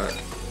exist yet.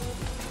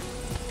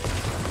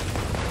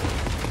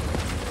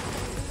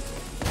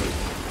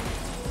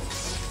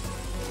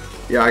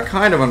 Yeah, I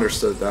kind of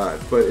understood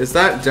that, but is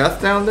that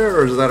death down there,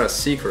 or is that a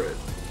secret?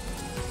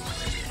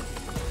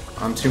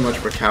 I'm too much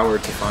of a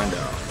coward to find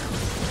out.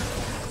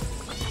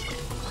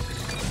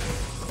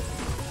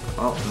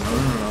 Oh,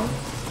 no.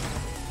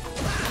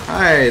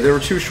 Hi, they were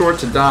too short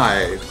to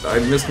die. I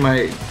missed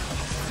my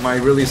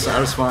really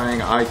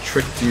satisfying I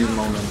tricked you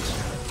moment.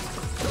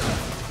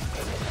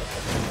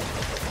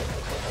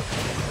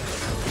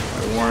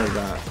 I wanted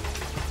that.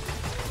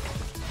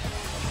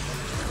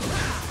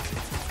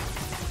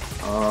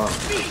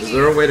 Is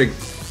there a way to...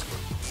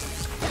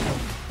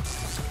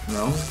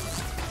 No?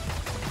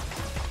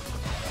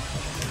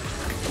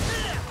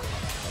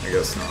 I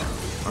guess not.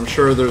 I'm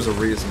sure there's a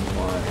reason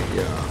why,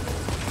 yeah.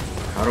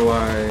 How do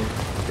I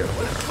get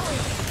there?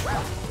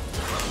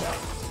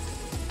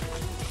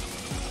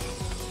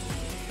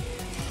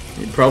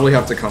 You'd probably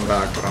have to come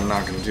back, but I'm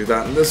not going to do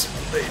that in this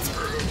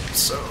playthrough,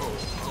 so,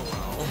 oh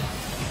well.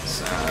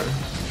 Sad.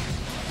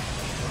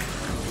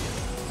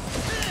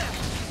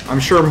 I'm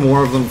sure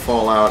more of them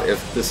fall out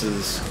if this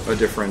is a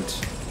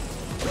different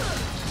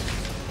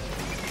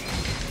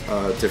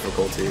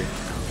difficulty.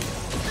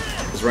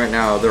 Because right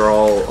now, they're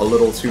all a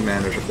little too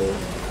manageable.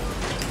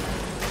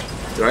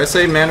 Did I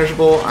say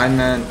manageable? I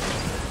meant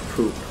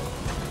poop.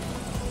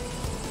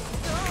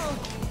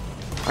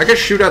 I can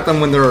shoot at them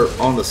when they're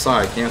on the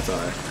side, can't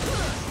I?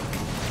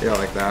 Yeah,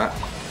 like that.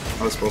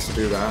 I was supposed to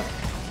do that.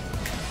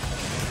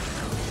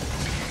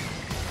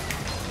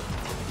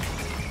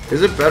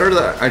 Is it better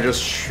that I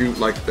just shoot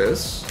like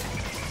this?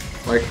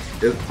 Like,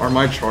 are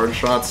my charge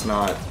shots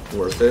not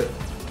worth it?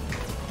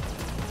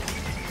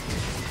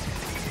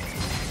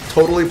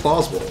 Totally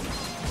plausible.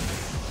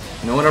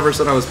 No one ever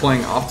said I was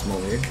playing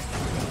optimally.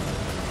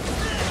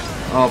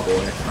 Oh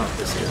boy, not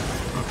this here.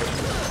 Okay.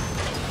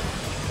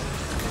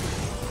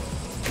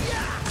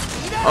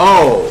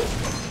 Oh!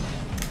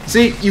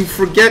 See, you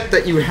forget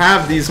that you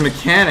have these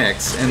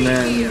mechanics, and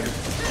then...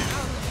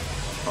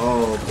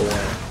 Oh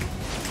boy.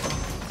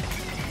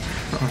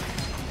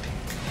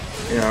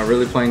 Yeah,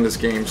 really playing this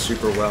game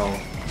super well.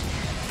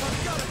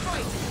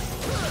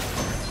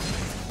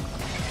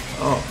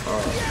 Oh,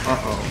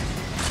 uh-oh.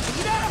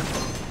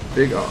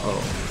 Big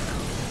uh-oh.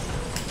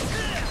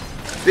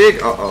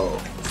 Big uh-oh.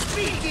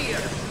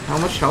 How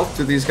much health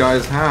do these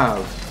guys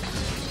have?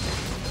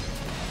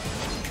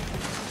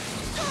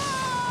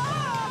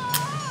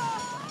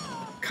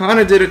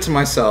 Kinda did it to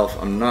myself,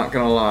 I'm not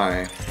gonna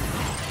lie.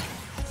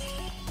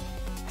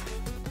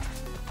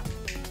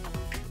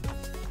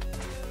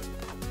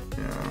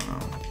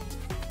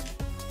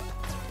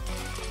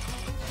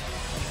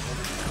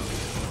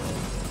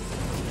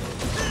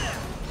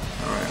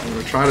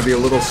 Try to be a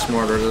little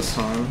smarter this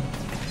time.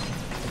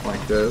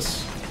 Like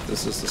this.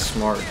 This is the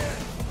smart,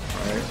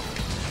 right?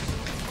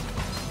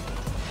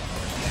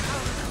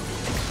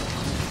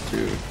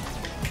 Dude.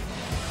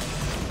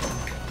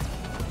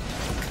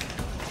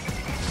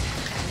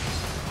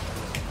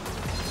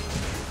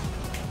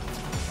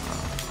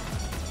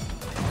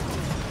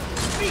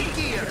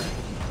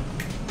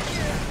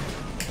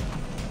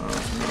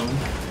 No.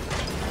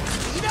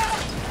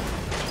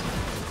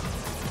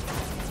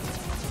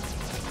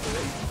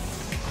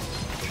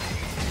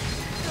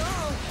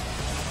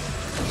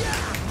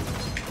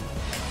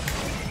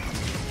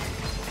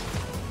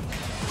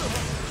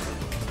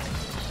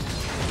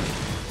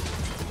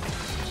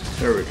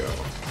 There we go.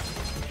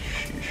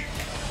 Sheesh.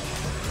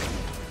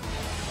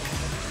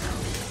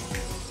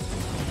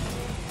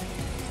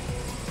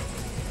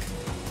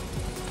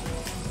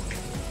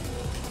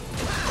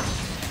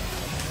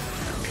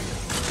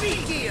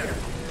 Speed gear.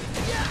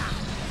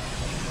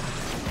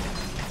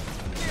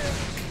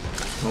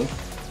 Nope.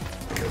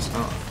 I guess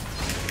not.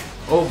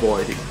 Oh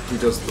boy, he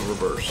does the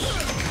reverse.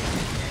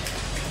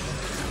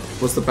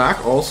 Was the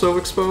back also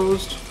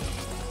exposed?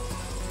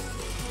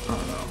 I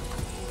don't know.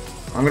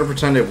 I'm gonna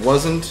pretend it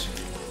wasn't.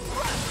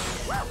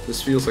 This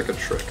feels like a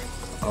trick.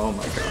 Oh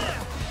my god.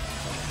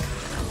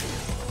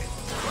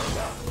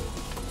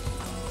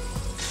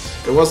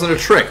 It wasn't a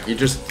trick. You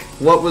just...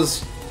 What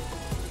was...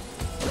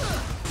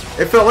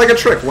 It felt like a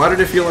trick. Why did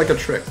it feel like a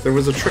trick? There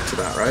was a trick to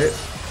that, right?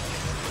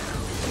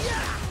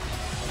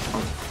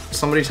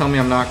 Somebody tell me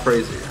I'm not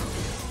crazy.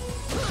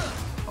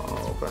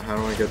 Oh, but how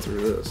do I get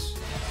through this?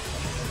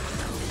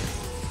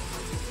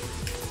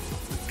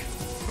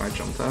 Can I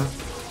jump that?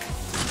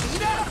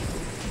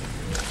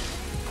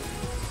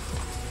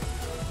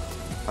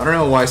 I don't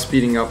know why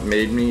speeding up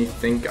made me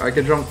think I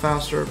could jump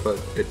faster, but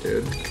it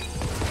did.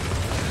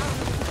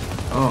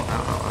 Oh,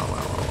 ow, ow, ow,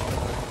 ow, ow,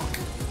 ow,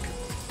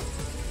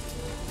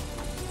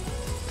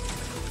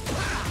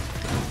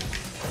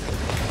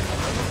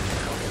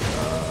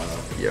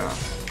 ow. Yeah.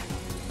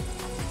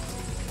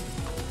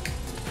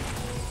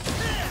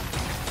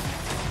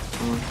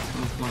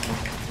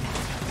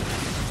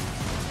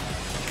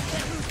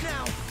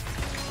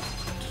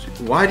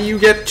 Why do you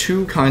get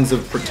two kinds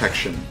of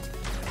protection?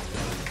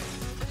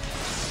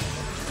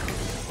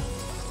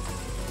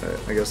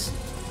 I guess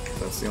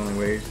that's the only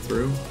way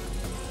through.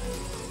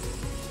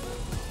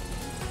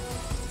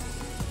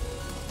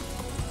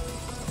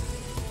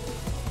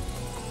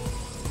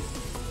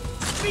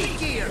 Speed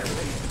gear.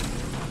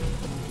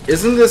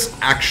 Isn't this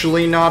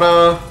actually not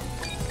a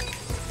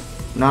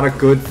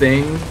good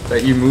thing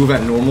that you move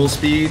at normal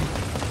speed?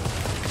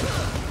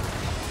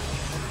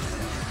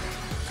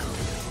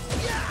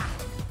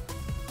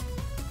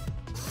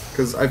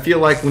 Because I feel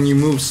like when you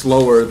move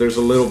slower, there's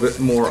a little bit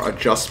more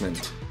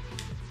adjustment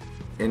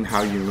in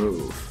how you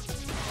move.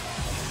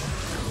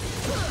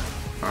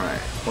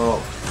 Alright,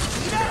 well...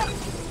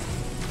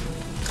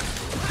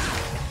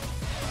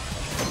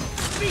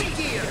 Speed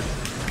gear.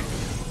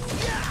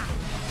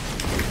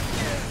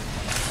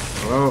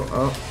 Oh,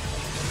 oh.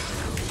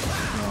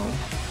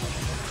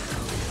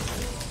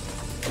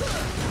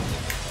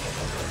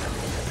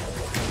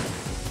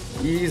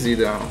 No. Easy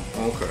down.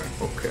 Okay,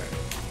 okay.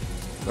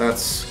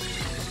 That's...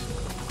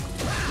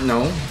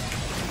 No.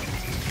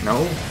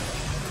 No.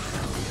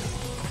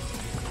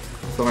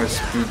 I thought I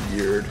speed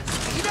geared.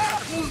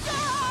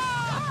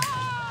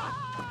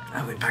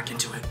 I went back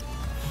into it.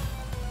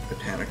 I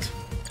panicked.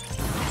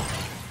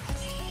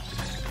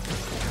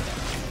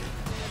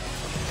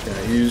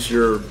 Yeah, use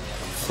your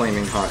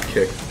flaming hot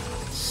kick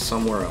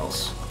somewhere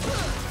else.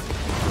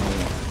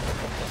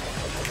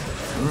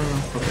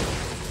 Okay.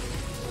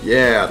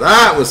 Yeah,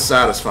 that was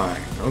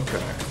satisfying.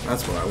 Okay,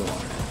 that's what I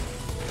wanted.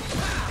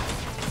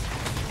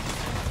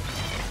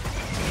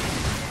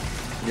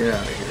 Get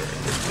out of here.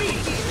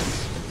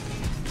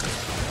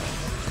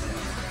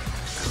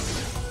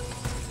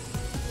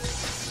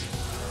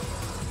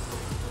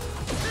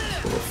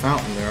 Little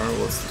fountain there.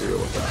 What's the deal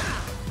with that?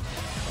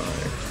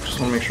 Alright, just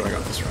want to make sure I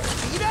got this right.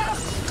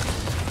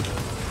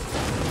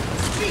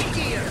 Speed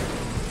gear.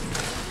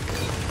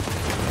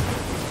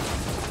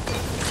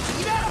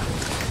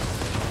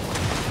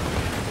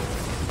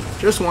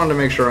 Just wanted to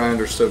make sure I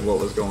understood what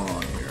was going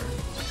on here.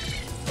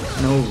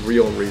 No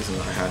real reason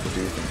I had to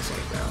do things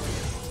like that.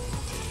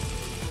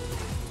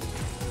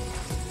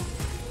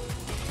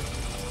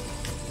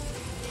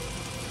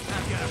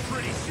 I've got a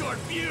pretty short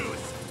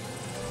fuse.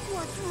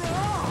 What's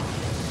wrong?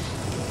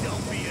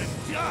 Don't be a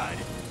dud.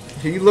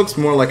 He looks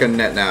more like a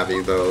net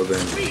Navi though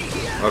than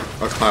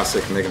a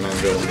classic Mega Man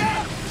villain.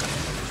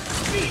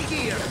 Speed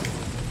gear.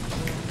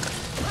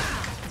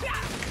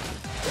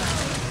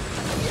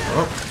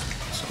 Oh,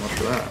 so much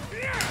for that.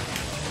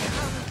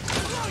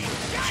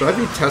 Should I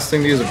be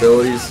testing these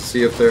abilities to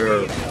see if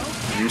they're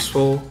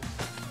useful?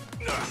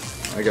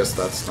 I guess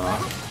that's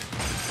not.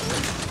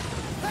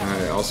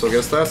 I also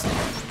guess that's not.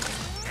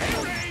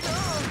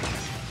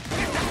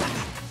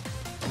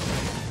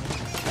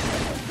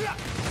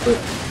 But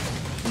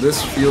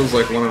this feels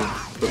like one of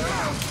the...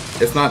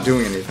 It's not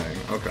doing anything.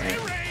 Okay.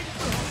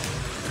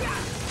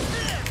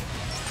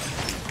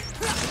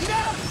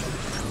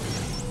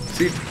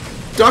 See,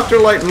 Dr.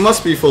 Light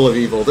must be full of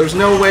evil. There's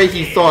no way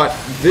he thought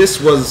this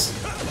was...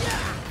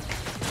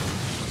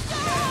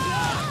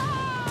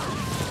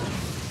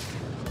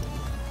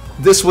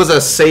 This was a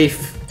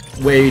safe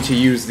way to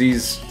use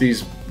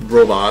these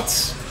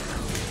robots.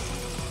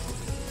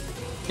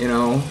 You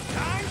know?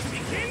 Time to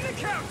begin the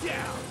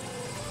countdown.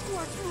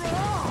 What's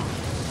wrong?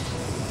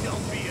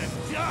 Don't be a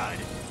dud.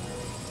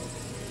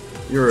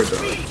 You're a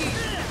dog.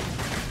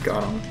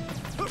 Got him.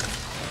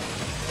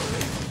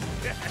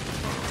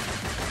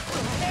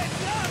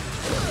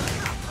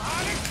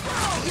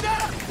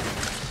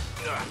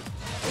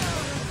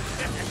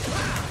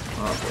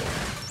 Oh boy.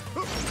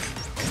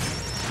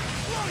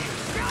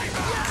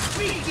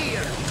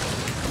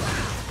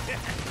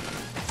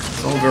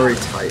 It's all very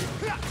tight.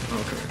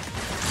 Okay.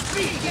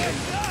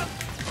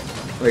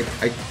 Like,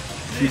 I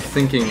keep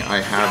thinking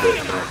I have it,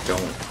 but I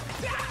don't.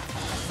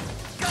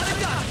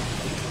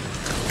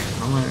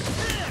 How am I?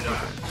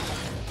 Okay.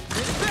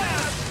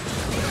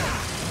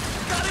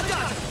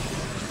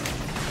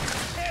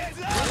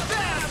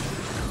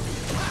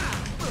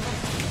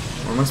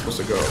 Where am I supposed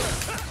to go?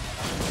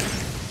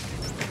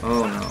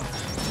 Oh no.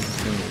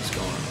 He's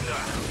gone.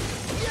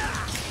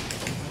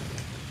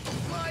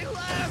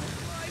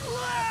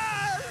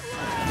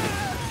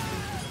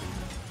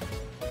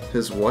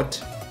 His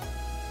what?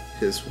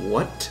 His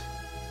what?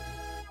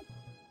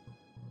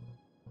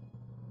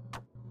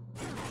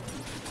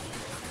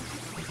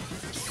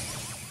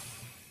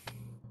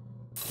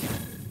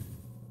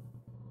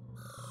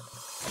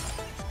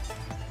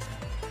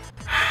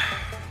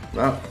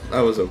 That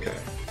was okay.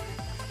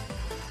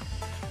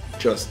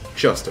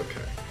 Just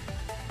okay.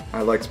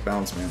 I liked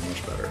Bounce Man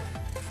much better.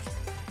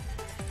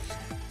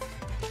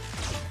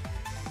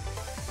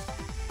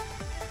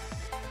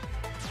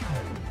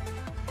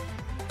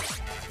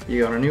 You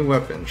got a new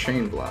weapon,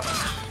 Chain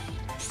Blast.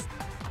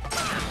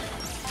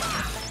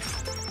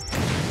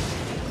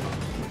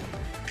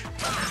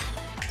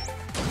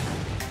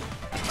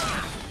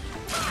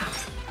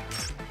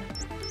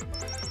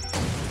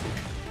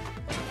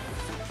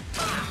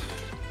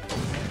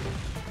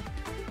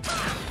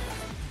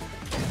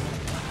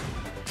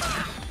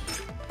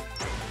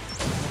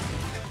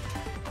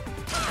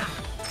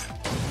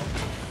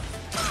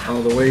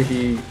 Oh, the way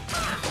he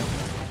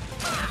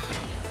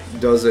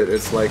does it,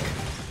 it's like,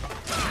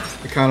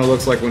 it kind of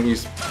looks like when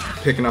he's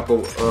picking up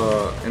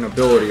an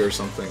ability or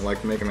something,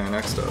 like Mega Man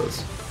X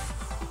does.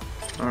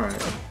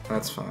 Alright,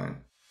 that's fine.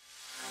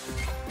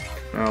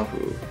 Now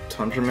who?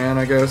 Tundra Man,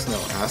 I guess? No,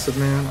 Acid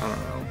Man? I don't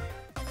know.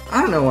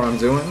 I don't know what I'm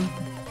doing.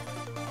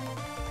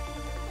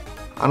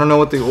 I don't know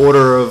what the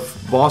order of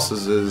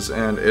bosses is,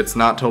 and it's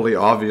not totally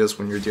obvious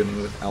when you're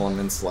dealing with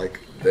elements like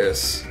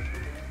this.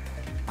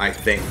 I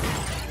think.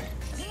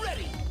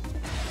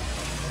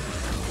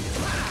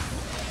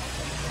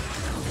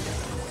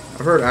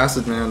 I've heard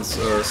Acid Man's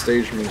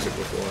stage music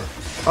before.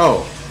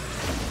 Oh.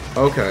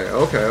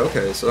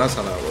 Okay, so that's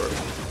how that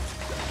works.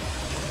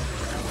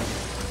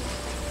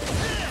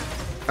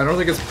 I don't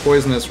think it's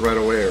poisonous right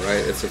away,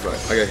 right? It's if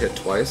I get hit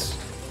twice.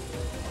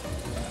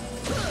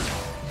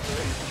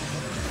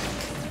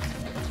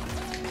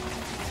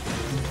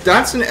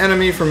 That's an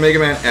enemy from Mega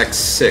Man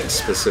X6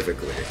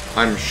 specifically.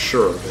 I'm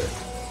sure of it.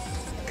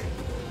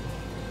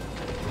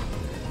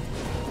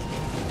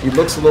 He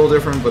looks a little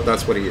different, but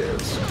that's what he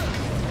is.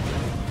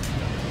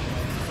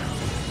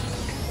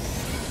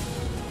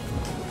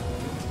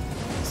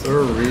 Is there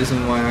a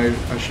reason why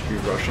I should be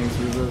rushing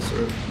through this?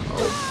 Or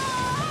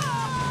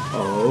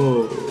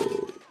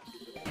oh.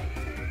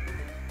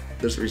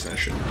 There's a reason I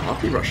should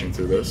not be rushing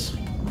through this.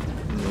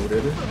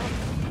 Noted.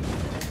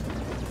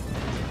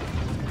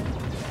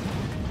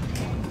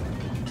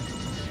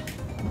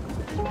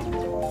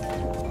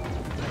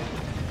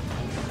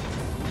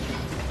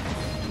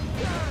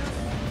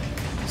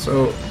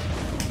 So,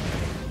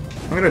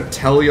 I'm gonna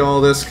tell you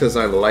all this because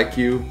I like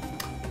you,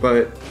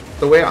 but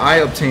the way I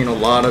obtain a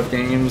lot of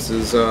games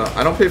is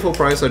I don't pay full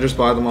price, I just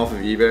buy them off of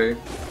eBay.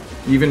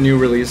 Even new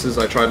releases,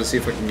 I try to see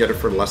if I can get it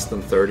for less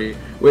than 30,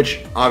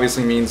 which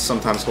obviously means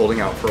sometimes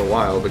holding out for a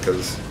while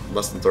because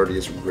less than 30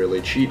 is really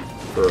cheap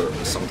for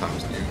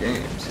sometimes new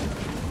games.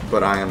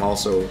 But I am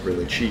also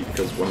really cheap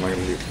because what am I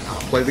going to do?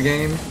 Not play the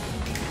game?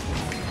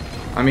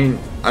 I mean,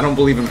 I don't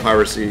believe in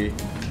piracy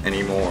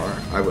anymore.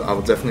 I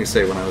would definitely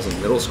say when I was in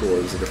middle school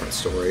it was a different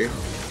story,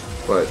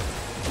 but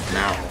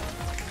now,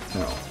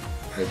 no.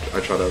 I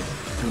try to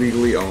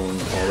legally own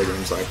all the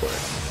games I play.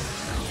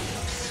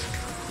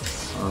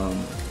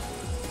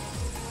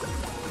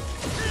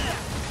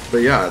 But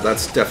yeah,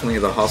 that's definitely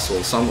the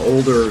hustle. Some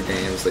older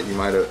games that you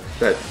might have,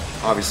 that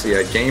obviously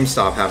at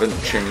GameStop haven't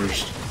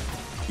changed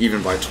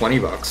even by 20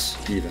 bucks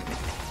even,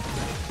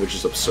 which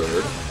is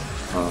absurd.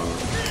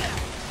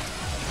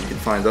 You can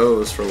find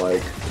those for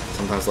like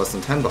sometimes less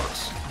than 10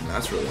 bucks, and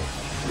that's really,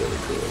 really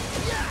cool.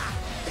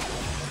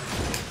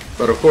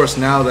 But of course,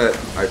 now that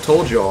I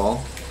told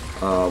y'all,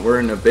 we're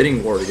in a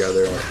bidding war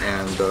together,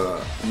 and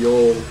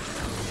you'll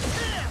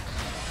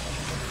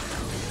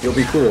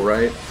be cool,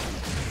 right?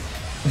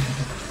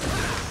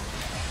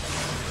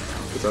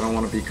 Because I don't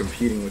want to be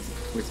competing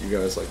with you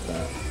guys like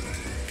that.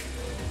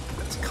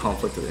 It's a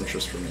conflict of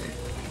interest for me.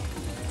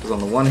 Because on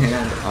the one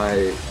hand,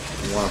 I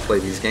want to play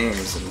these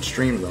games and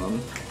stream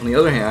them. On the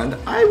other hand,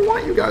 I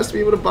want you guys to be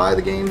able to buy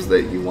the games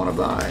that you want to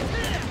buy.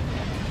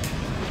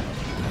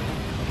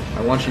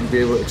 I want you to be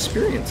able to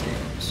experience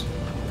games.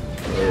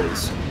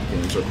 Because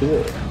games are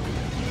cool.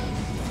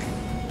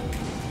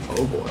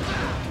 Oh boy.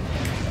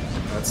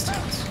 That's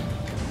tense.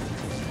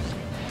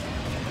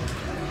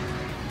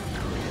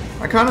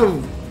 I kind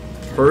of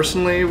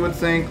personally would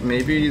think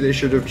maybe they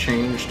should have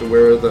changed to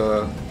where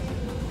the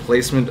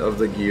placement of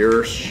the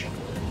gear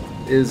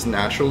is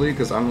naturally,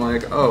 because I'm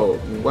like, oh,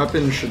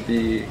 weapons should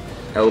be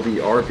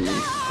LB, RB.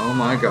 Oh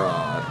my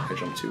god, I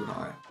jumped too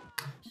high.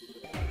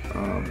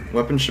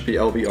 Weapon should be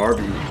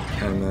LBRB,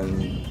 and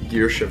then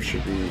gear shift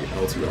should be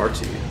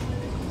LTRT.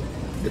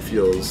 It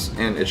feels,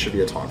 and it should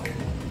be a talk.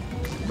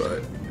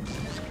 But,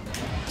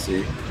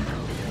 see?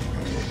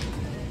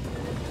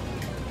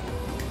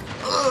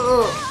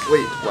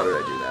 Wait, why did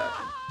I do that?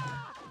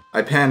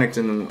 I panicked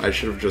and I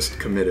should have just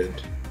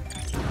committed.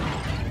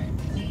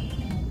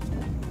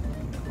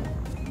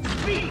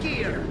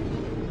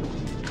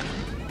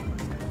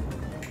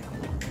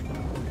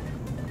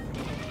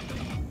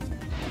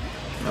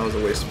 That was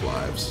a waste of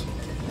lives.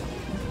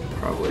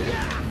 Probably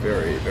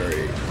very,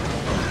 very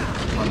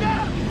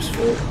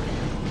unuseful.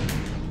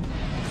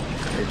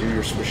 Hey, do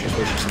your swishy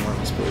swishy somewhere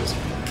else, please.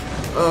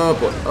 Oh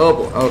boy,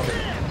 okay.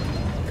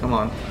 Come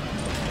on.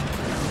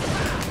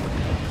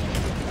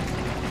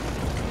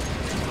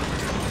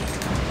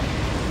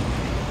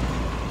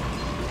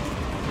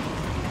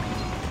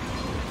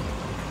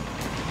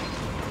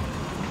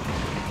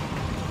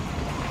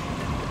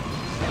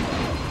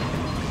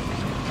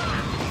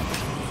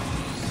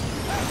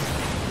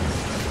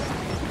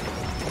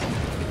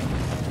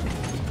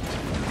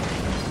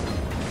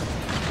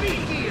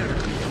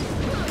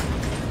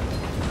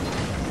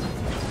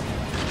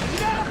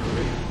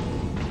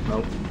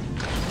 Nope. Okay.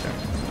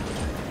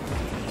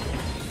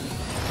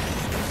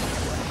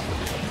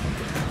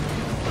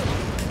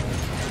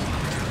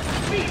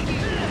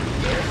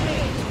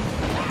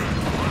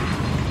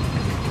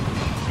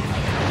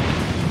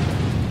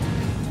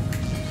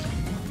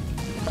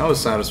 That was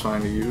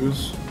satisfying to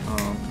use.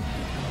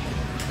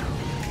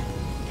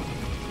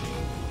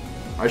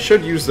 I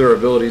should use their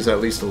abilities at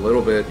least a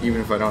little bit,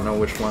 even if I don't know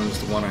which one is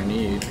the one I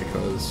need,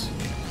 because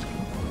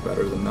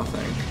better than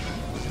nothing.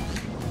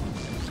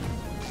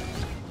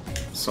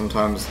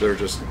 Sometimes they're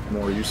just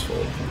more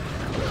useful.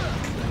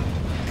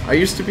 I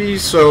used to be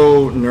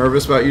so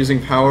nervous about using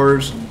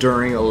powers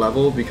during a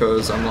level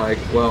because I'm like,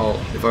 well,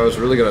 if I was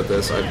really good at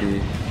this, I'd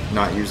be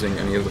not using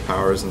any of the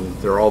powers and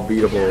they're all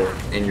beatable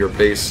in your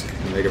base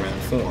Mega Man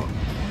form.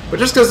 But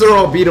just because they're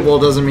all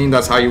beatable doesn't mean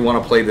that's how you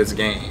want to play this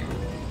game.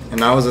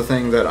 And that was the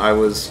thing that I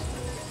was,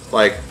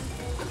 like,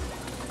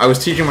 I was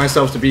teaching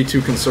myself to be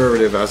too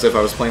conservative as if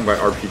I was playing by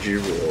RPG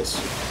rules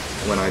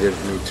when I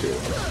didn't need to.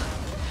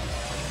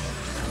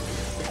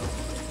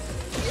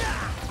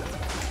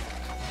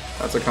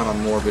 That's a kind of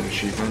morbid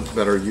achievement.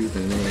 Better you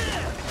than me.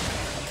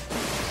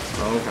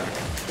 Okay.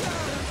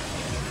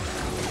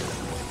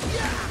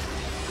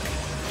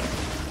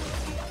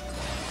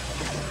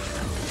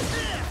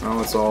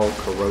 Oh, it's all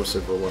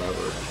corrosive or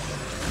whatever.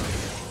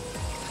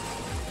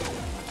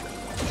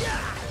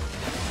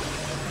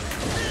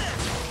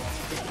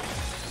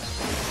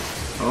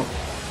 Oh.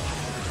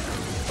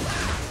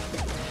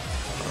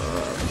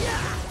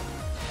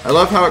 I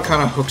love how it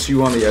kind of hooks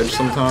you on the edge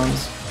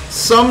sometimes.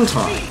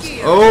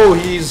 Sometimes. Oh,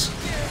 he's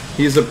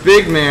a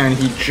big man.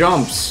 He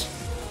jumps.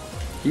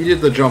 He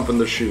did the jump and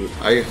the shoot.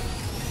 I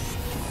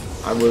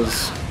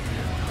was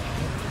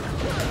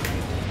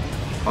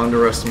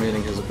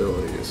underestimating his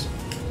abilities.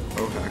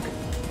 Oh heck.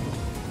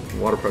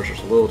 Water pressure's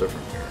a little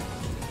different here.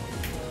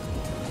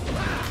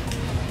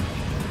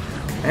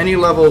 Any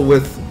level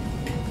with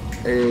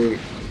a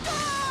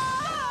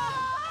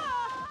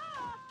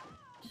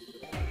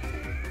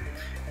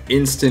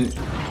instant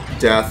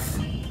death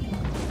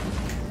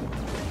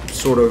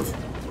sort of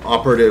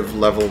operative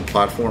level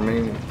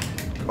platforming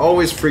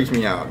always freaked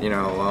me out. You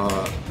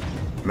know,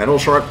 Metal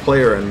Shark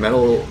Player and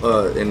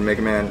in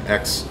Mega Man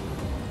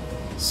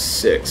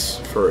X6,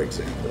 for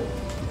example.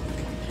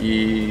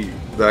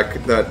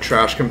 That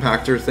trash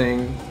compactor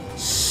thing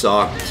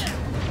sucked.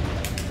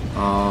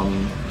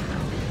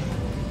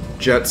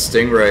 Jet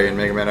Stingray in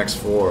Mega Man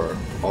X4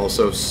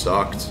 also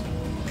sucked.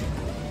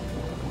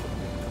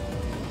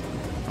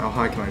 How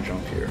high can I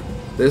jump here?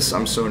 This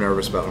I'm so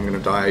nervous about. I'm gonna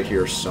die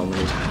here so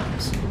many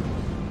times.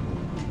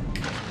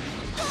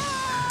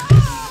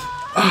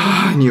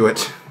 I knew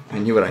it. I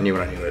knew it.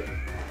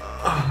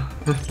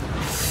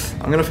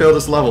 I'm gonna fail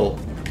this level.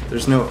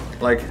 There's no,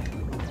 like,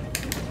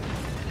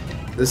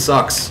 this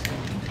sucks.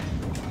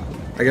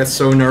 I get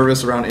so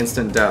nervous around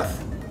instant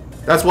death.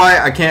 That's why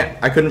I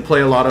couldn't play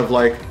a lot of,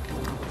 like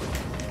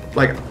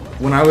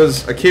when I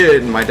was a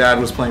kid and my dad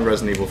was playing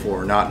Resident Evil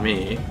 4, not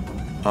me,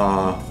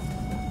 I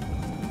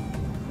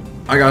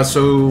got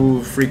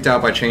so freaked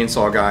out by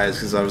chainsaw guys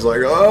because I was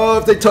like, oh,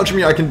 if they touch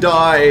me I can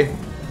die.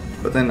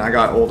 But then I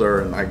got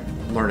older and I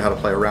learned how to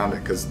play around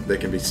it because they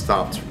can be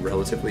stopped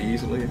relatively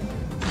easily.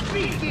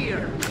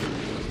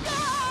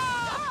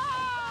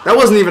 That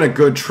wasn't even a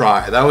good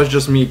try. That was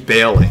just me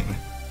bailing.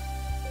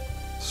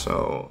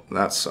 So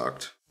that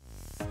sucked.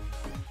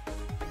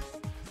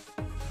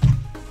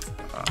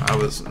 I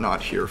was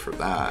not here for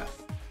that.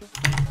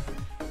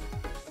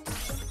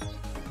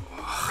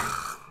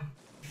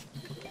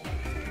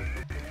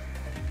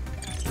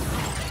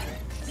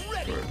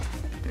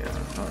 Yeah,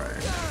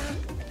 alright.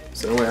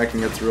 Is there a way I can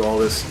get through all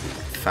this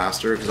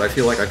faster? Because I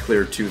feel like I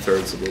cleared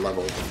 2/3 of the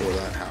level before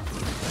that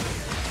happened.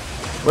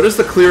 What is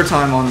the clear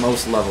time on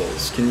most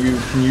levels? Can you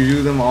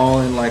do them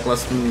all in like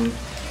less than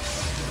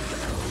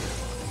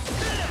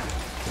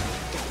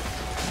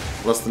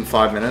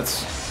 5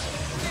 minutes?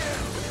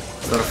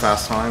 that a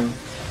fast time?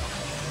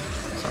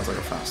 Sounds like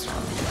a fast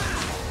time.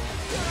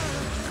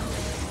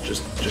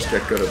 Just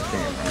get good at the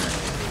game, right?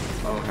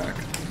 Oh heck.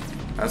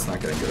 That's not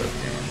getting good at the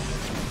game.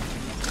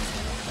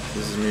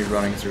 This is me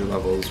running through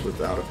levels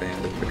without a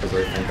bandit because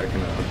I think I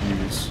can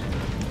abuse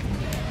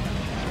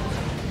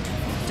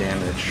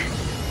damage,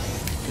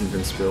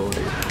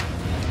 invincibility.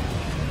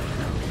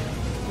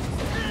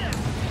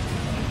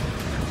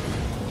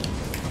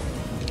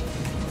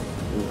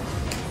 Ooh,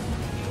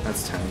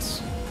 that's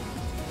tense.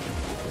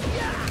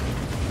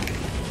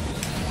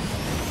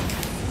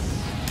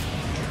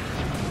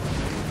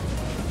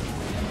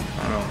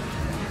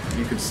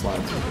 You could slide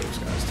through those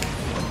guys too.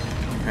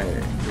 Hey,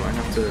 do I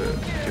have to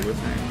do a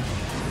thing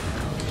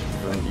to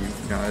prevent you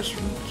guys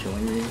from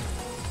killing me?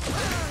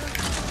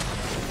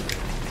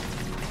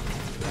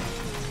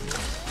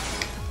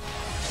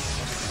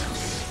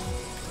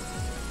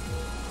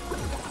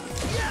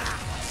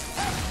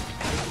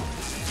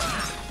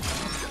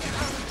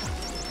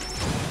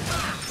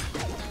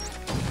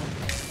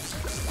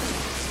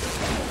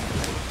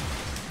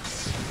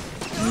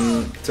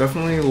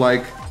 Definitely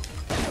like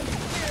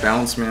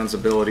Balance Man's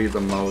ability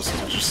the most.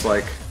 It just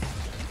like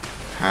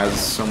has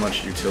so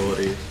much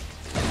utility.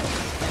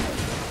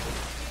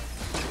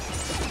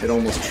 It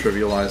almost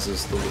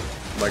trivializes the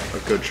like a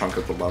good chunk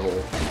of the level.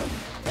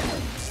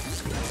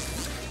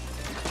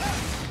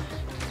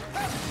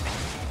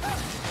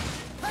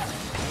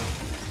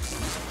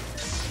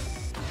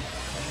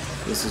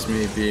 This is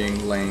me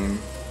being lame.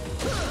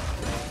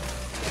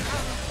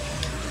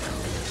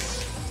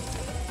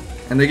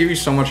 And they give you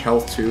so much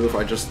health too. If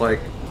I just like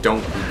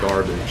don't be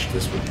garbage,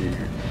 this would be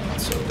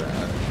not so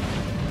bad.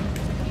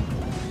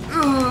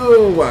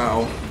 Oh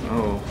wow.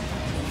 Oh.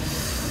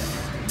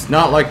 It's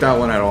not like that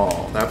one at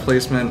all. That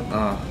placement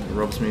it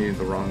rubs me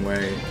the wrong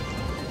way.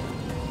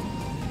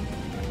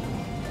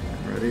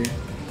 Ready?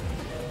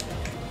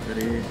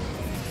 Ready?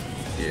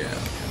 Yeah.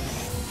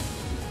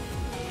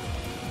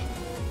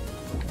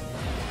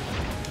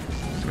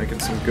 Making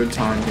some good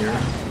time here.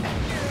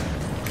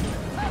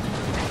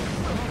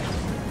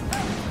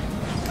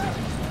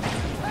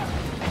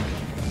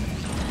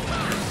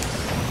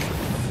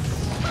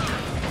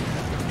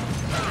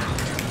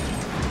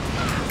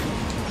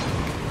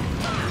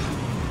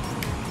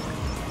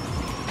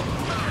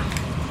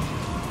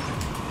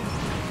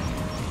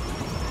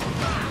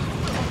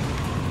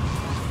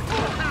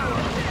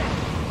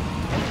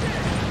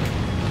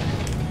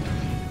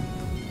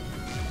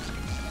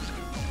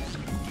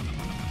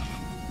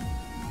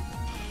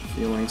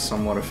 Feeling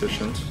somewhat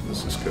efficient.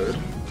 This is good.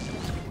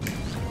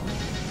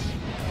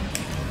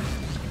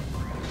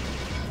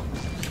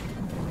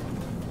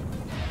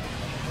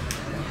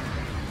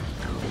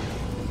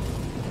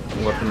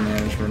 Weapon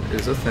management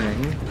is a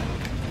thing.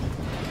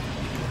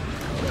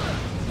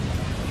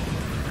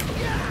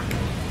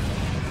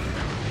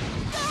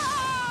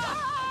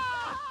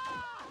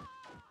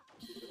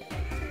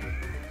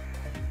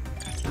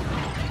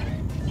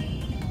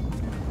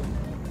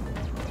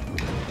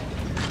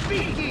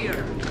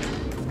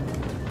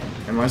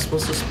 Am I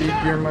supposed to speed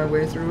gear my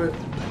way through it?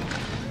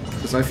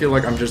 Because I feel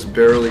like I'm just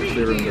barely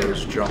clearing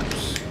those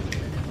jumps.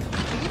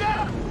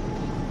 Yeah.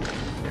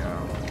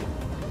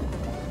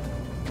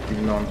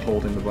 Even though I'm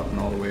holding the button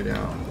all the way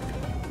down.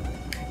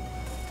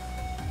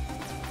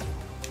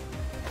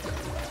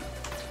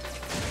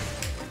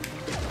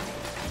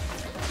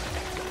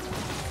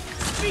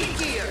 Speed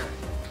gear!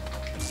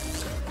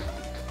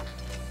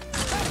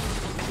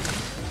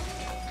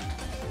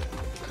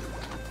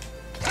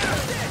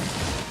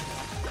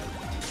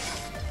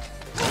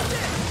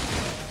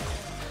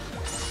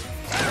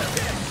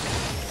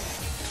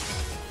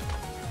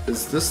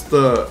 Is this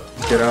the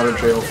get out of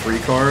jail free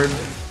card?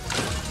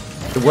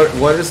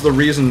 What is the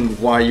reason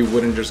why you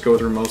wouldn't just go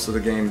through most of the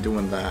game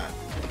doing that?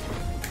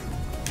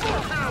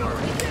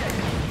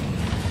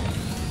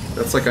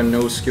 That's like a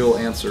no skill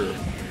answer.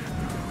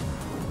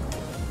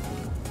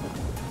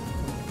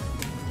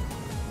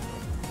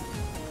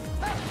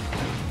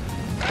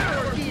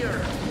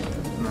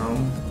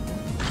 No?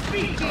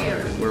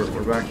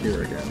 We're back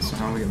here again, so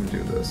how are we gonna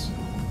do this?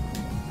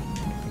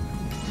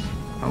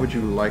 How would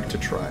you like to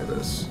try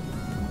this?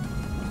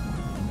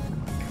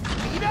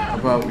 How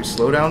about we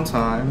slow down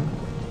time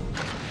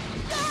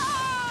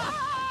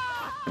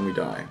and we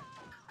die?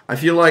 I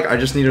feel like I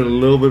just needed a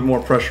little bit more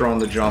pressure on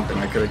the jump and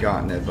I could have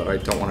gotten it, but I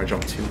don't want to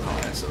jump too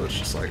high, so it's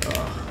just like,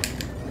 ugh.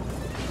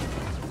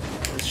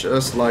 It's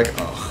just like,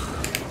 ugh.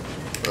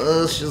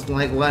 It's just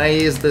like, why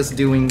is this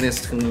doing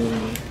this to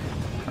me?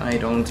 I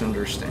don't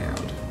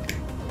understand.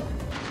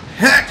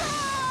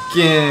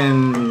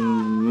 Heckin'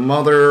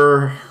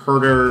 mother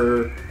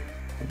herder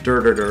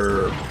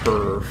dirder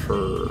per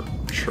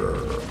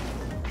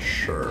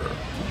sure.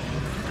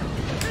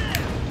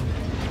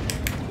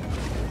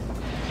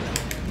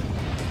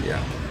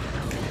 Yeah.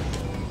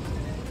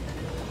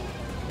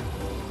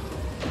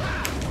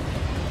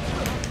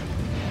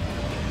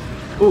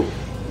 Ooh.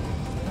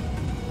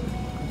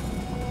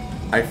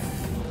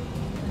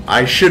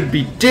 I should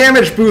be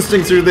damage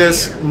boosting through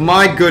this.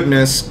 My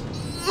goodness.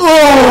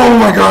 Oh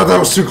my god, that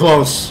was too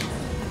close.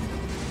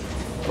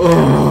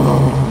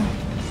 Oh.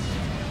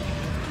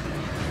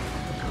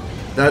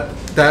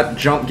 That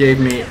jump gave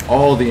me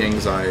all the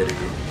anxiety.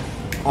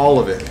 All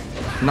of it.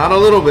 Not a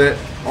little bit,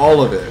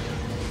 all of it.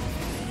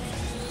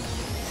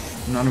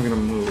 I'm not even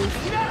gonna move.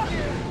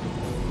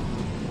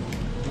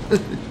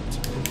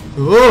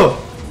 Ugh.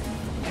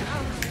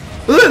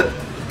 Ugh.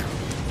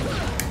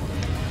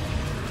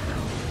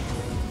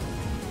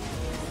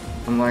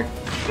 I'm like,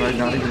 should I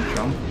not even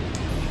jump?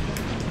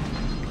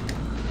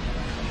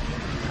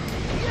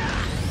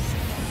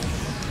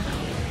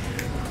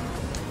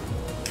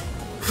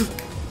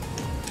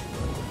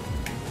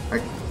 I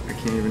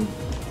can't even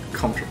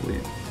comfortably.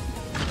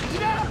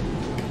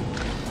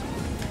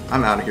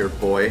 I'm out of here,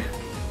 boy.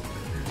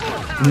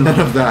 None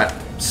of that,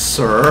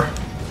 sir.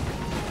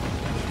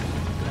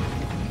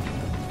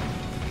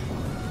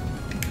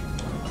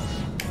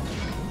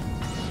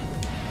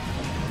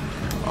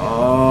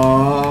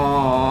 Oh,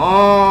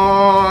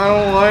 I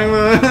don't like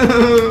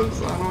this.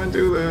 How do I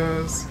do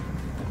this?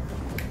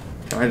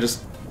 Can I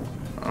just...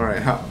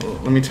 Alright,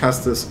 let me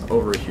test this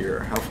over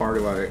here. How far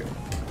do I...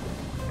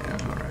 Yeah,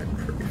 alright,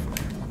 pretty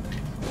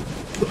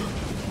far.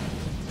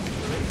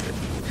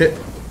 Hit.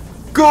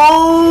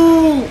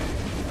 Go!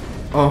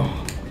 Oh.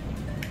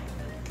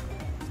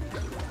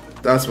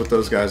 That's what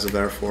those guys are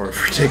there for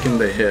taking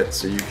the hit,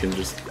 so you can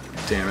just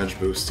damage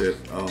boost it.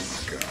 Oh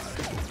my god.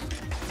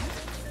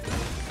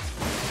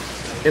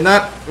 In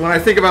that, when I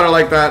think about it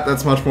like that,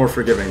 that's much more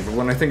forgiving. But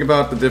when I think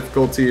about the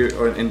difficulty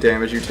and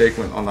damage you take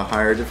on the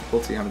higher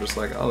difficulty, I'm just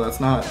like, oh, that's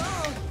not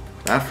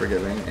that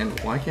forgiving. And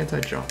why can't I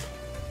jump?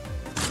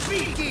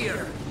 Speed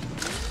gear.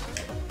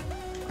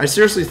 I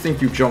seriously think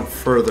you jump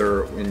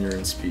further when you're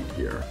in speed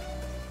gear.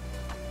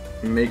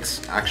 It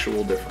makes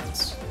actual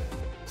difference.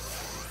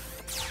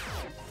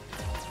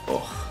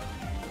 Oh,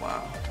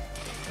 wow.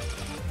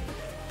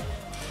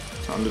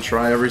 Time to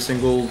try every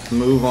single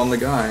move on the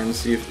guy and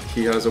see if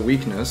he has a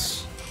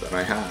weakness that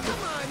I have.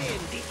 Come on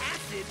in, the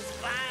acid's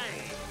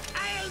fine.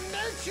 I'll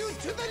melt you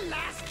to the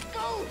last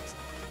vote.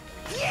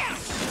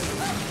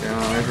 Yes! Yeah,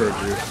 I heard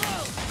you.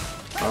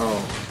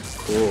 Oh,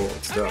 cool.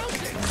 It's that.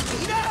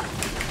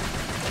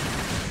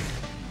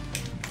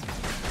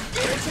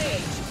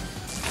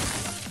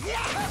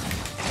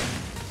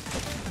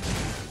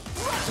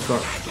 It's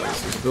not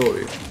his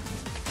ability.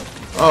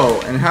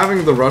 Oh, and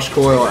having the rush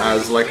coil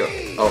as like a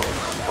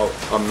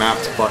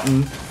mapped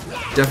button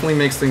definitely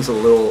makes things a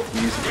little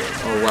easier.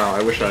 Oh wow,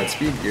 I wish I had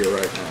speed gear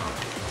right now.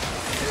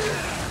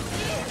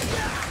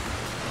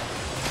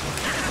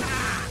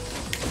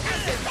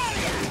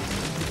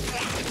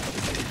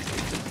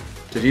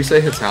 Did you say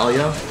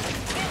Hitalia?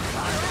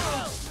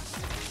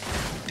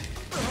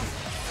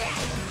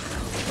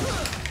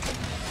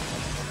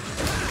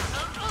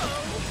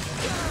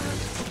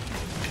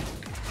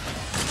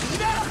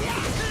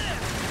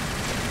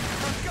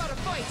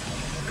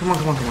 Come on,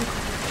 come on, come on.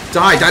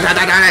 Die, die, die,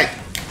 die, die!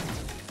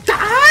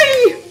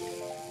 Die!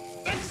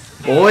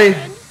 Boy!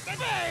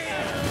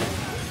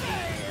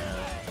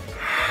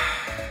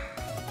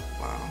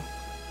 Wow.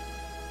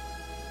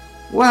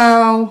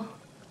 Wow!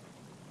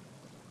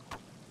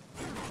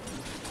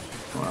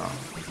 Wow.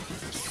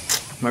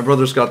 My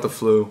brother's got the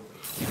flu.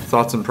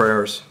 Thoughts and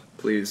prayers,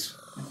 please.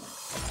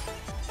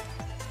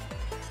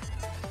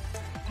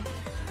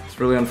 It's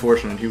really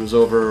unfortunate. He was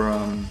over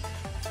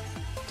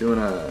doing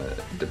a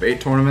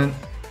debate tournament.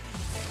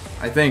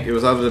 I think it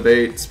was either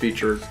debate,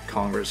 speech, or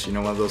Congress, you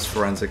know, one of those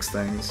forensics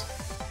things.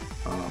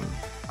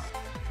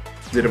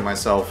 Did it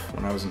myself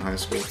when I was in high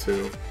school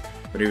too.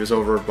 But he was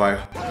over by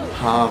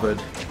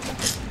Harvard,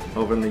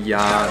 over in the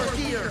yard,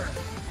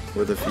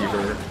 with a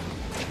fever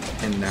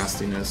and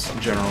nastiness,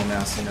 general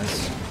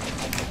nastiness.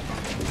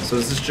 So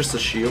is this just a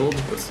shield?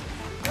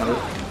 How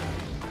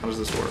does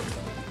this work?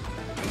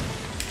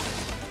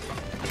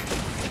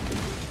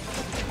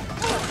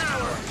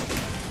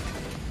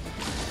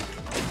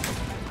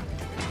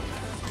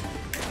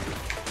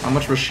 How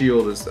much of a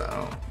shield is that?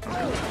 Oh,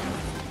 okay.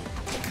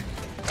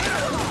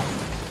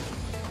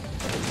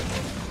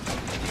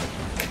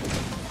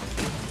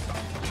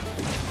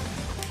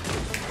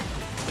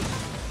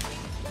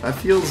 That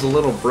feels a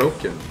little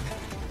broken.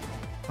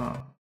 Huh.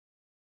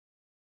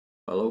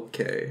 Well,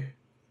 okay.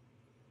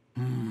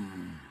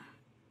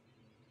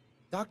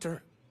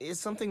 Doctor, is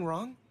something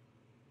wrong?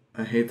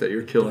 I hate that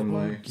you're killing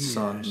my Double gear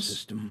sons.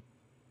 system.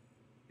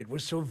 It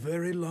was so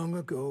very long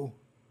ago.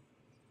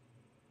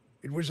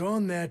 It was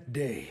on that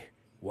day,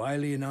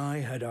 Wiley and I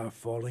had our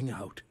falling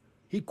out.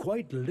 He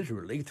quite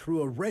literally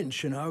threw a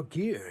wrench in our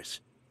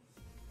gears.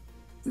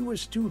 We were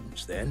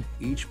students then,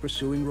 each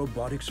pursuing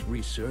robotics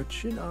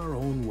research in our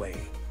own way.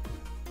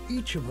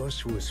 Each of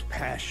us was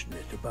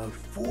passionate about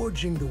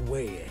forging the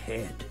way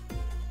ahead.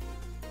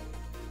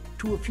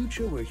 To a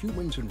future where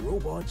humans and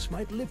robots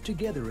might live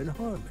together in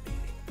harmony.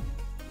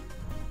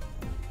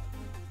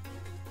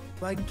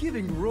 By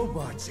giving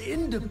robots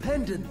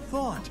independent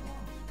thought,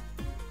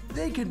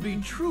 they can be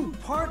true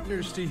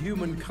partners to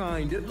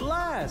humankind at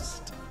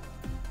last.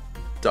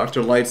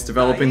 Dr. Light's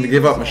developing the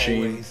give-up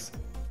machine. Always.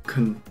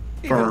 Confirmed.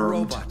 Even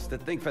robots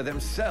that think for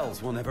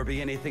themselves will never be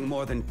anything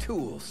more than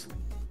tools.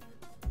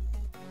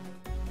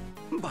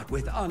 but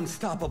with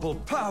unstoppable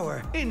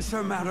power,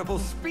 insurmountable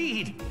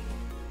speed.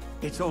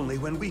 It's only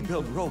when we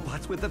build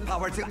robots with the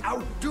power to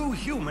outdo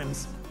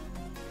humans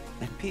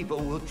that people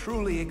will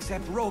truly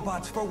accept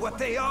robots for what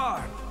they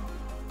are.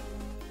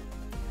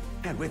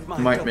 And with my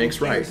Might makes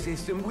double gear right.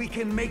 system, we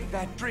can make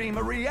that dream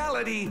a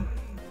reality.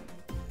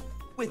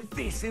 With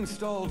this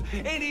installed,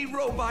 any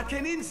robot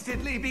can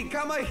instantly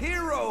become a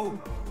hero.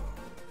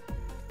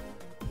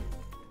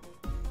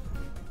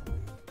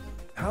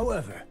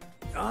 However,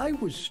 I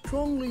was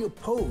strongly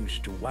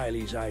opposed to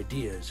Wily's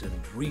ideas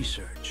and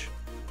research.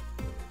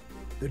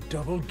 The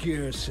double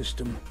gear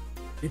system,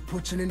 it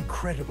puts an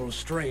incredible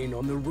strain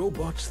on the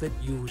robots that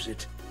use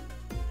it.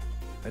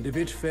 And if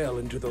it fell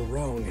into the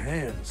wrong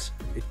hands,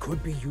 it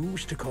could be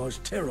used to cause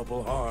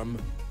terrible harm.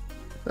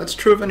 That's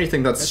true of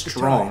anything that's At the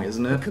strong, time,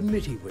 isn't a it?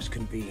 committee was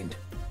convened,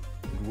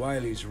 and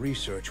Wily's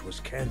research was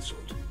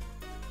cancelled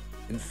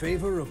in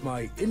favor of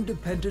my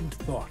independent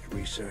thought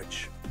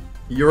research.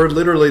 You're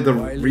literally the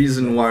Wily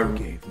reason why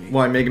forgave me.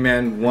 Mega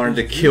Man wanted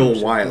to His kill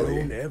views have grown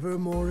Wily. ever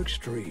more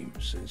extreme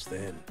since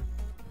then.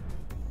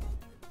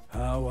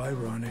 How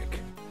ironic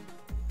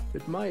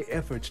that my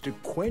efforts to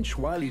quench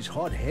Wily's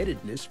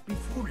hot-headedness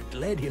before it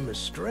led him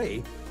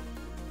astray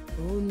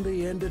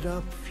only ended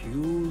up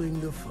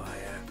fueling the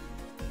fire.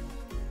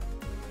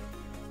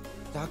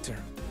 Doctor,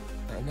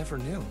 I never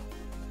knew.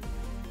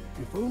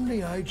 If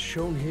only I'd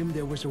shown him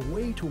there was a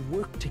way to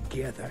work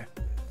together,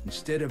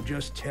 instead of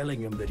just telling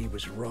him that he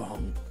was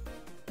wrong.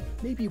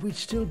 Maybe we'd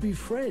still be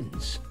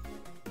friends.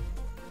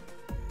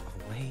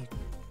 A way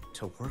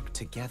to work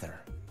together.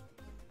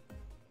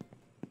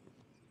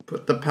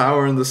 Put the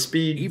power and the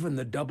speed Even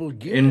the double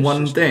gear in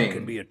one system can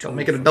thing. be a Don't tool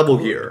make it a for double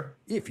good, gear.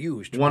 if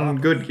used One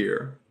properly. good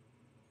gear.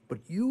 But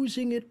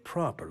using it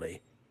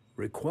properly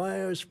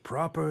requires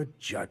proper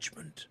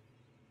judgment.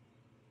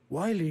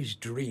 Wily's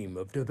dream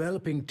of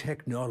developing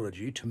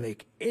technology to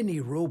make any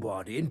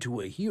robot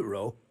into a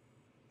hero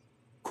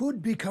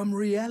could become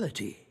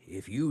reality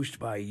if used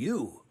by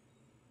you.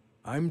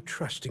 I'm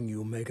trusting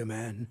you, Mega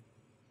Man.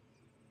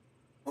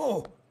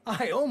 Oh,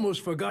 I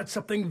almost forgot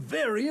something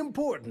very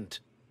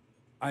important.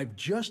 I've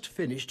just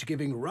finished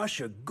giving Rush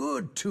a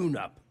good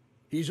tune-up.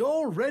 He's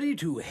all ready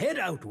to head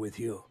out with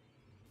you.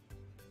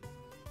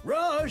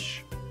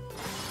 Rush!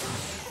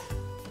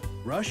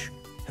 Rush,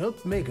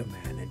 help Mega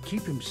Man and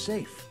keep him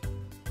safe.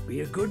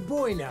 Be a good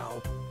boy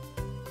now.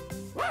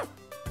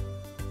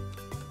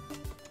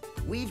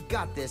 We've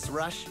got this,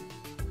 Rush.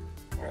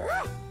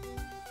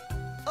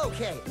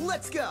 Okay,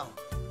 let's go.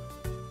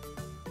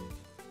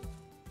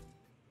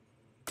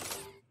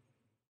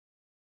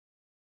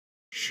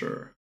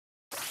 Sure.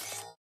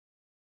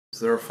 Is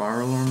there a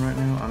fire alarm right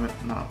now?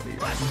 I'm not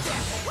leaving.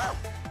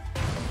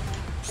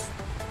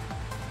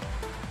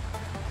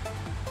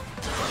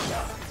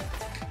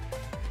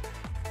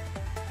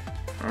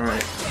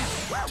 Alright.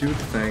 Do the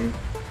thing.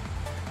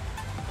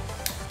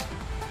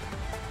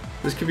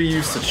 This could be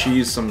used to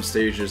cheese some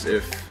stages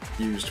if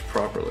used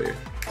properly.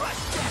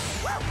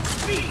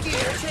 Speed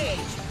gear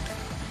change.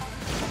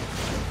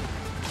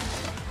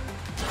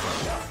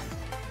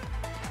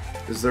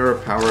 Is there a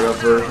powered up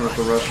version of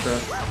the Rush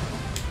Death?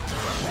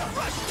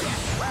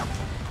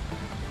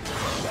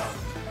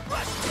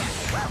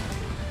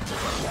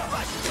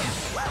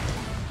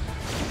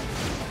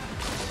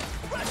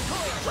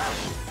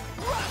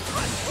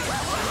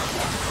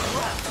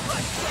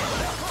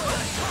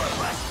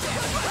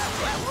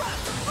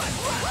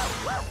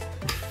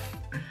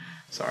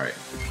 Sorry.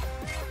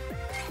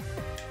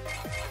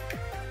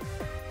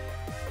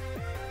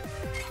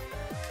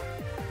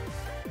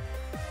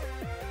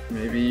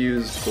 Maybe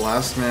use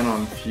Blast Man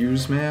on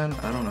Fuse Man?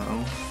 I don't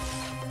know.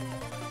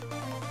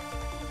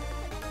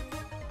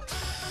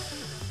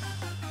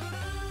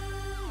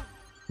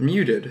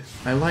 Muted.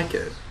 I like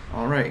it.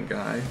 Alright,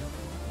 guy.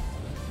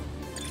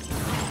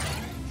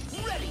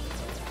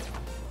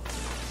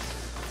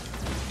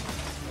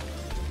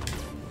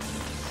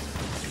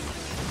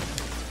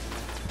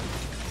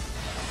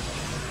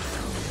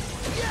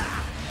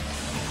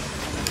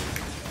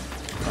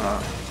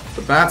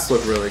 The bats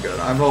look really good.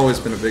 I've always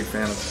been a big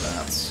fan of the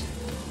bats.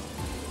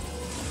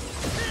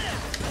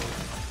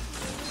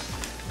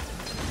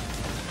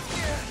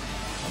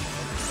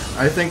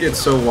 I think it's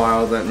so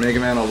wild that Mega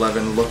Man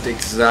 11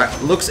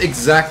 looks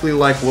exactly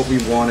like what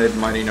we wanted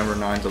Mighty No.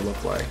 9 to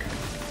look like.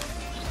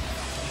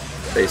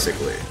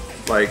 Basically.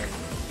 Like,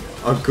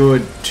 a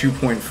good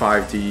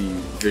 2.5D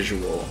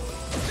visual.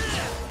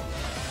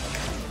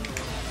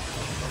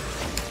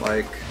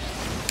 Like...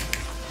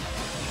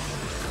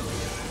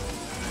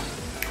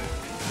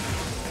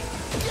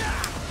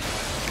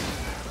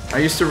 I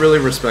used to really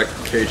respect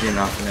Keiji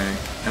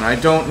Inafune, and I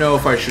don't know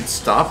if I should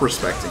stop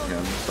respecting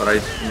him, but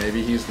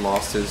maybe he's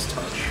lost his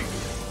touch.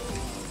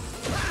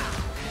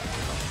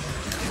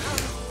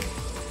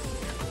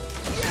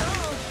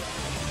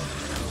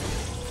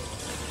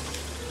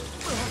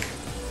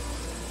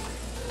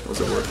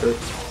 Was it worth it?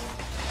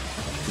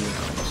 Who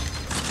knows?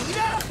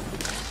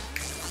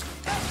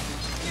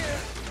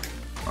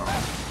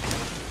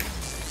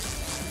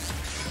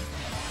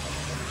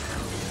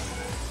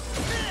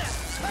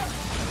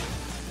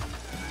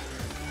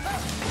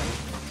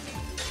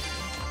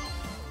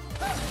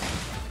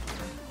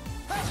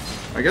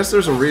 I guess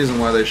there's a reason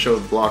why they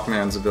showed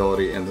Blockman's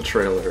ability in the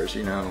trailers,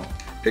 you know?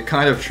 It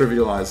kind of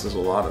trivializes a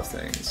lot of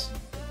things.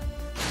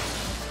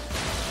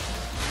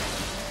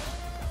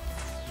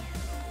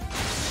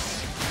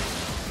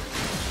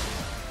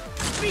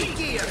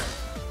 Okay,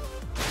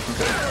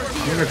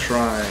 I'm gonna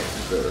try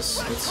this.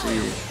 Let's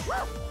see.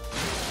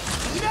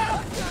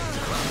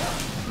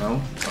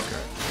 No?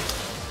 Okay.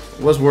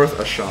 It was worth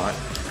a shot.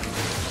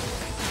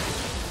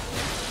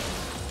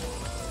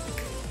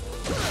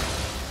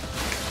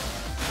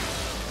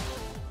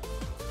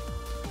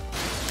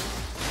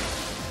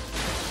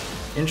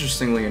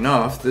 Interestingly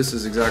enough, this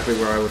is exactly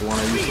where I would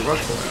want to use the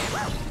Rush Boy.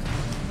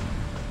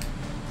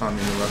 I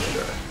mean the Rush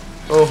Jet.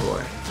 Oh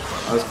boy,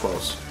 that was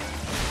close.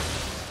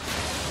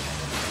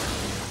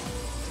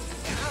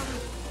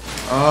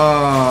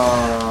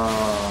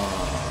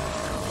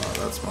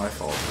 That's my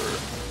fault for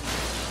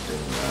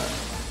doing that.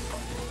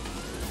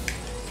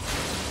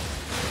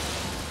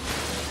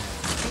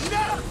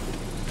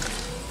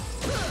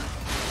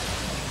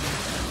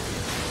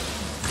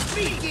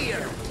 Speed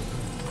gear.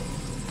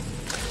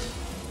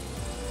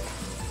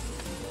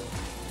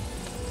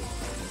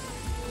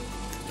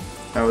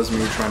 That was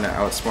me trying to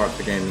outsmart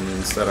the game, and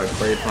instead I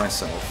played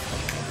myself.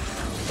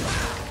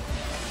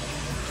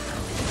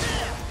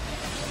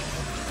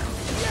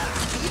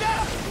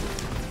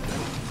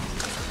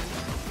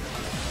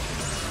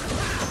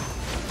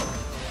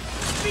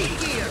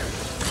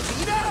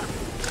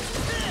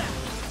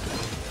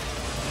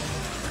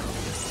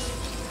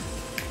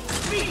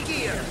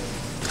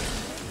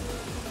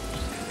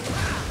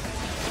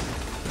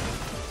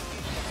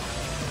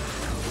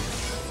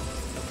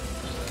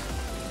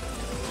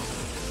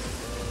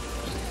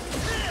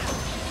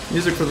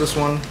 Music for this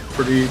one,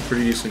 pretty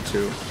decent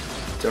too.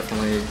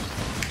 Definitely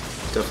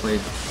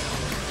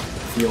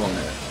feeling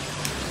it.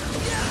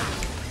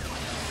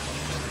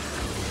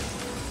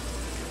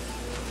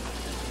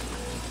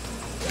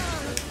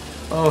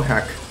 Oh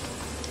heck.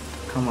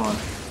 Come on.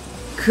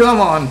 Come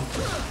on!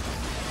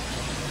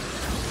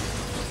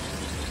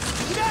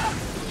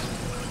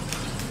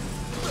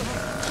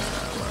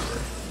 Whatever.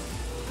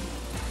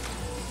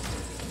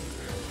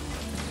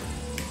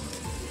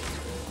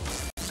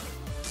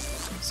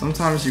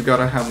 Sometimes you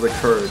gotta have the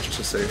courage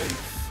to say,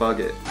 fuck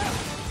it.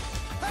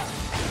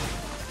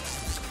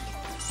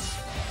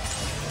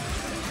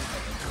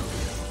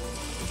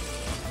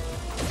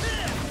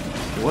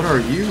 What are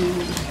you?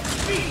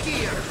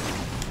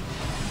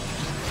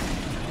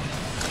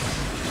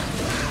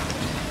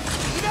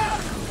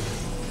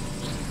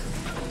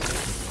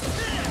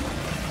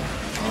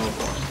 Oh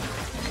boy.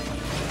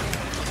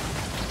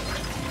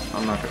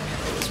 I'm not gonna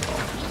play this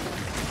well.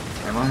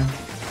 Am I?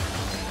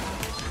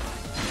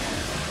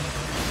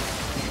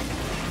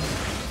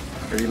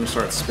 Are you gonna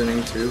start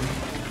spinning too?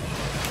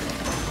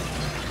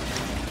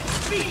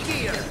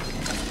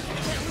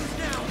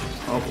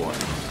 Oh boy.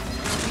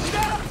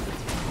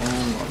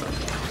 Oh mother.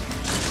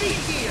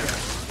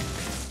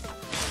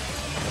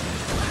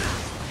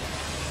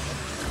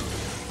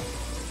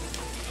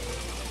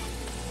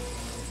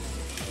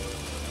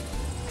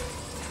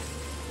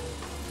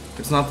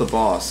 It's not the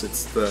boss,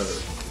 it's the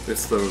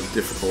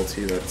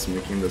difficulty that's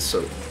making this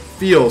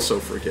feel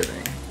so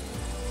forgiving.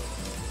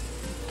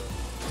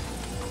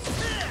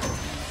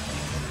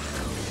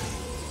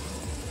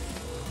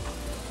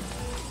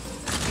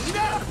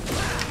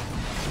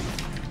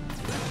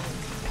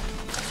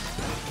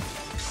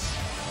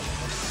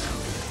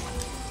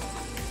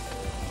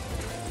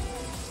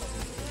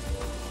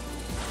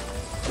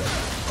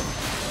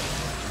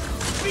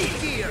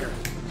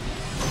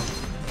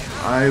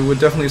 I would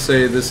definitely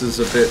say this is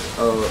a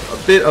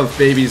bit of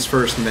Baby's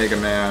first Mega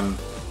Man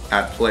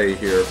at play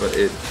here, but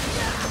it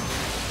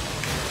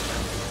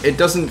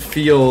doesn't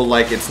feel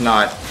like it's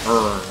not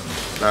earned.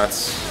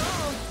 That's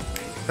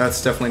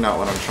definitely not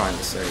what I'm trying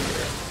to say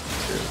here.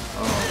 Too.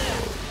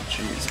 Oh,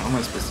 jeez, how am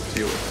I supposed to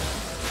deal with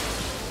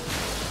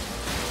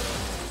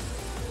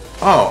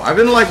it? Oh, I've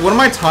been like, what am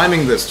I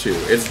timing this to?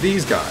 It's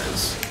these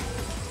guys.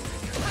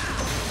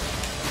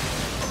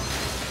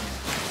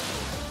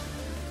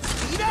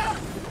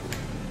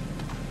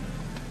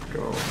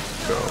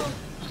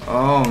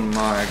 Oh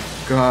my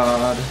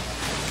god.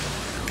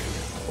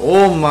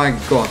 Oh my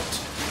god.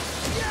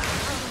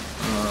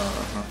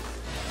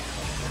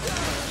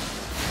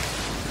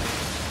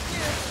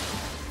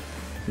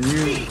 Can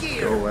you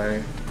go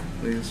away,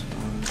 please?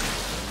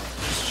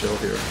 Just chill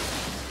here.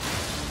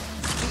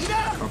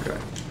 Okay.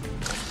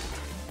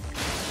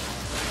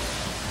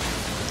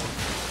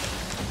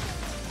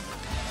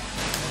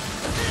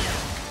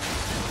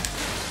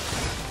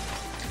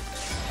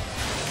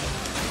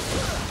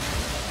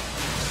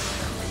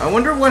 I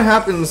wonder what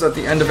happens at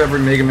the end of every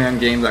Mega Man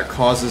game that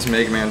causes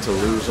Mega Man to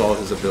lose all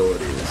his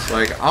abilities.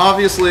 Like,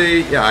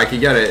 obviously, yeah, I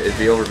could get it. It'd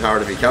be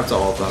overpowered if he kept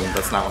all of them.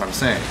 That's not what I'm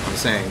saying. I'm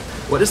saying,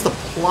 what is the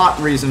plot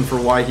reason for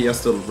why he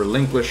has to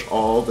relinquish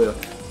all the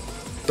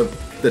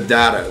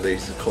data that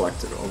he's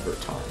collected over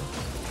time?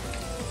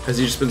 Has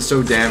he just been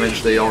so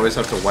damaged they always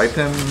have to wipe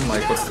him?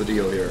 Like, what's the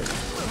deal here?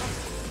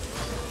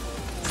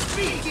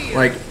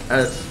 Like,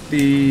 at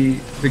the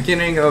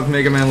beginning of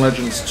Mega Man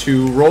Legends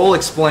 2, Roll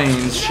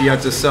explains she had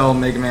to sell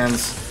Mega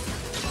Man's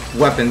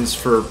weapons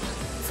for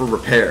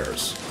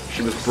repairs.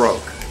 She was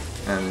broke,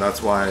 and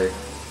that's why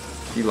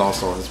he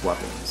lost all his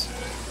weapons.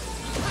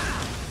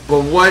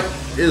 But what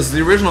is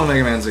the original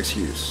Mega Man's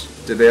excuse?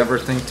 Did they ever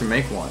think to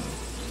make one?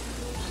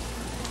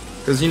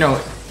 Because, you know,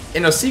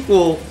 in a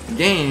sequel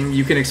game,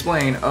 you can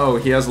explain, oh,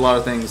 he has a lot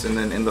of things, and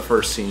then in the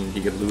first scene,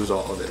 he could lose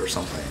all of it or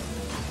something.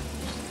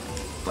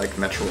 Like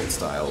Metroid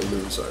style,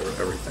 lose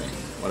everything,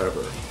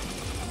 whatever.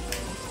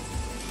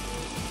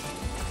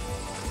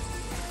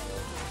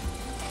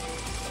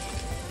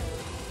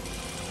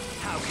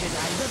 How could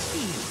I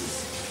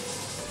refuse?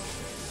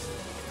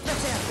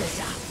 Let's have this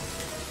up.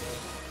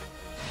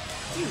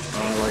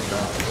 Oh, I like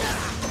that.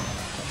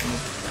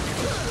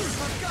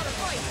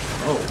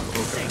 Oh,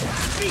 okay.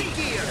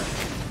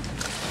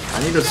 I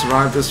need to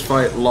survive this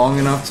fight long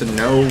enough to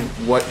know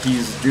what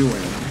he's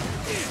doing.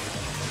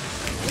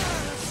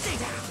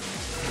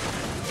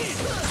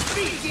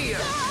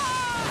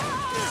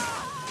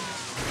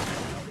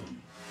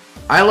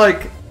 I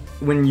like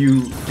when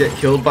you get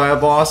killed by a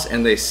boss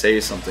and they say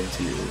something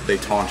to you, they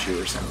taunt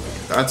you or something.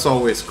 That's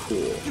always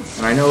cool.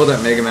 And I know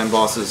that Mega Man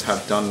bosses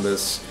have done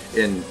this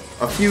in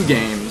a few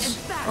games.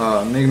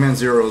 Mega Man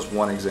Zero is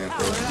one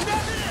example.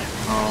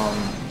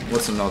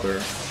 What's another?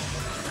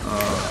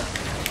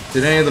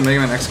 Did any of the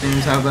Mega Man X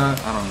games have that?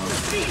 I don't know.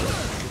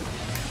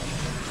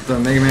 The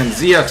Mega Man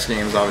ZX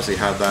games obviously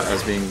had that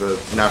as being the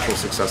natural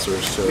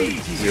successors to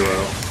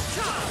Zero.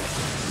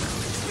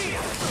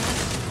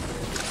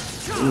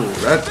 Ooh,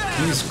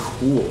 he's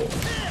cool.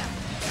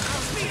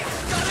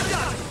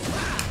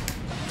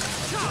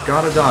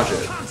 Gotta dodge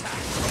it.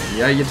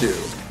 Yeah, you do.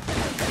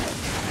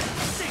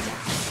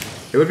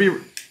 It would be...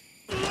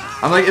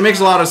 I'm like, it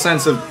makes a lot of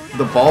sense if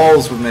the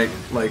balls would make,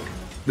 like,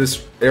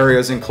 this area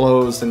is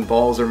enclosed and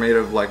balls are made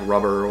of, like,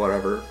 rubber or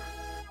whatever.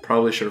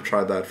 Probably should have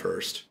tried that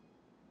first.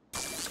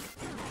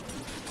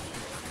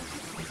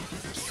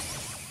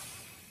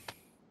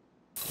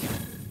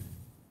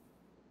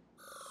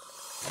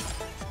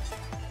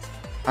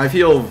 I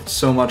feel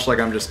so much like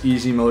I'm just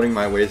easy moding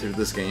my way through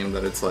this game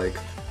that it's like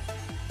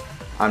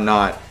I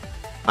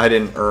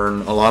didn't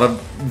earn a lot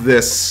of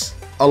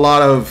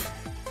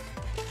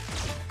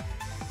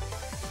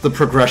the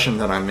progression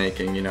that I'm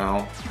making, you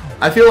know?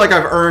 I feel like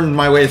I've earned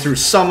my way through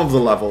some of the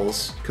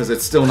levels, because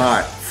it's still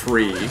not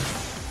free.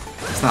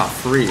 It's not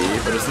free,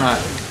 but it's not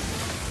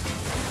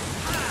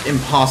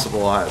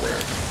impossible either.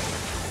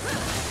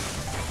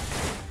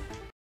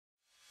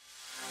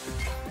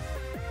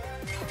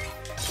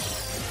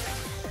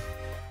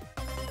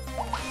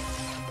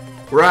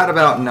 We're at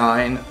about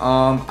 9.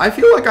 I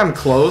feel like I'm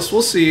close.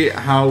 We'll see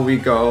how we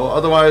go.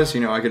 Otherwise, you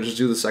know, I could just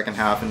do the second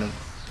half in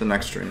the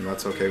next stream.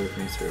 That's okay with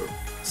me too.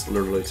 It's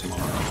literally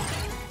tomorrow.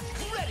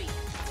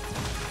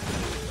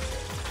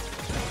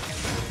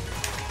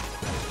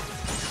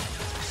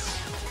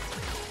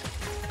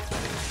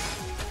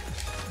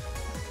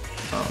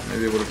 Oh,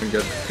 maybe it would have been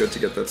good to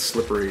get that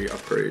slippery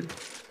upgrade.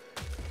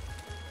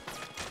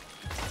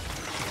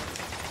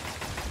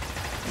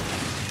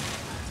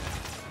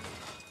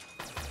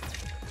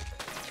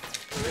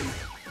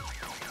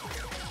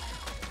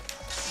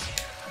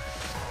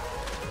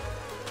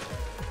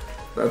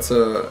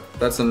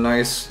 That's a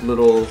nice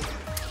little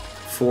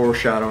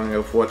foreshadowing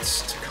of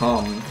what's to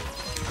come.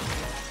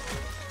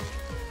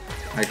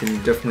 I can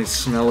definitely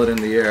smell it in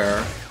the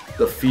air.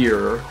 The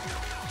fear.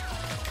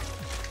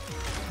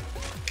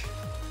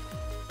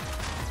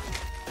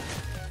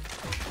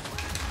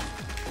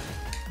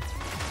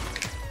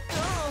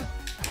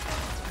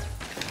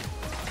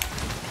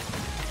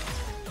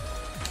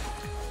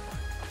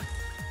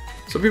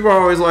 So people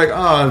are always like,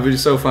 oh, it'd be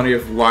so funny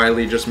if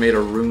Wily just made a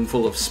room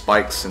full of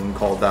spikes and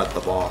called that the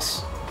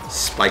boss.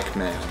 Spike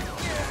Man.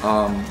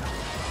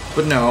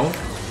 But no,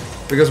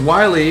 because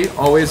Wily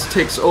always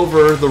takes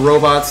over the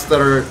robots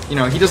that are, you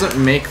know, he doesn't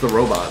make the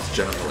robots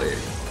generally.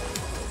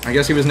 I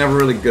guess he was never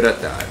really good at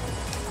that.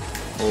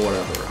 Or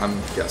whatever, I'm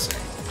guessing.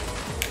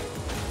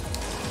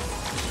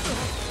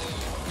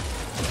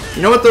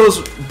 You know what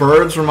those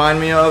birds remind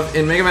me of?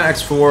 In Mega Man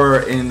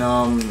X4, in,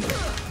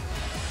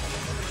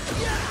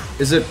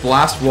 is it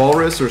Blast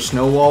Walrus or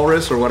Snow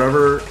Walrus or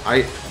whatever?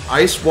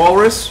 Ice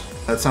Walrus?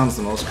 That sounds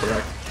the most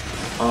correct.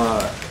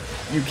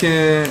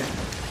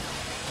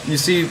 You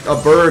see a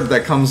bird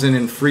that comes in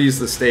and frees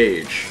the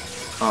stage.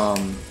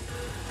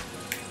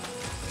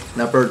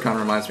 That bird kind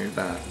of reminds me of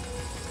that.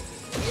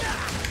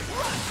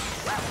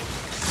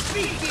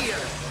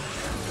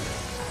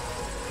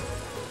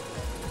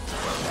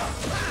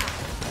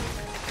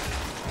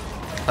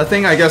 A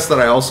thing I guess that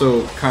I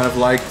also kind of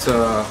liked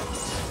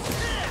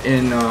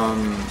in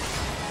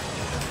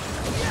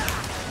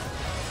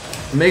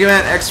Mega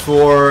Man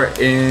X4,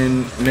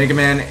 in Mega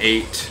Man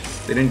 8.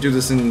 They didn't do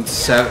this in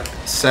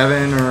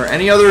 7 or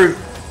any other,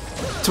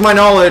 to my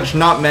knowledge,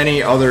 not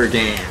many other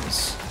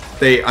games.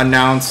 They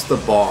announced the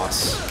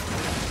boss.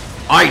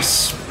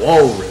 Ice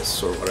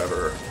Walrus or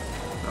whatever.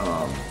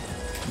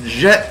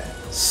 Jet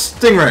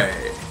Stingray.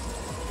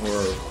 Or,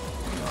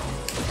 you know.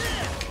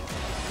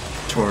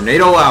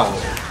 Tornado Owl.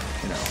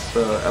 You know,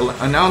 the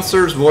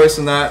announcer's voice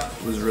in that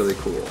was really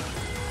cool.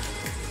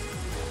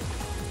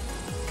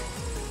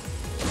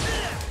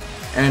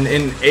 And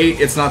in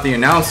 8, it's not the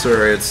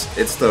announcer,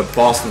 it's the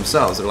boss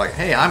themselves. They're like,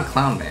 hey, I'm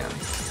Clown Man.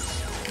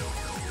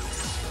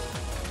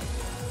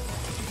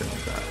 Something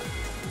like that.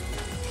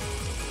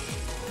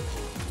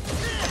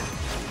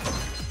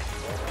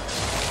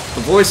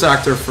 The voice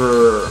actor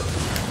for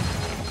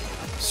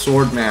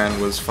Swordman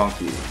was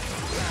funky.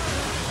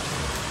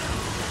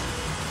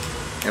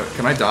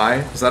 Can I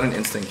die? Is that an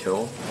instant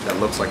kill? That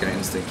looks like an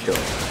instant kill.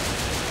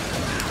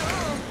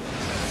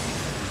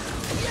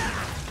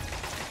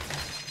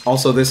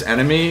 Also, this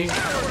enemy,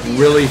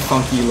 really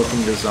funky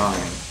looking design,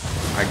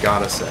 I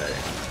gotta say.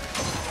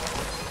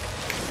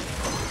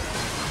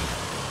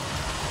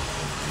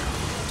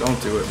 Don't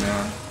do it,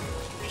 man.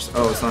 Just,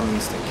 oh, it's not an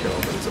instant kill,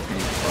 but it's a pain in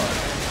the butt.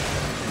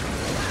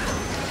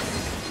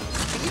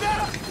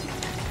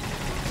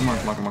 Come on,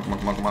 come on, come on, come on,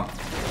 come on, come on.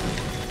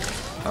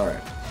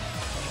 Alright.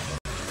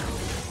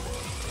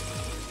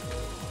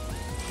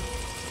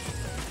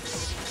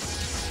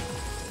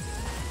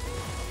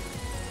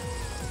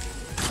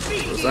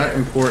 Was that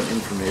important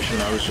information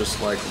I was just,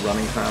 like,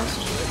 running past?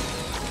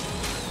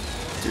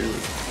 Dude.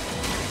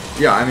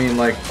 Yeah, I mean,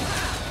 like,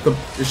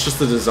 it's just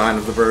the design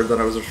of the bird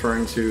that I was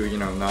referring to, you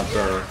know, not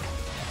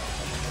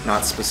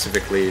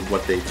specifically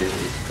what they do,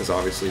 because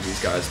obviously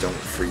these guys don't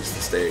freeze the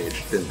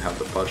stage, didn't have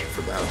the budget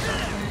for that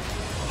apparently.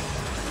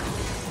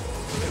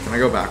 Can I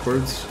go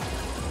backwards?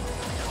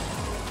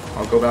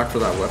 I'll go back for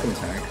that weapon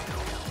tank.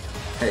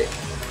 Hey,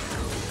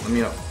 let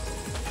me up.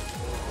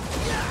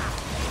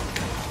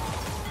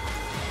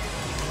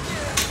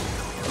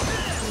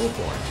 Oh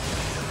boy.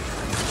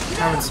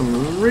 Having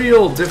some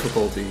real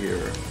difficulty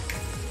here.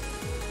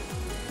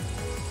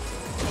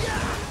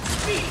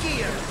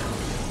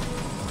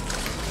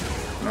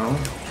 No?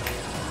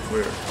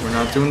 We're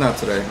not doing that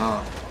today,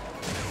 huh?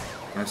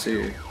 I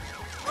see.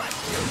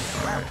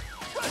 Alright.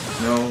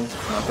 No,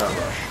 not that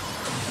rush.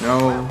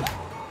 No.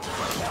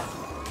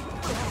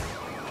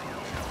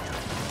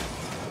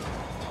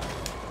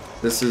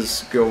 This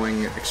is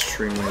going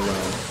extremely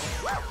well.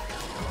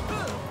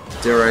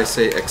 Dare I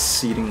say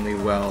exceedingly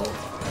well.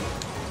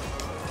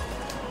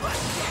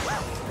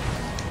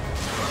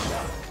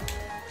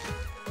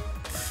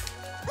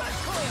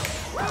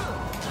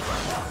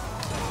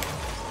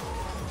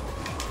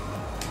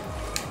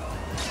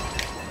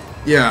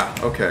 Yeah,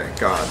 okay,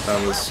 God,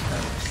 that was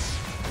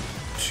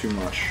too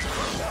much.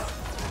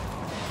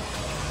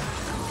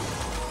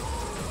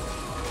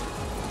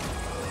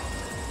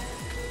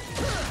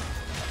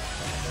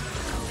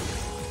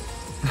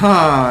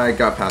 Ha, I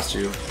got past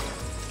you.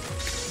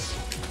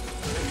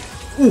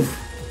 Oof.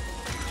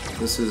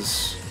 This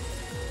is...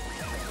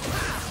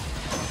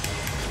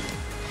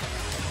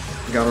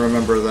 I gotta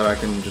remember that I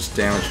can just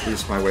damage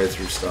boost my way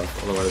through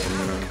stuff, otherwise I'm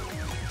gonna...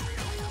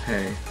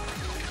 Hey,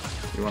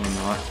 you wanna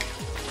not?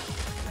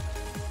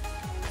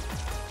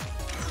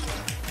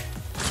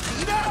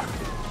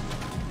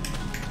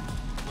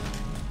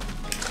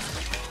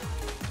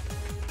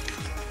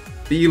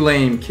 Be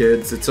lame,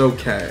 kids, it's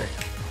okay.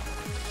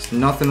 There's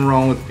nothing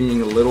wrong with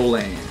being a little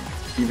lame.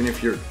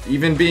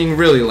 Even being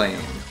really lame.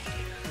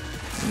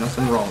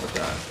 Nothing wrong with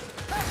that.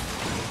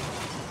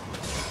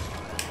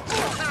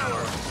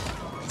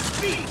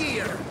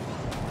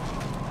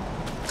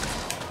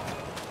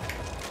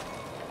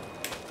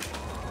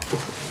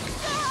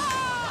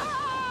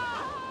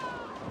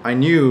 I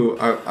knew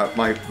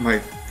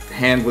my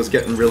hand was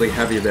getting really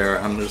heavy there.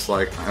 I'm just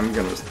like, I'm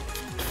gonna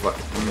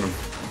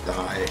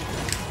die.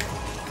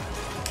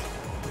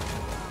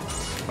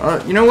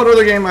 You know what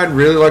other game I'd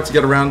really like to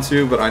get around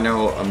to, but I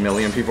know a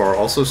million people are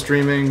also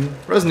streaming?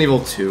 Resident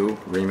Evil 2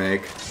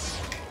 Remake.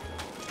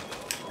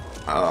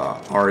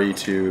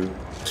 RE2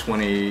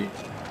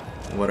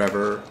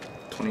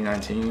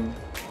 2019.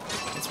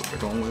 That's what they're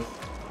going with.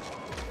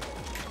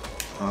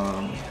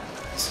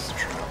 This is a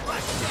trap.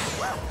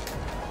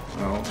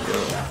 No,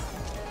 yeah.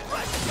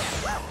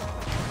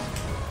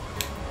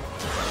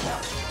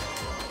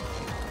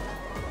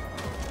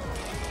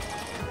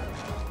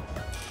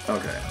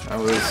 Okay, that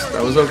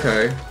was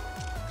okay.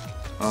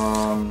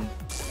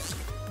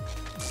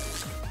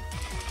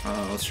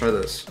 Let's try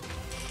this.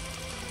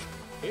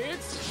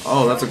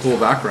 Oh, that's a cool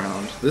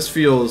background. This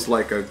feels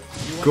like a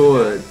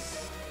good...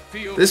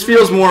 This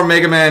feels more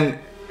Mega Man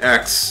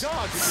X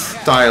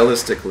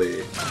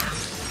stylistically.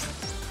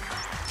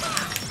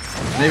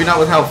 Maybe not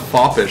with how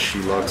foppish she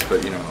looks,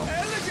 but you know.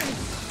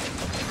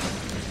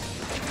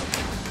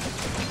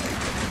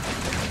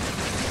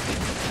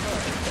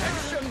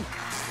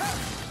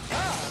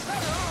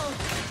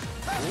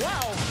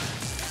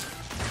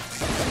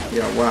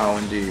 Yeah, wow,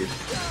 indeed.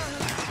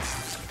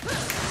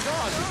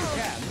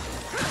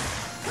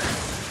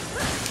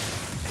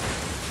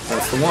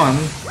 That's the one.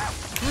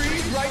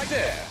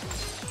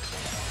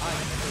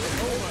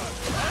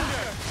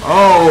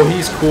 Oh,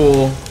 he's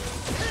cool.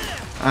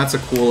 That's a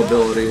cool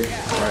ability.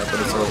 Alright, but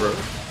it's over.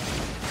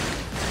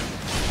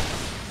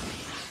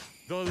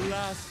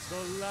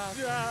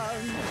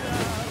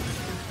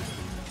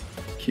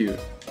 Cute.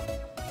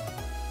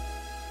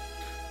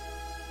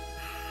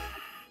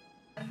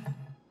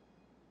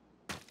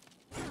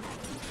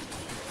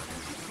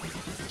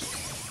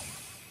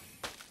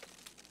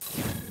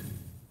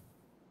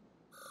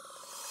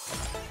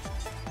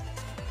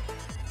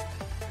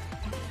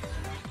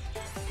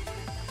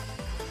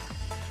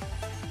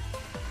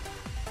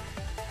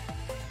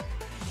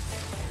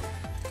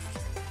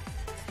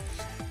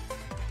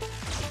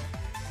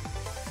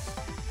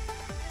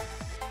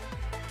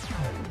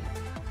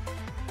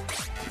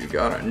 You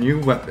got a new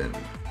weapon.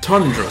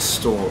 Tundra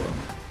Storm.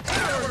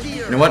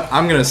 You know what?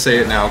 I'm gonna say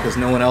it now because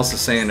no one else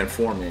is saying it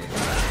for me.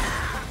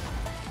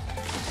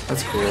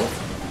 That's cool.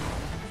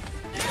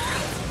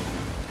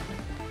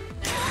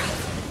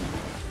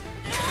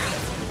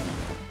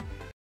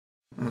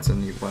 That's a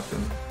neat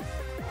weapon.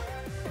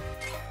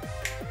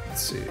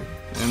 Let's see.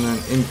 And then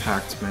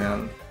Impact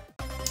Man.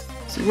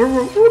 See,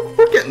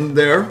 we're getting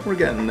there. We're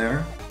getting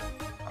there.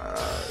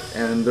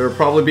 And there'll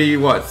probably be,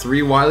 what,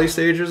 3 Wily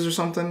stages or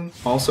something,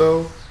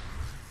 also?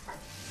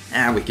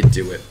 Ah, we can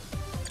do it.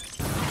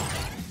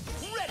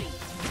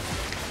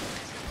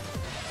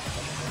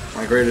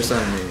 My greatest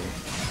enemy.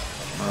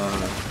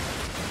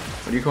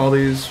 What do you call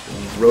these?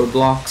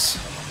 Roadblocks?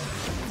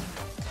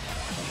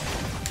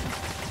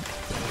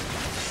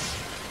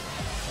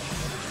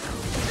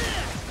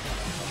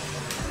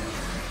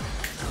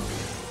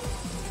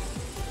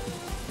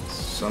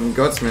 Some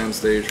Gutsman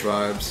stage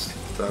vibes.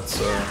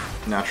 That's a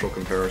natural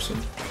comparison.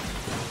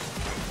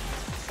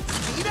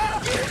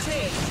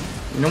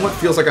 You know what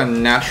feels like a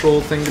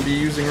natural thing to be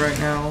using right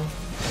now?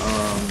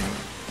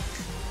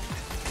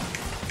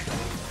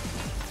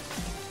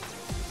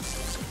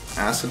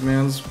 Acid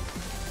Man's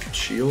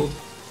shield?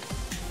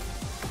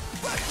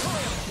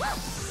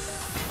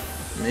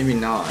 Maybe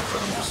not,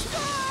 but I'm just...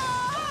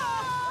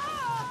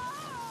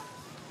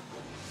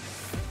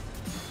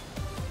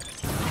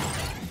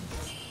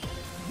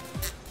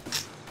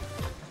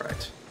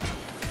 Right.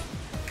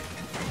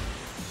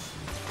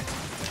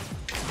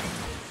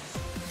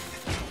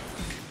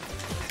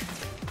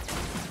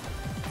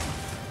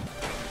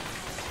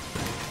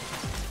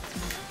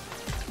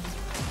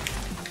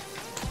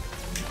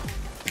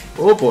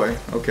 Oh boy.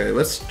 Okay,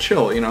 let's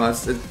chill. You know,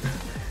 that's it.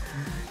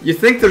 You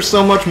think there's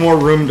so much more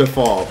room to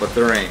fall, but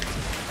there ain't.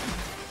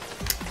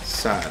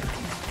 Sad.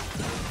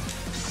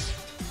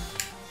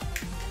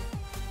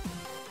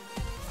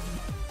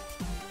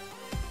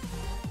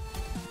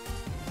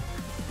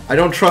 I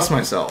don't trust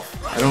myself.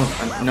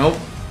 Nope.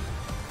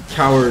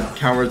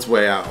 Coward's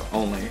way out,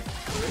 only.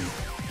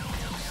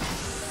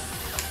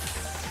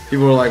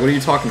 People were like, what are you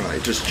talking about?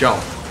 You just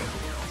jump.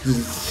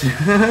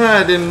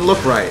 It didn't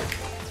look right.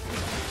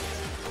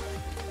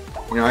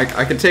 You know,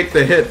 I could take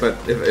the hit, but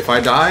if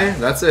I die,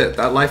 that's it.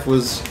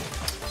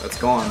 That's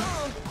gone.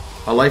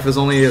 A life is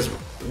only as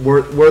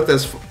worth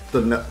as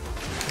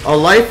a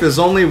life is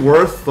only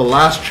worth the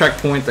last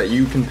checkpoint that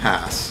you can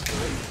pass.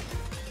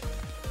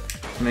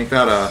 Make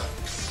that a...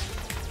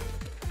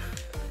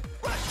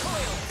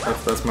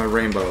 That's my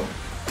rainbow.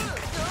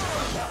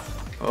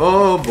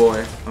 Oh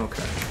boy.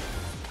 Okay.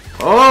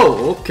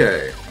 Oh,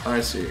 okay.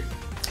 I see.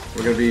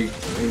 You're gonna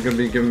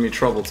be giving me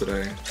trouble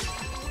today.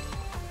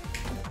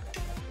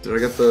 Did I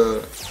get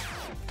the...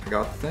 I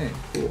got the thing.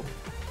 Cool.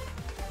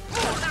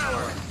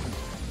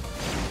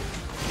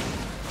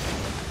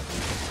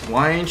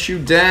 Why ain't you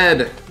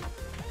dead?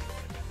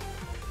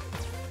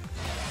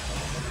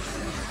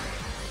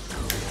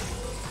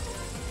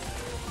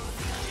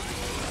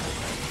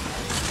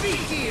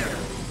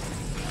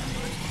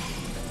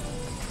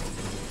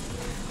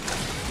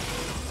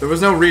 There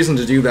was no reason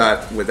to do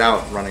that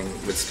without running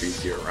with speed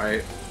gear,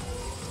 right?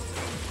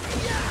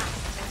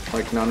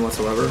 Like, none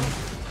whatsoever.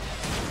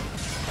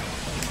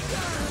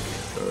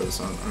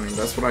 I mean,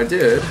 that's what I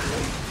did.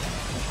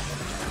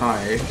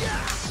 I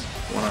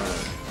wanna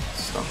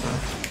stop that.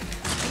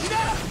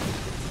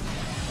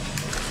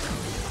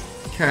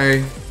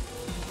 Okay.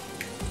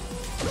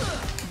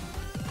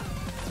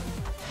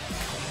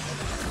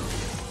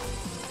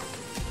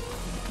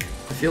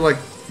 I feel like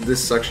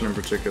this section in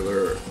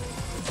particular...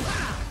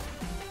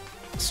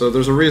 So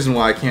there's a reason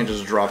why I can't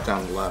just drop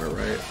down the ladder,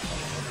 right?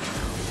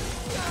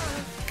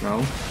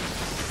 No?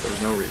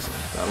 There's no reason.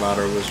 That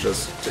ladder was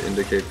just to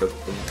indicate that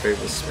the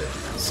cave was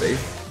safe.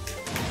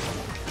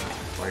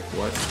 Like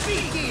what?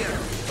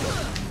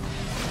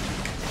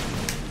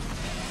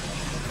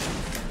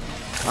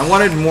 I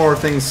wanted more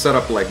things set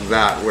up like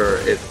that, where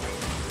it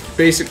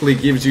basically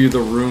gives you the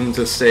room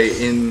to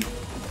stay in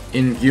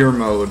gear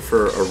mode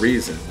for a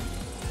reason.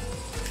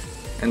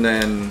 And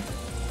then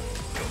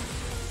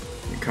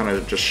you kind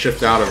of just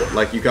shift out of it.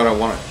 Like you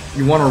want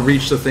to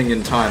reach the thing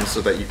in time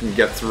so that you can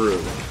get through.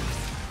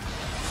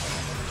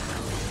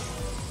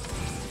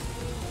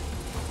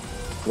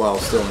 While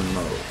still in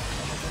mode.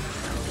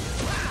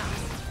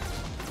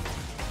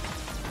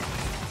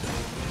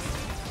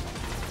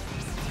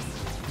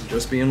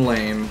 Just being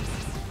lame.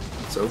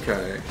 It's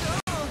okay.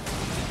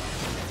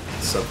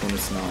 Except when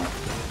it's not.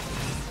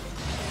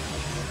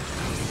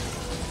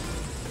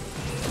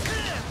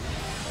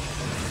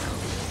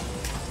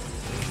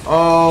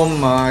 Oh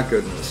my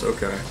goodness,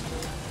 okay.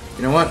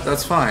 You know what?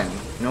 That's fine.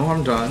 No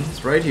harm done.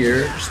 It's right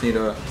here. Just need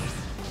a...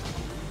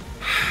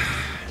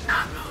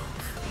 not move.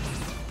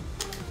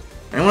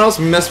 Anyone else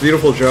miss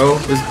Beautiful Joe?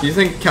 Do you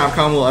think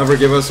Capcom will ever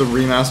give us a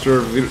remaster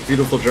of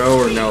Beautiful Joe,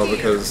 or no,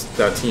 because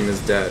that team is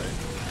dead?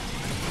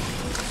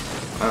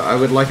 I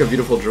would like a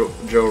Beautiful Joe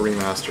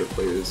remaster,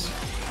 please.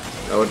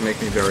 That would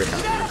make me very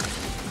happy.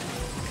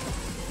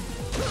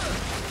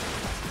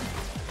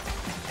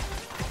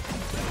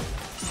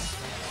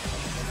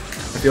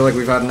 I feel like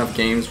we've had enough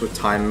games with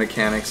time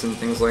mechanics and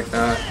things like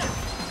that.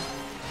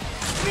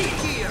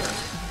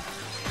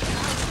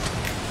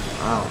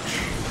 Ouch.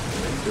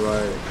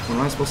 What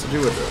am I supposed to do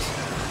with this?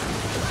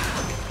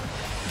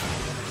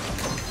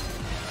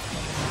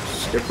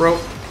 Skip rope?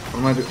 What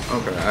am I doing?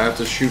 Okay, I have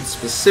to shoot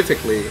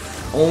specifically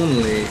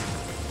only...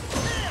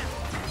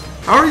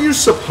 How are you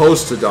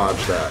supposed to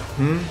dodge that?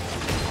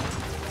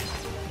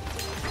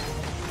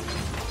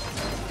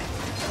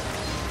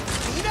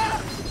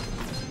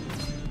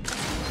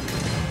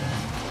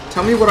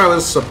 Tell me what I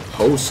was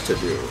supposed to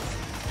do.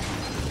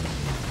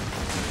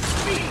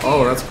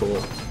 Oh, that's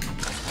cool.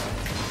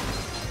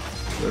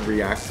 It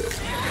reacted.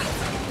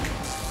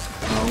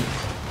 No.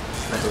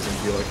 That doesn't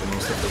feel like the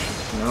most efficient.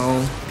 No.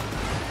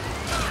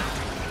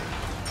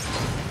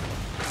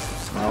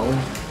 No.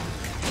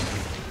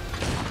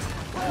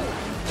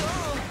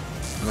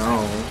 No.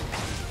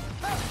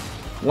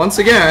 Once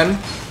again,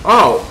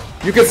 oh,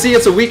 you can see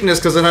it's a weakness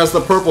because it has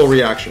the purple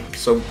reaction.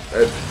 So,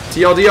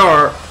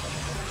 TLDR,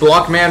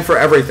 block man for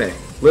everything.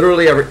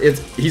 Literally,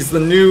 he's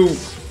the new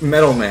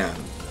Metal Man.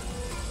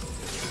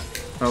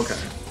 Okay.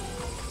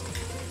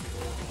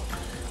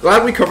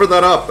 Glad we covered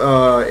that up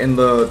in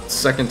the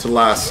second to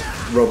last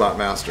Robot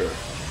Master.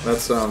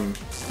 That's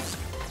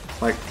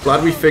like,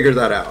 glad we figured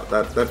that out.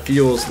 That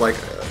feels like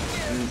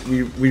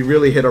we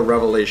really hit a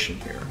revelation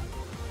here.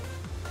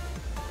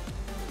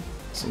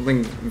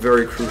 Something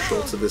very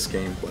crucial to this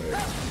gameplay.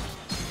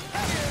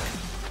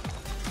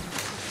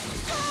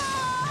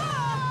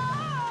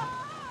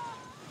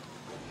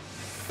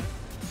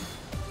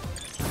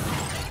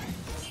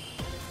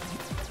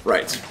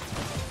 Right.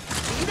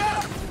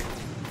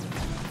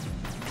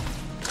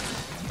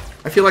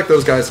 I feel like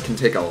those guys can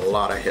take a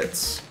lot of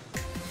hits.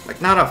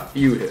 Like, not a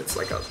few hits,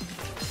 like a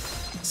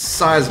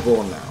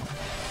sizable amount.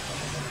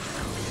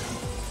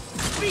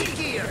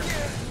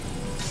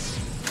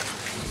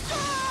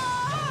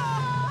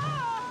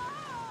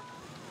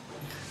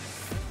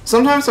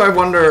 Sometimes I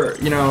wonder,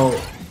 you know,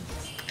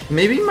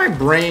 maybe my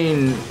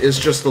brain is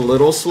just a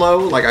little slow.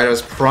 Like, I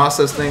just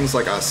process things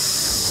like a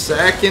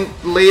second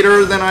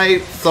later than I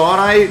thought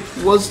I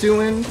was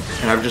doing,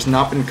 and I've just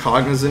not been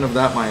cognizant of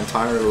that my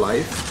entire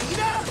life.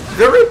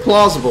 Very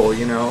plausible,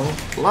 you know.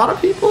 A lot of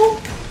people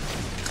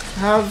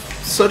have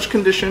such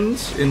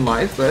conditions in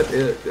life that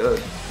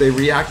they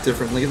react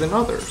differently than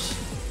others.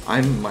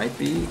 I might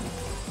be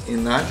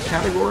in that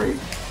category.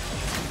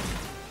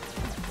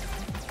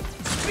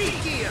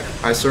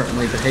 I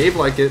certainly behave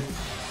like it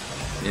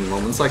in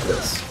moments like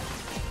this.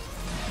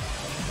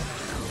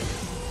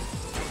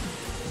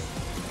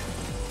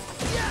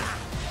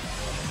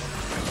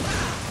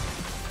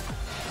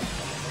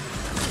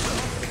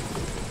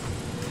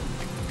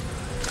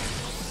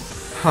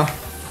 Huh.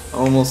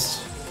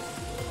 Almost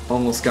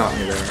got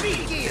me there.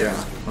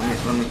 Yeah.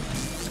 Let me.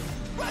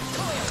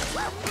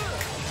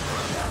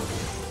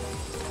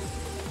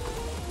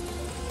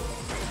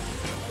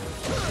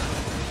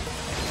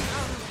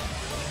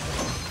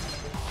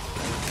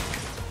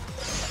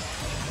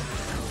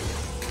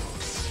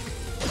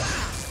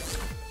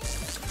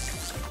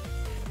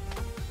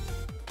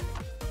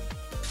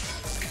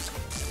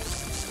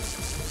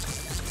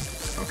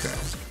 Okay.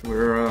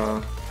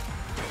 We're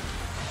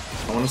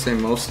I want to say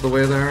most of the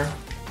way there.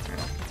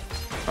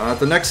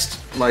 The next,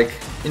 like,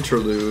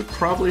 interlude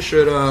probably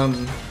should,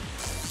 I'm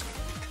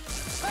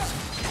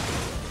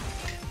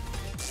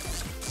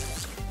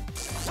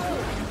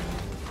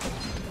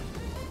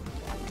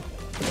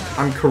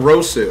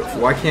corrosive.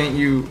 Why can't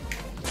you...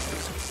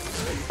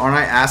 Aren't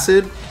I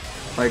acid?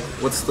 Like,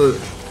 what's the...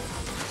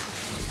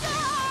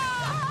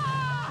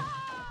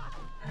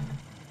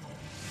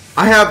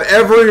 I have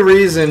every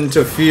reason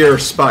to fear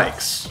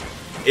spikes.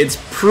 It's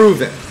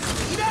proven.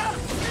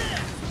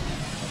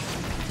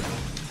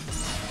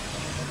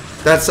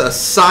 That's a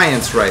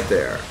science right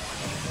there.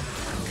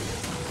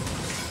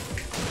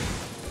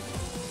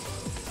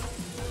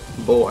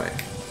 Boy.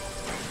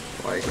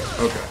 Like,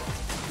 okay.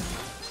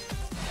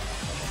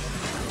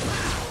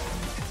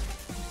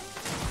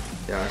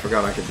 Yeah, I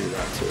forgot I could do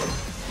that too.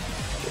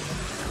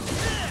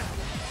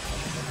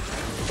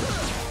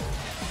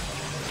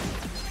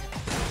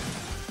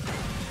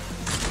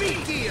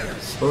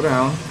 Slow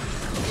down.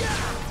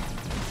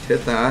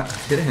 Hit that.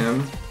 Hit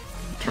him.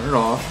 Turn it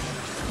off.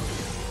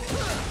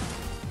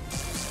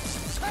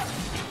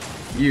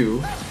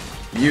 You.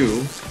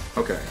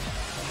 Okay.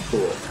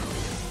 Cool.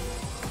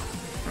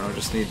 Now I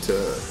just need to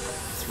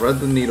thread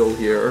the needle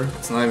here.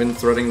 It's not even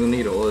threading the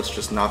needle, it's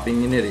just not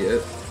being an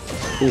idiot.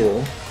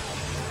 Cool.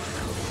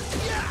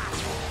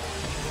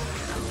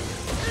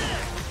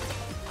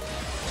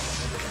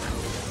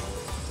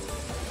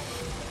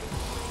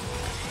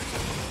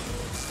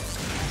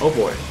 Oh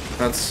boy,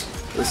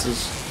 this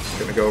is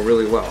gonna go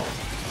really well.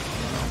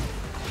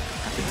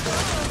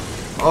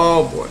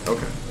 Oh boy,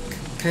 okay.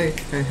 Hey,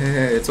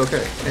 it's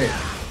okay. Hey,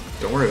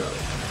 don't worry about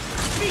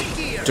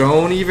it.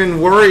 Don't even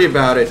worry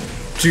about it,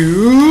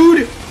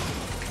 dude!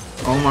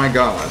 Oh my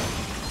god.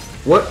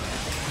 What?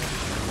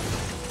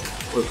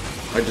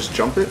 I just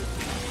jump it?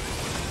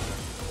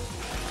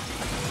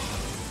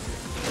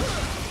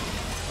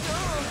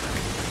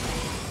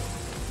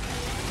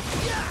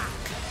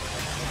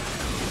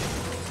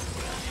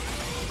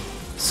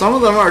 Some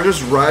of them are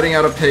just riding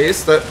at a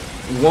pace that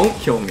won't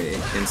kill me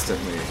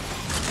instantly.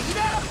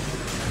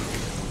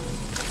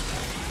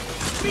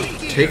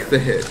 Take the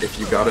hit if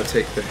you gotta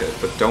take the hit,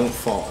 but don't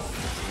fall.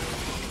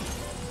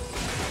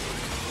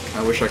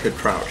 I wish I could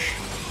crouch.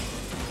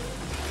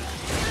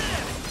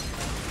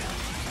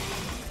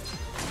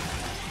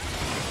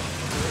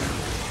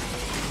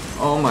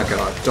 Oh my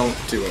god, don't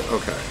do it.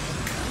 Okay.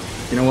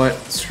 You know what?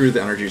 Screw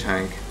the energy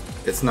tank.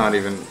 It's not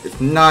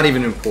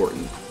even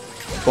important.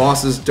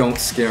 Bosses don't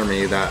scare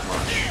me that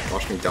much.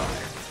 Watch me die.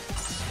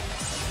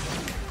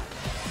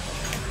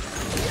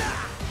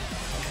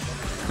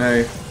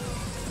 Hey.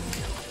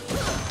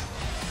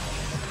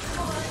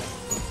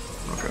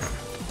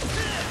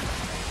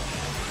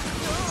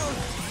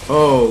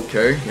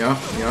 Okay, yeah.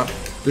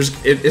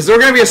 Is there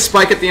gonna be a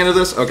spike at the end of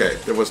this? Okay,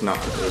 there was not.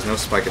 There was no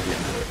spike at the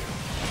end of it.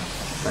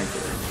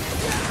 Thankfully.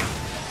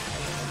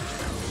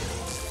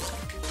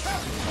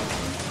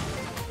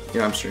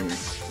 Yeah, I'm streaming.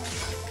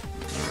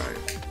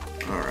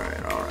 Alright.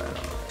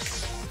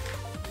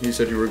 You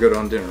said you were good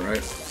on dinner,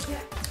 right?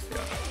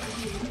 Yeah.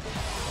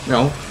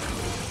 No.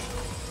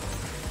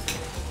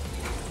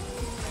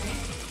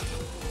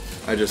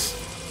 I just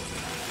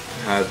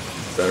had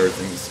better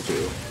things to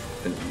do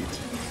than eat.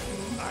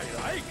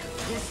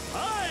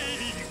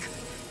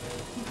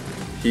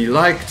 He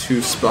liked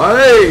to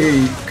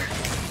spike!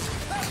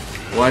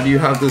 Why do you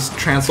have this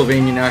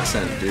Transylvanian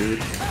accent,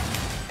 dude?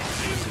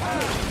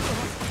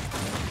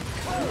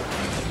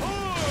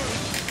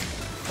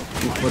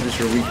 What is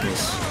your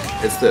weakness?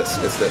 It's this.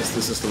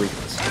 This is the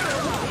weakness.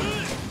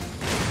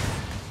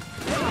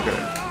 Okay.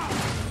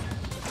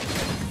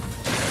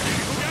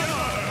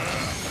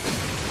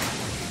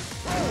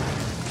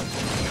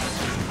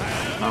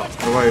 How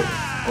do I...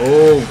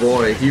 Oh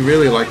boy, he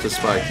really liked to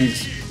spike.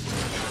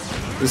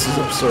 This is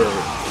absurd.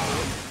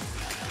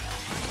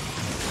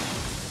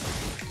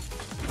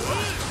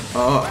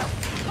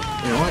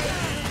 You know what?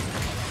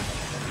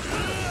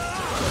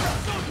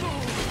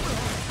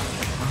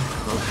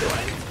 Okay.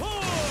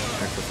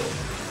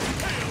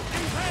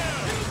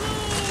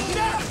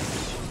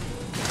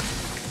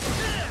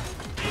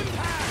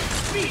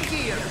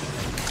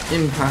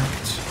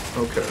 Impact.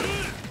 Okay.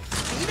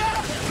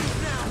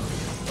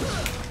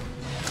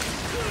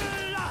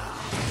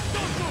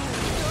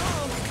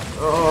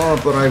 Oh,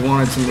 but I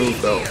wanted to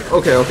move though.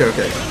 Okay.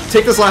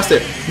 Take this last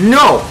hit.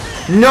 No!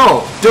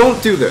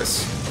 Don't do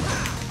this.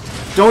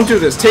 Don't do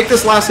this. Take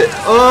this last hit.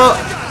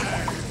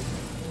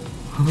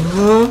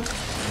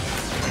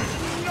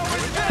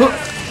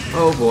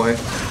 Oh boy.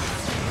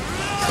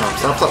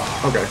 Stop.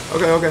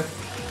 Okay.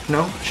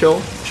 No, chill.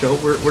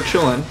 We're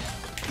chilling.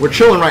 We're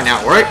chilling right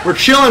now, right? We're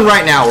chilling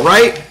right now,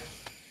 right?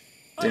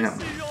 Damn.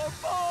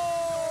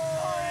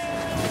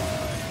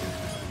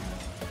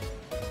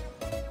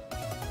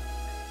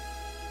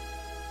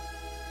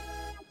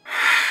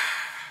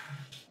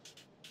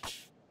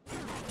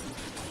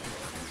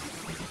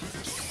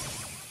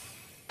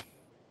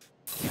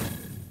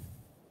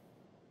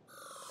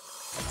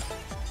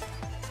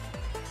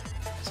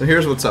 So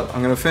here's what's up.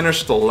 I'm gonna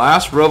finish the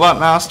last Robot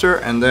Master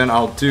and then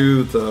I'll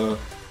do the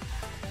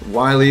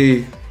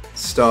Wily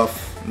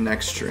stuff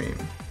next stream.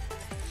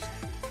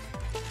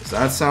 Does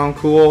that sound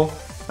cool?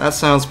 That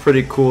sounds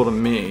pretty cool to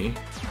me.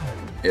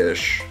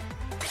 Ish.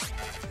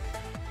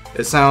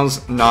 It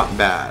sounds not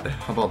bad.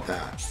 How about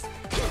that?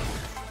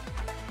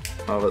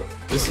 Oh, but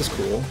this is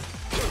cool.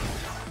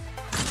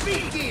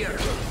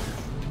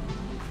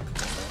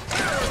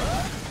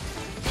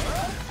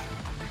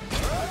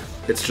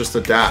 It's just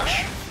a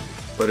dash.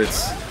 But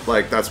it's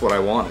like, that's what I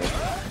wanted.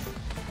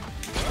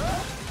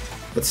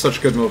 That's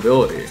such good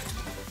mobility.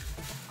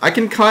 I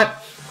can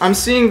cut. I'm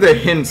seeing the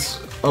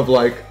hints of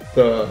like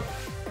the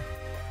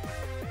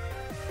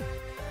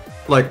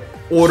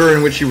order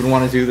in which you would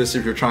want to do this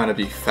if you're trying to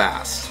be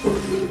fast.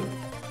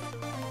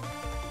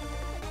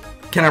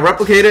 Can I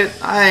replicate it?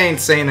 I ain't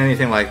saying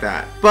anything like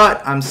that,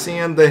 but I'm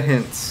seeing the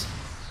hints.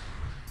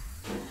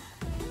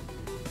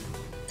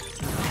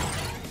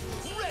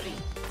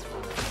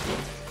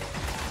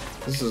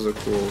 This is a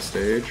cool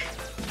stage.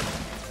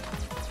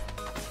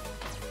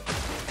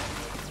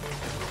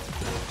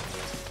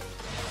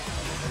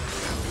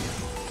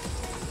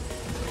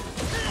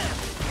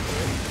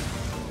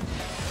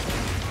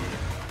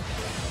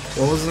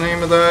 What was the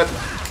name of that?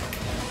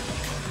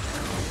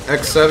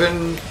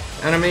 X7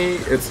 enemy?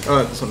 It's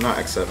so not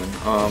X7.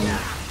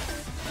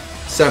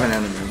 7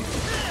 enemy.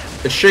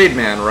 It's Shade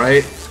Man,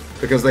 right?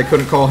 Because they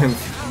couldn't call him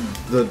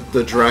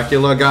the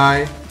Dracula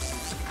guy.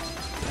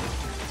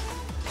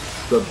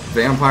 The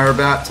vampire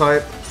bat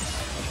type.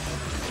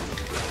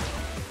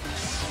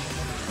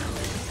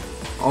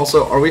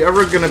 Also, are we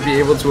ever gonna be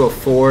able to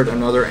afford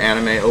another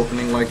anime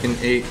opening like in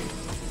 8?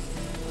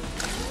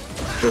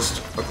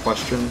 Just a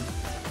question.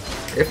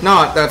 If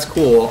not, that's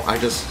cool. I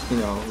just, you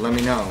know, let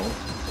me know.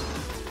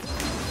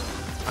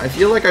 I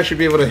feel like I should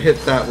be able to hit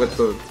that with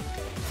the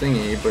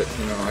thingy, but,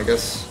 you know, I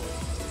guess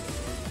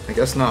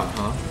not,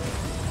 huh?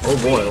 Oh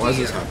boy, why is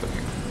this happening?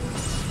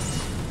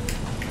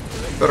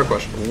 Better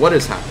question, what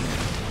is happening?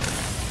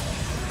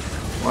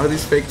 Why are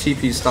these fake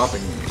TPs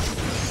stopping me?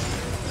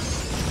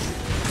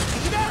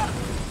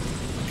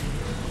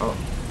 Oh.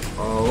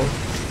 Oh.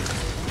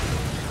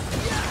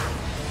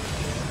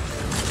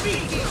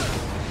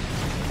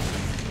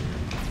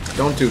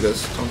 Don't do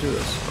this. Don't do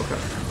this. Okay.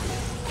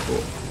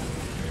 Cool.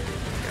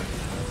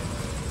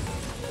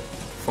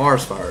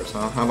 Forest fires,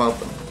 huh? How about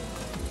them?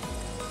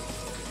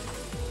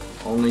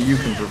 Only you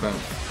can prevent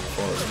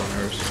forest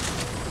fires.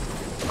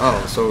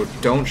 Oh, so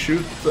don't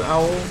shoot the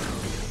owl?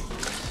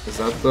 Is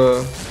that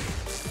the...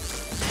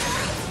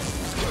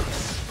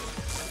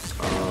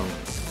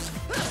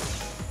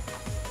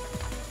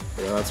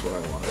 yeah, that's what I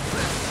wanted.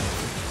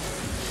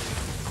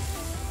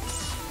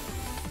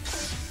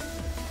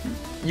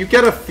 You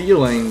get a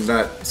feeling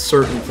that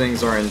certain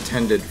things are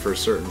intended for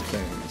certain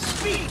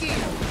things.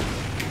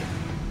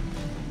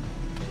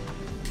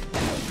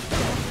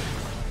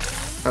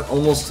 That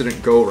almost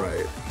didn't go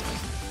right.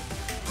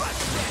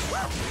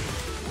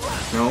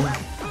 No? I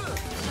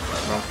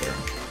don't care.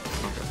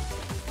 Okay.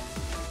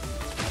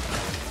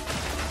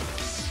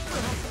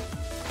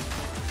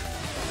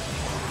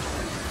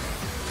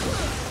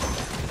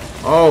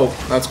 Oh,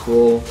 that's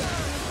cool.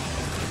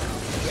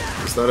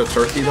 Is that a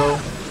turkey though?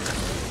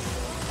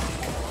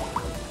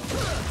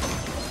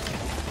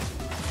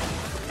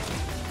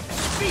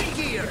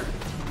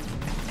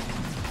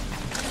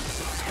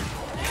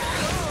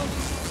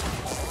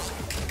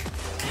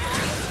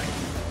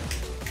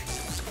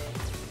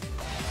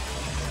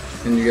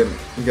 And you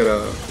get a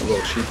little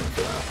achievement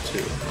for that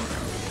too. Okay.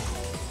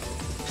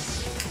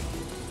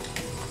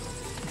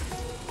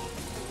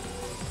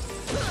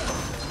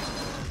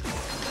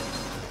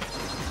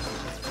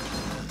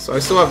 So I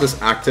still have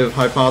this active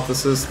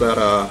hypothesis that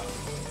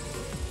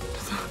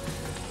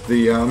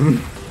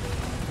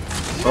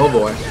oh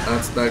boy,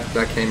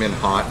 that came in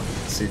hot.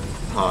 See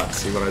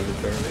what I did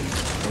there?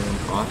 Came in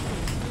hot.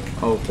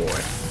 Oh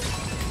boy.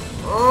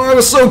 Oh, I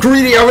was so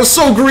greedy. I was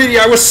so greedy.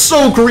 I was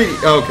so greedy.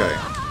 Okay.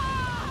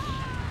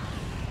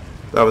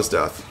 That was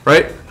death,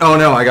 right? Oh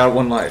no, I got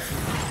 1 life.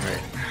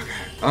 Right.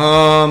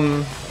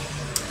 Okay.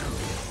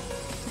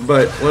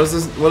 But what is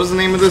this? What is the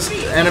name of this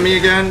enemy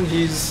again?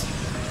 He's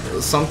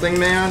something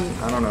man.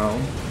 I don't know.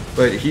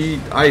 But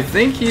I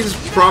think he's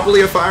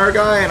probably a fire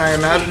guy, and I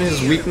imagine his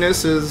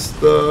weakness is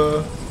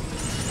the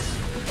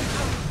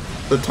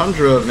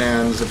Tundra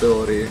man's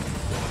ability.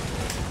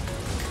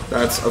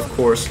 That's of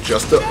course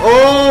just a.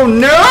 Oh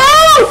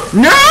no!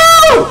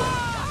 No!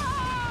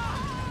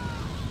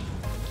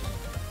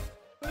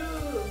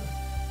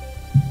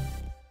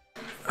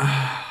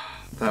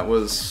 That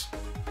was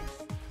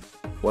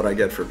what I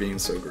get for being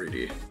so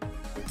greedy.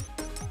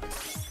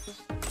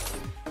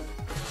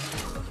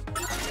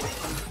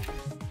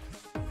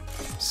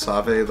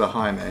 Save the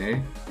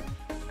Jaime,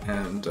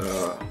 and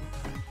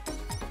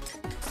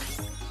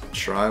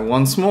try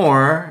once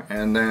more,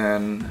 and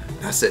then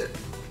that's it.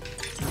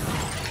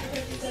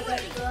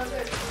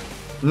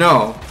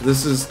 No,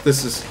 this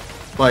is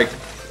like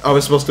I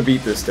was supposed to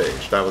beat this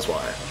stage. That was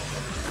why.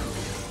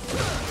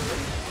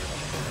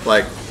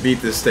 Like,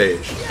 beat this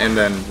stage, and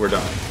then we're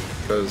done.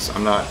 Because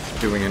I'm not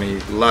doing any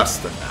less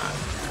than that.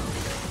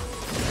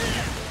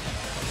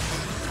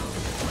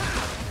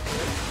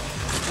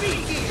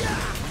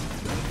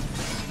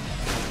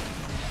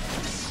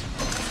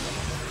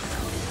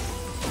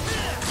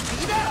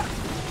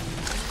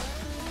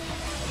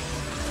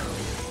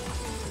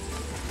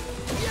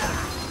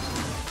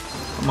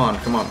 Come on,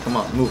 come on, come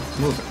on. Move it,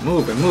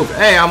 move it, move it.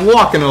 Hey, I'm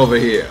walking over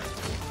here.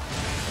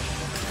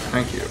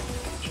 Thank you.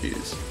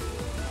 Jeez.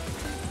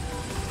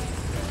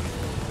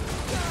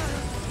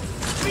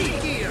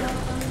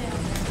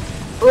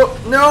 Oh,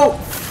 no!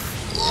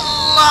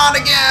 Not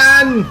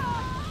again!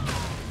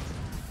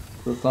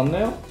 The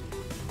thumbnail?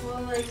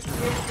 Well, like,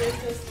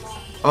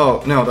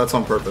 oh, no, that's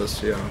on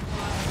purpose, yeah.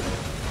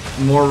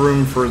 More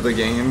room for the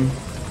game.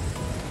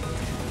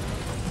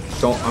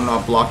 I'm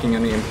not blocking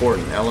any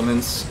important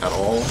elements at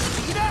all.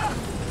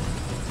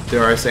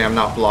 Dare I say I'm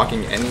not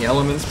blocking any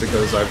elements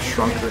because I've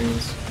shrunk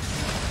things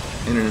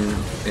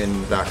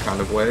in that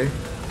kind of way.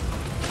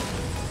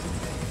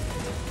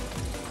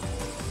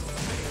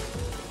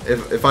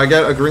 If I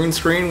get a green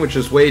screen, which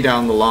is way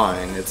down the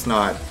line, it's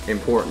not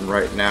important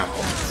right now.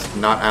 It's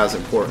not as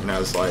important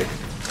as, like,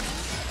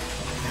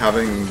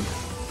 having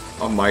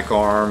a mic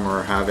arm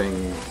or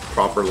having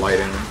proper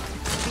lighting.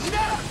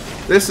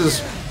 This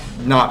is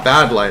not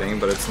bad lighting,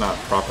 but it's not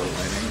proper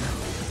lighting.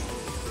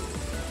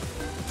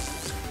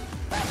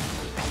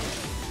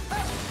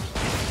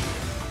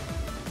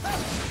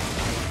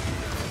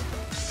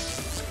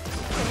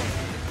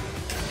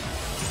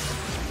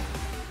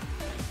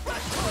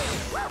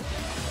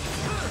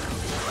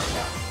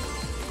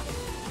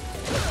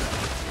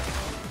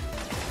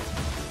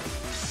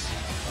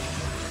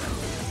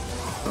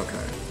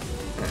 Okay.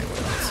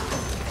 Anyways.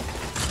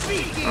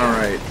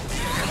 Alright.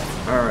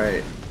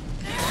 Alright.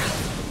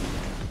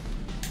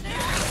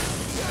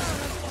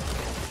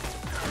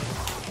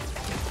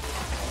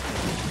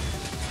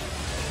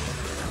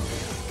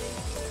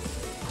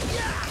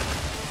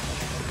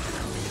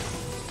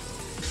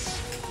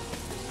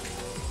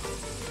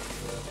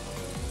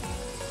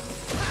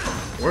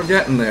 We're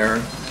getting there.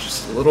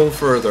 Just a little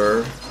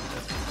further.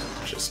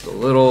 Just a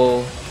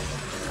little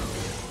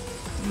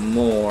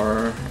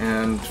more.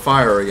 And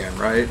fire again,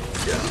 right?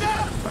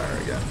 Yeah, fire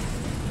again.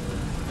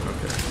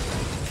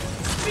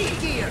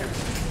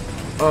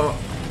 Okay.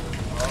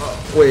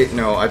 Wait,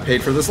 no, I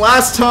paid for this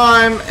last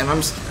time, and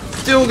I'm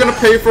still gonna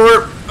pay for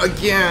it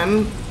again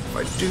if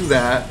I do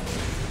that.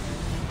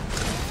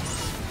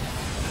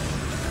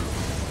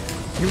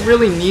 You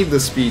really need the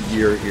speed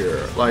gear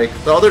here. Like,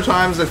 the other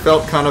times it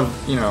felt kind of,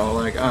 you know,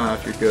 like,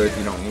 if you're good,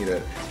 you don't need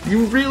it.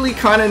 You really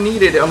kind of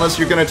need it unless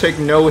you're gonna take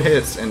no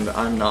hits, and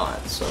I'm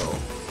not, so.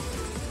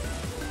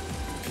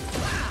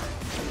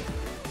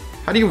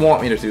 How do you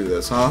want me to do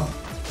this, huh?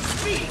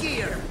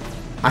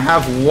 I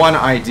have one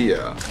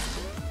idea.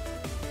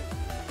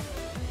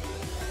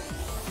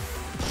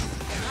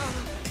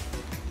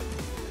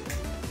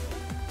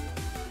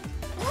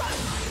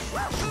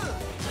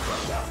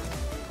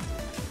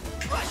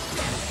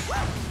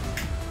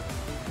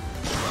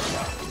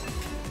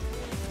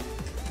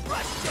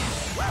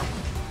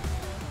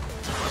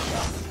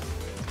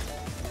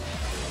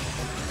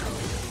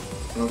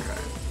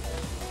 Okay.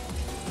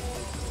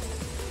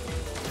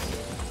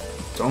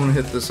 Don't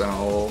hit this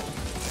owl.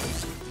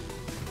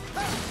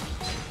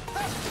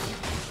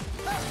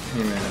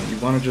 Hey man, you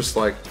wanna just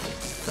like...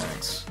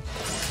 Thanks.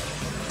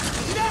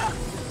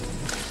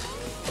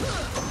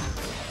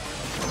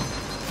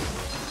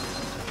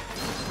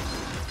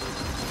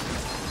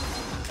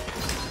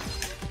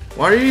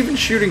 Why are you even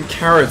shooting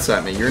carrots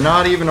at me? You're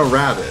not even a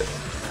rabbit.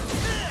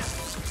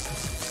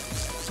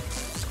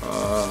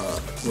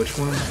 Which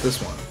one?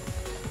 This one.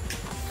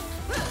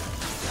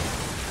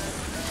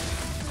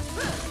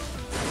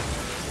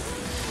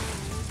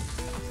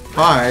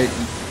 Hi,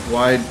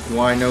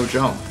 why no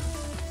jump?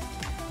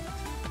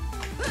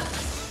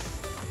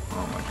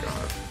 Oh my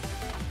god.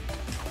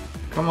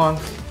 Come on.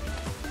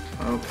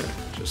 Okay,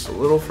 just a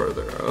little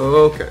further.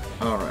 Okay,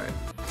 alright.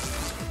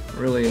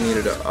 Really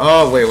needed a...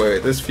 Oh,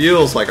 wait, this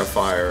feels like a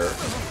fire.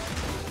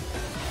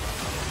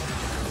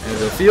 And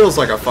if it feels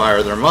like a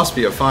fire, there must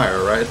be a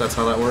fire, right? That's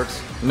how that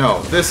works?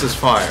 No, this is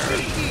fire.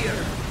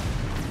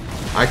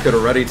 I could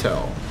already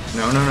tell.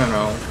 No.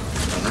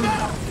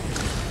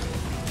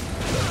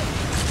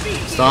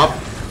 Stop.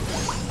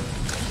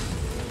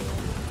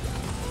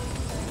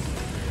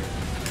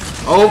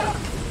 Oh.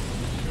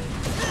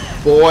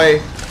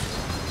 Boy.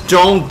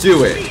 Don't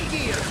do it.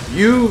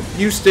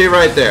 You stay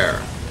right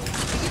there.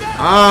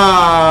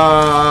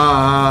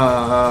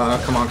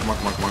 Come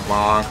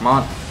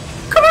on.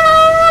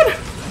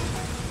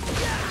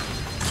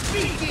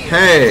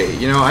 Hey,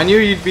 you know, I knew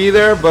you'd be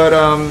there, but,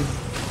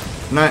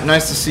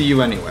 nice to see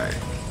you anyway.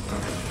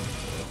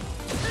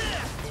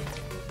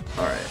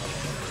 Alright.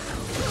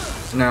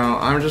 Now,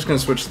 I'm just gonna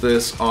switch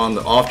this on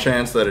the off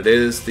chance that it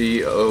is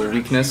the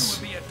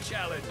weakness.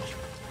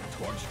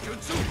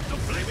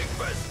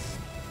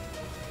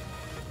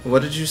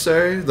 What did you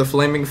say? The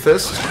flaming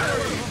fist?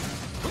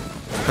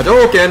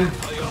 Hadouken!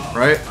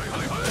 Right?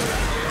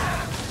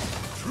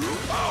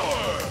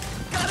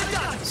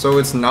 So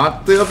it's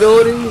not the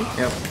ability?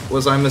 Yep.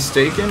 Was I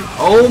mistaken?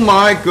 Oh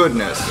my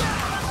goodness.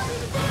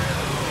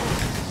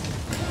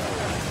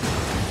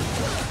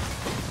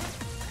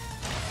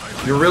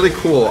 You're really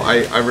cool.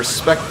 I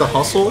respect the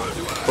hustle,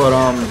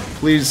 but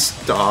please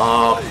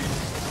stop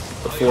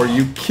before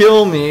you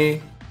kill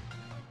me.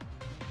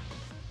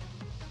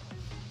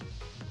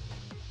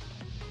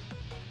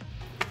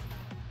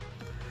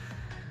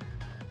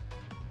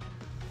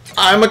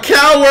 I'm a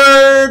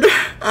coward!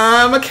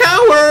 I'm a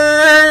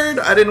coward!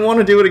 I didn't want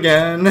to do it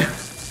again.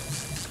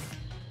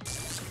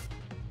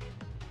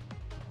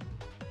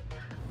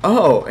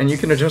 Oh, and you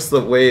can adjust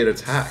the way it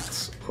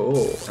attacks.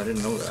 Oh, I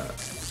didn't know that.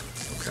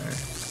 Okay.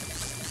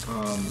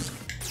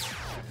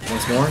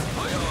 Once more?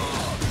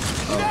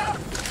 Oh,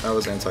 that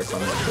was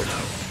anticlimactic.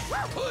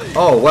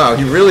 Oh, wow,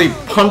 he really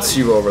punts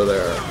you over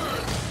there.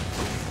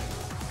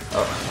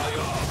 Oh.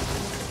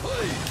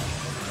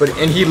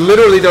 And he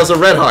literally does a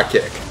red hot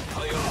kick.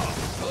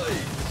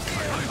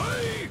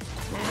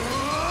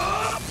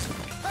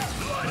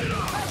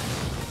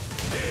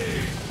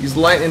 He's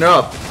lighting it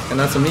up, and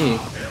that's a me.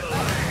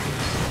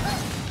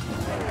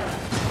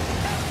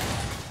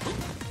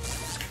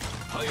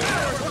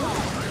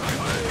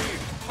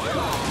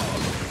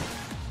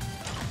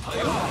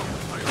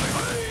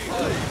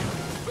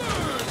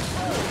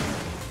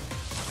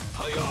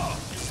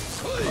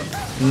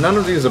 None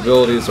of these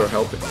abilities are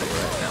helping me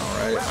right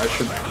now, right?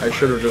 I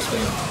should have just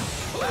been...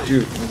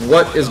 Dude,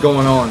 what is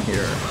going on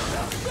here?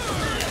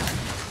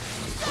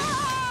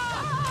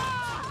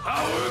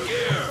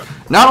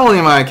 Not only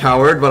am I a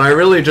coward, but I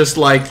really just,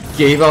 like,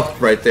 gave up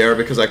right there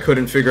because I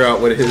couldn't figure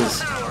out what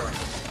his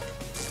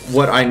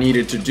what I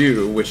needed to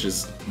do, which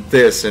is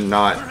this and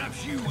not...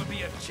 Perhaps you would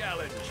be a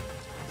challenge.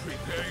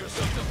 Prepare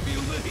yourself to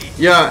feel the heat.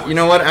 Yeah, you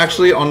know what,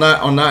 actually, on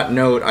that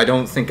note, I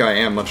don't think I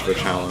am much of a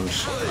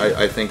challenge.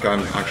 I think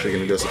I'm actually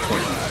going to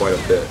disappoint you quite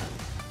a bit.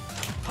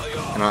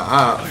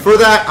 And for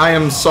that, I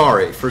am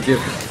sorry. Forgive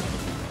me.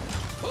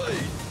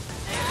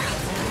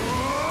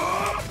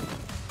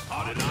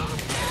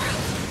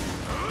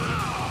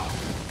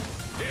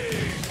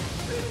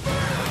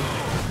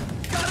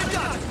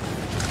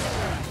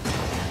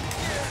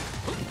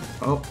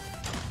 Oh.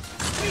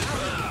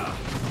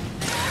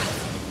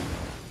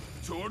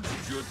 Torch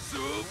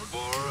jutsu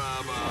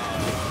forever.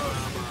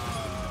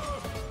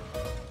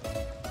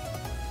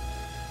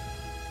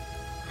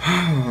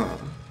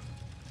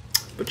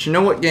 But you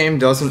know what game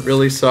doesn't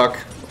really suck,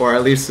 or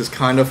at least is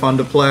kind of fun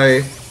to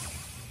play?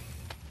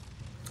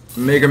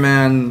 Mega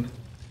Man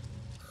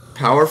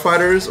Power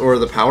Fighters, or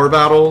the Power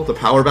Battle, the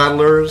Power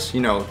Battlers,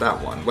 you know,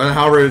 that one. Well,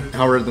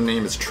 however the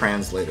name is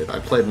translated. I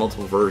played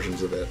multiple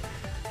versions of it.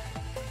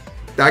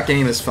 That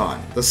game is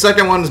fun. The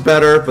second one's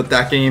better, but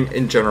that game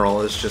in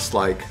general is just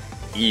like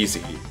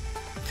easy.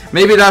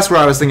 Maybe that's where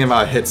I was thinking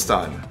about Hit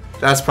Stun.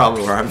 That's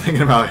probably where I'm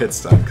thinking about Hit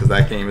Stun, because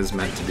that game is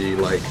meant to be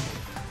like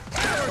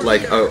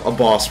a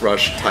boss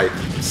rush type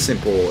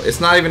simple.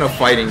 It's not even a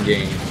fighting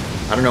game.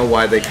 I don't know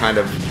why they kind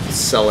of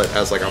sell it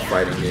as like a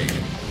fighting game.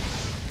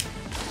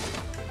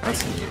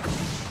 That's neat.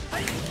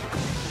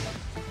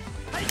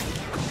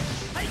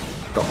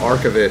 The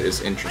arc of it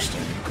is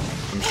interesting.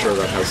 I'm sure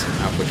that has some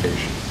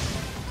application.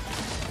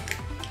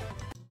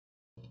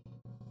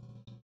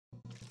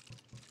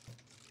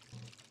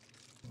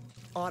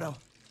 Otto,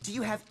 do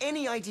you have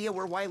any idea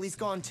where Wily's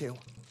gone to?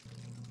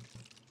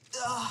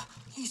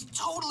 He's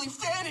totally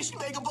vanished,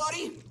 Mega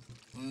Buddy.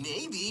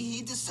 Maybe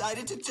he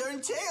decided to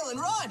turn tail and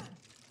run.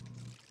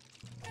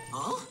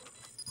 Huh?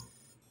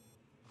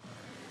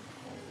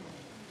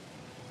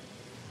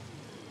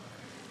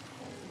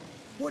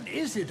 What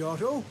is it,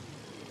 Otto?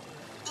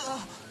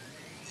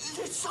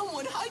 There's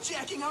someone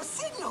hijacking our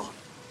signal.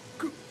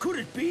 Could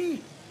it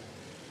be?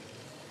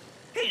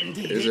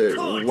 Indeed, Is it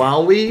could.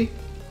 Wowie?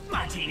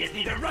 My genius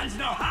neither runs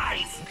nor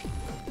hides.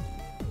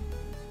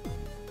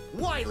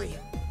 Wily!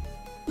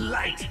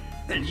 Light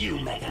than you,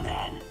 Mega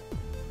Man.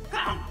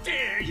 How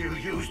dare you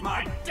use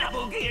my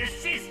double gear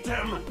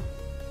system?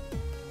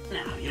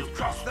 Now you've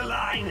crossed the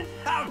line.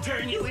 I'll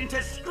turn you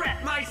into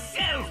scrap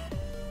myself.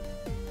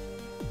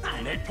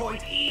 I'm at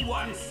point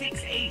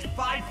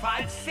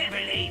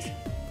E1685578.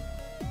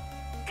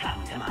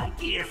 Come to my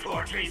gear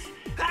fortress.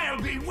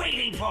 I'll be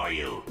waiting for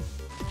you.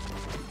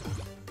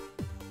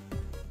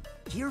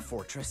 Gear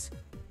Fortress?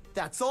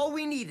 That's all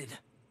we needed.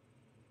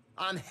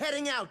 I'm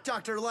heading out,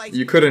 Dr. Light.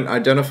 You couldn't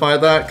identify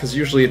that? Because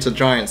usually it's a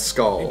giant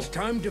skull. It's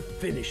time to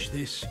finish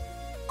this.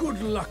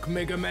 Good luck,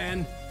 Mega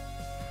Man.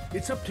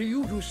 It's up to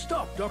you to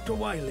stop Dr.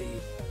 Wily.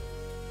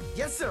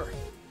 Yes, sir.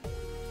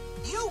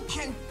 You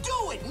can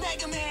do it,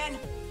 Mega Man.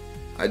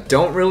 I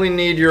don't really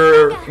need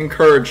your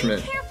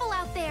encouragement. Be careful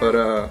out there. But,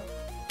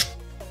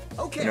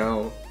 Okay. you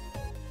know,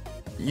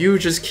 you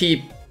just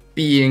keep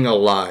being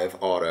alive,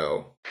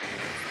 Otto.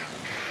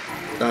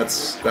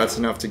 That's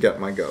enough to get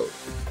my goat.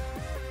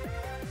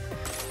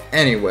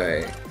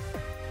 Anyway,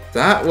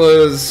 that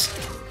was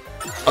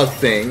a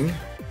thing.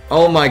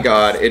 Oh my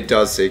god, it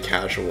does say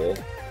casual.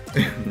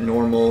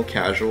 Normal,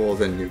 casual,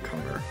 then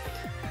newcomer.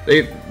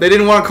 They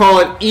didn't want to call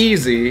it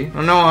easy.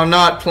 No, I'm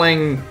not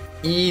playing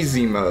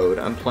easy mode.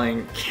 I'm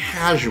playing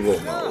casual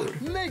mode.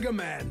 Mega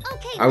Man.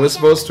 Okay, I was Mega,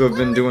 supposed to have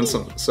what'll been it doing be?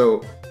 something.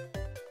 So,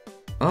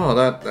 oh,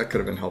 that could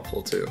have been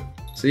helpful too.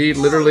 See,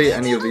 literally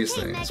any of these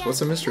Okay, things. Mega,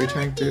 What's a mystery what'll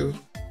it tank do?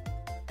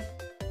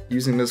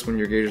 Using this when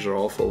your gauges are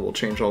all full will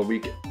change all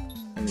weak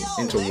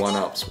into Mega.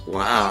 one-ups.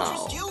 Wow.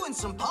 Interest you in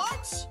some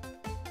parts?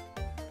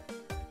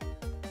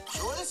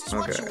 Sure this is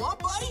what Okay. you want,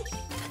 buddy?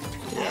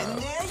 Yeah. And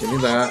there Give you me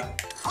have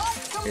that. it.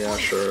 Part Yeah, complete.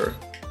 sure.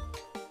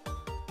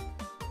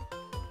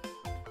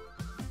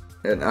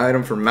 An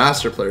item for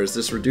master players.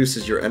 This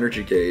reduces your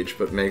energy gauge,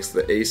 but makes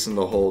the ace in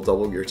the hole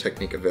double gear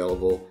technique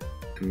available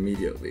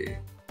immediately.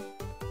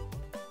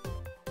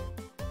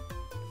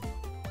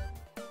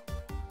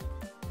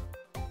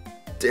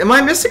 Am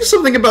I missing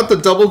something about the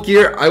double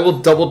gear? I will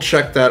double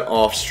check that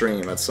off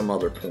stream at some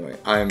other point.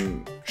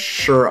 I'm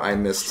sure I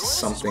missed Sure this is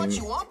something what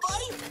you want,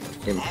 buddy?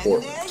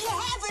 important. And there you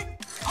have it.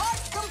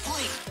 Part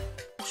complete.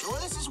 Sure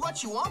this is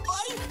what you want,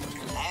 buddy?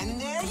 And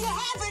there you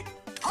have it.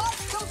 Part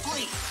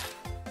complete.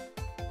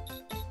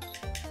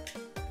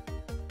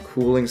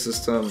 Cooling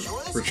system,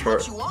 Sure this is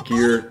what you want,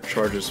 gear buddy?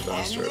 charges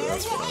faster. And there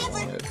That's you what I have it.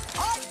 wanted.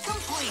 Part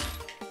complete.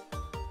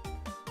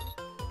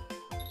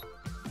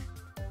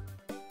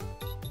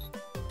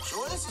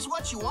 Sure this is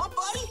what you want,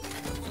 buddy?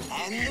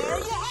 And there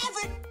you have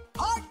it.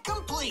 Part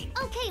complete.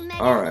 Okay,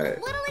 Mega. Alright.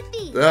 What'll it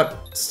be? That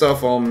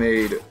stuff all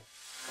made,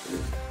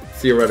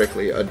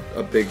 theoretically, a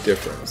big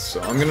difference.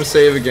 So I'm gonna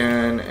save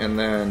again, and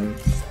then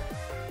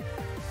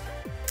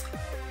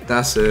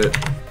that's it.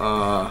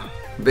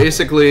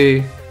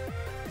 Basically,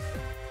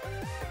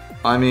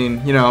 I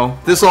mean, you know,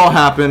 this all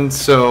happened,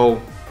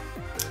 so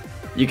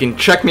You can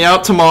check me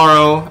out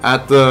tomorrow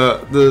at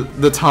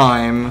the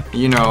time,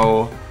 you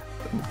know,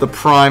 the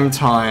prime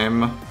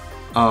time,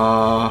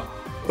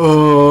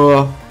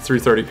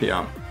 3:30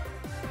 p.m.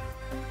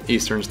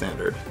 Eastern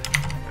Standard.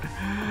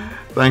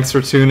 Thanks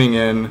for tuning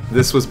in.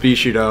 This was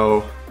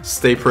Bishiedo.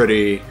 Stay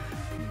pretty.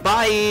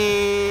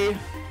 Bye!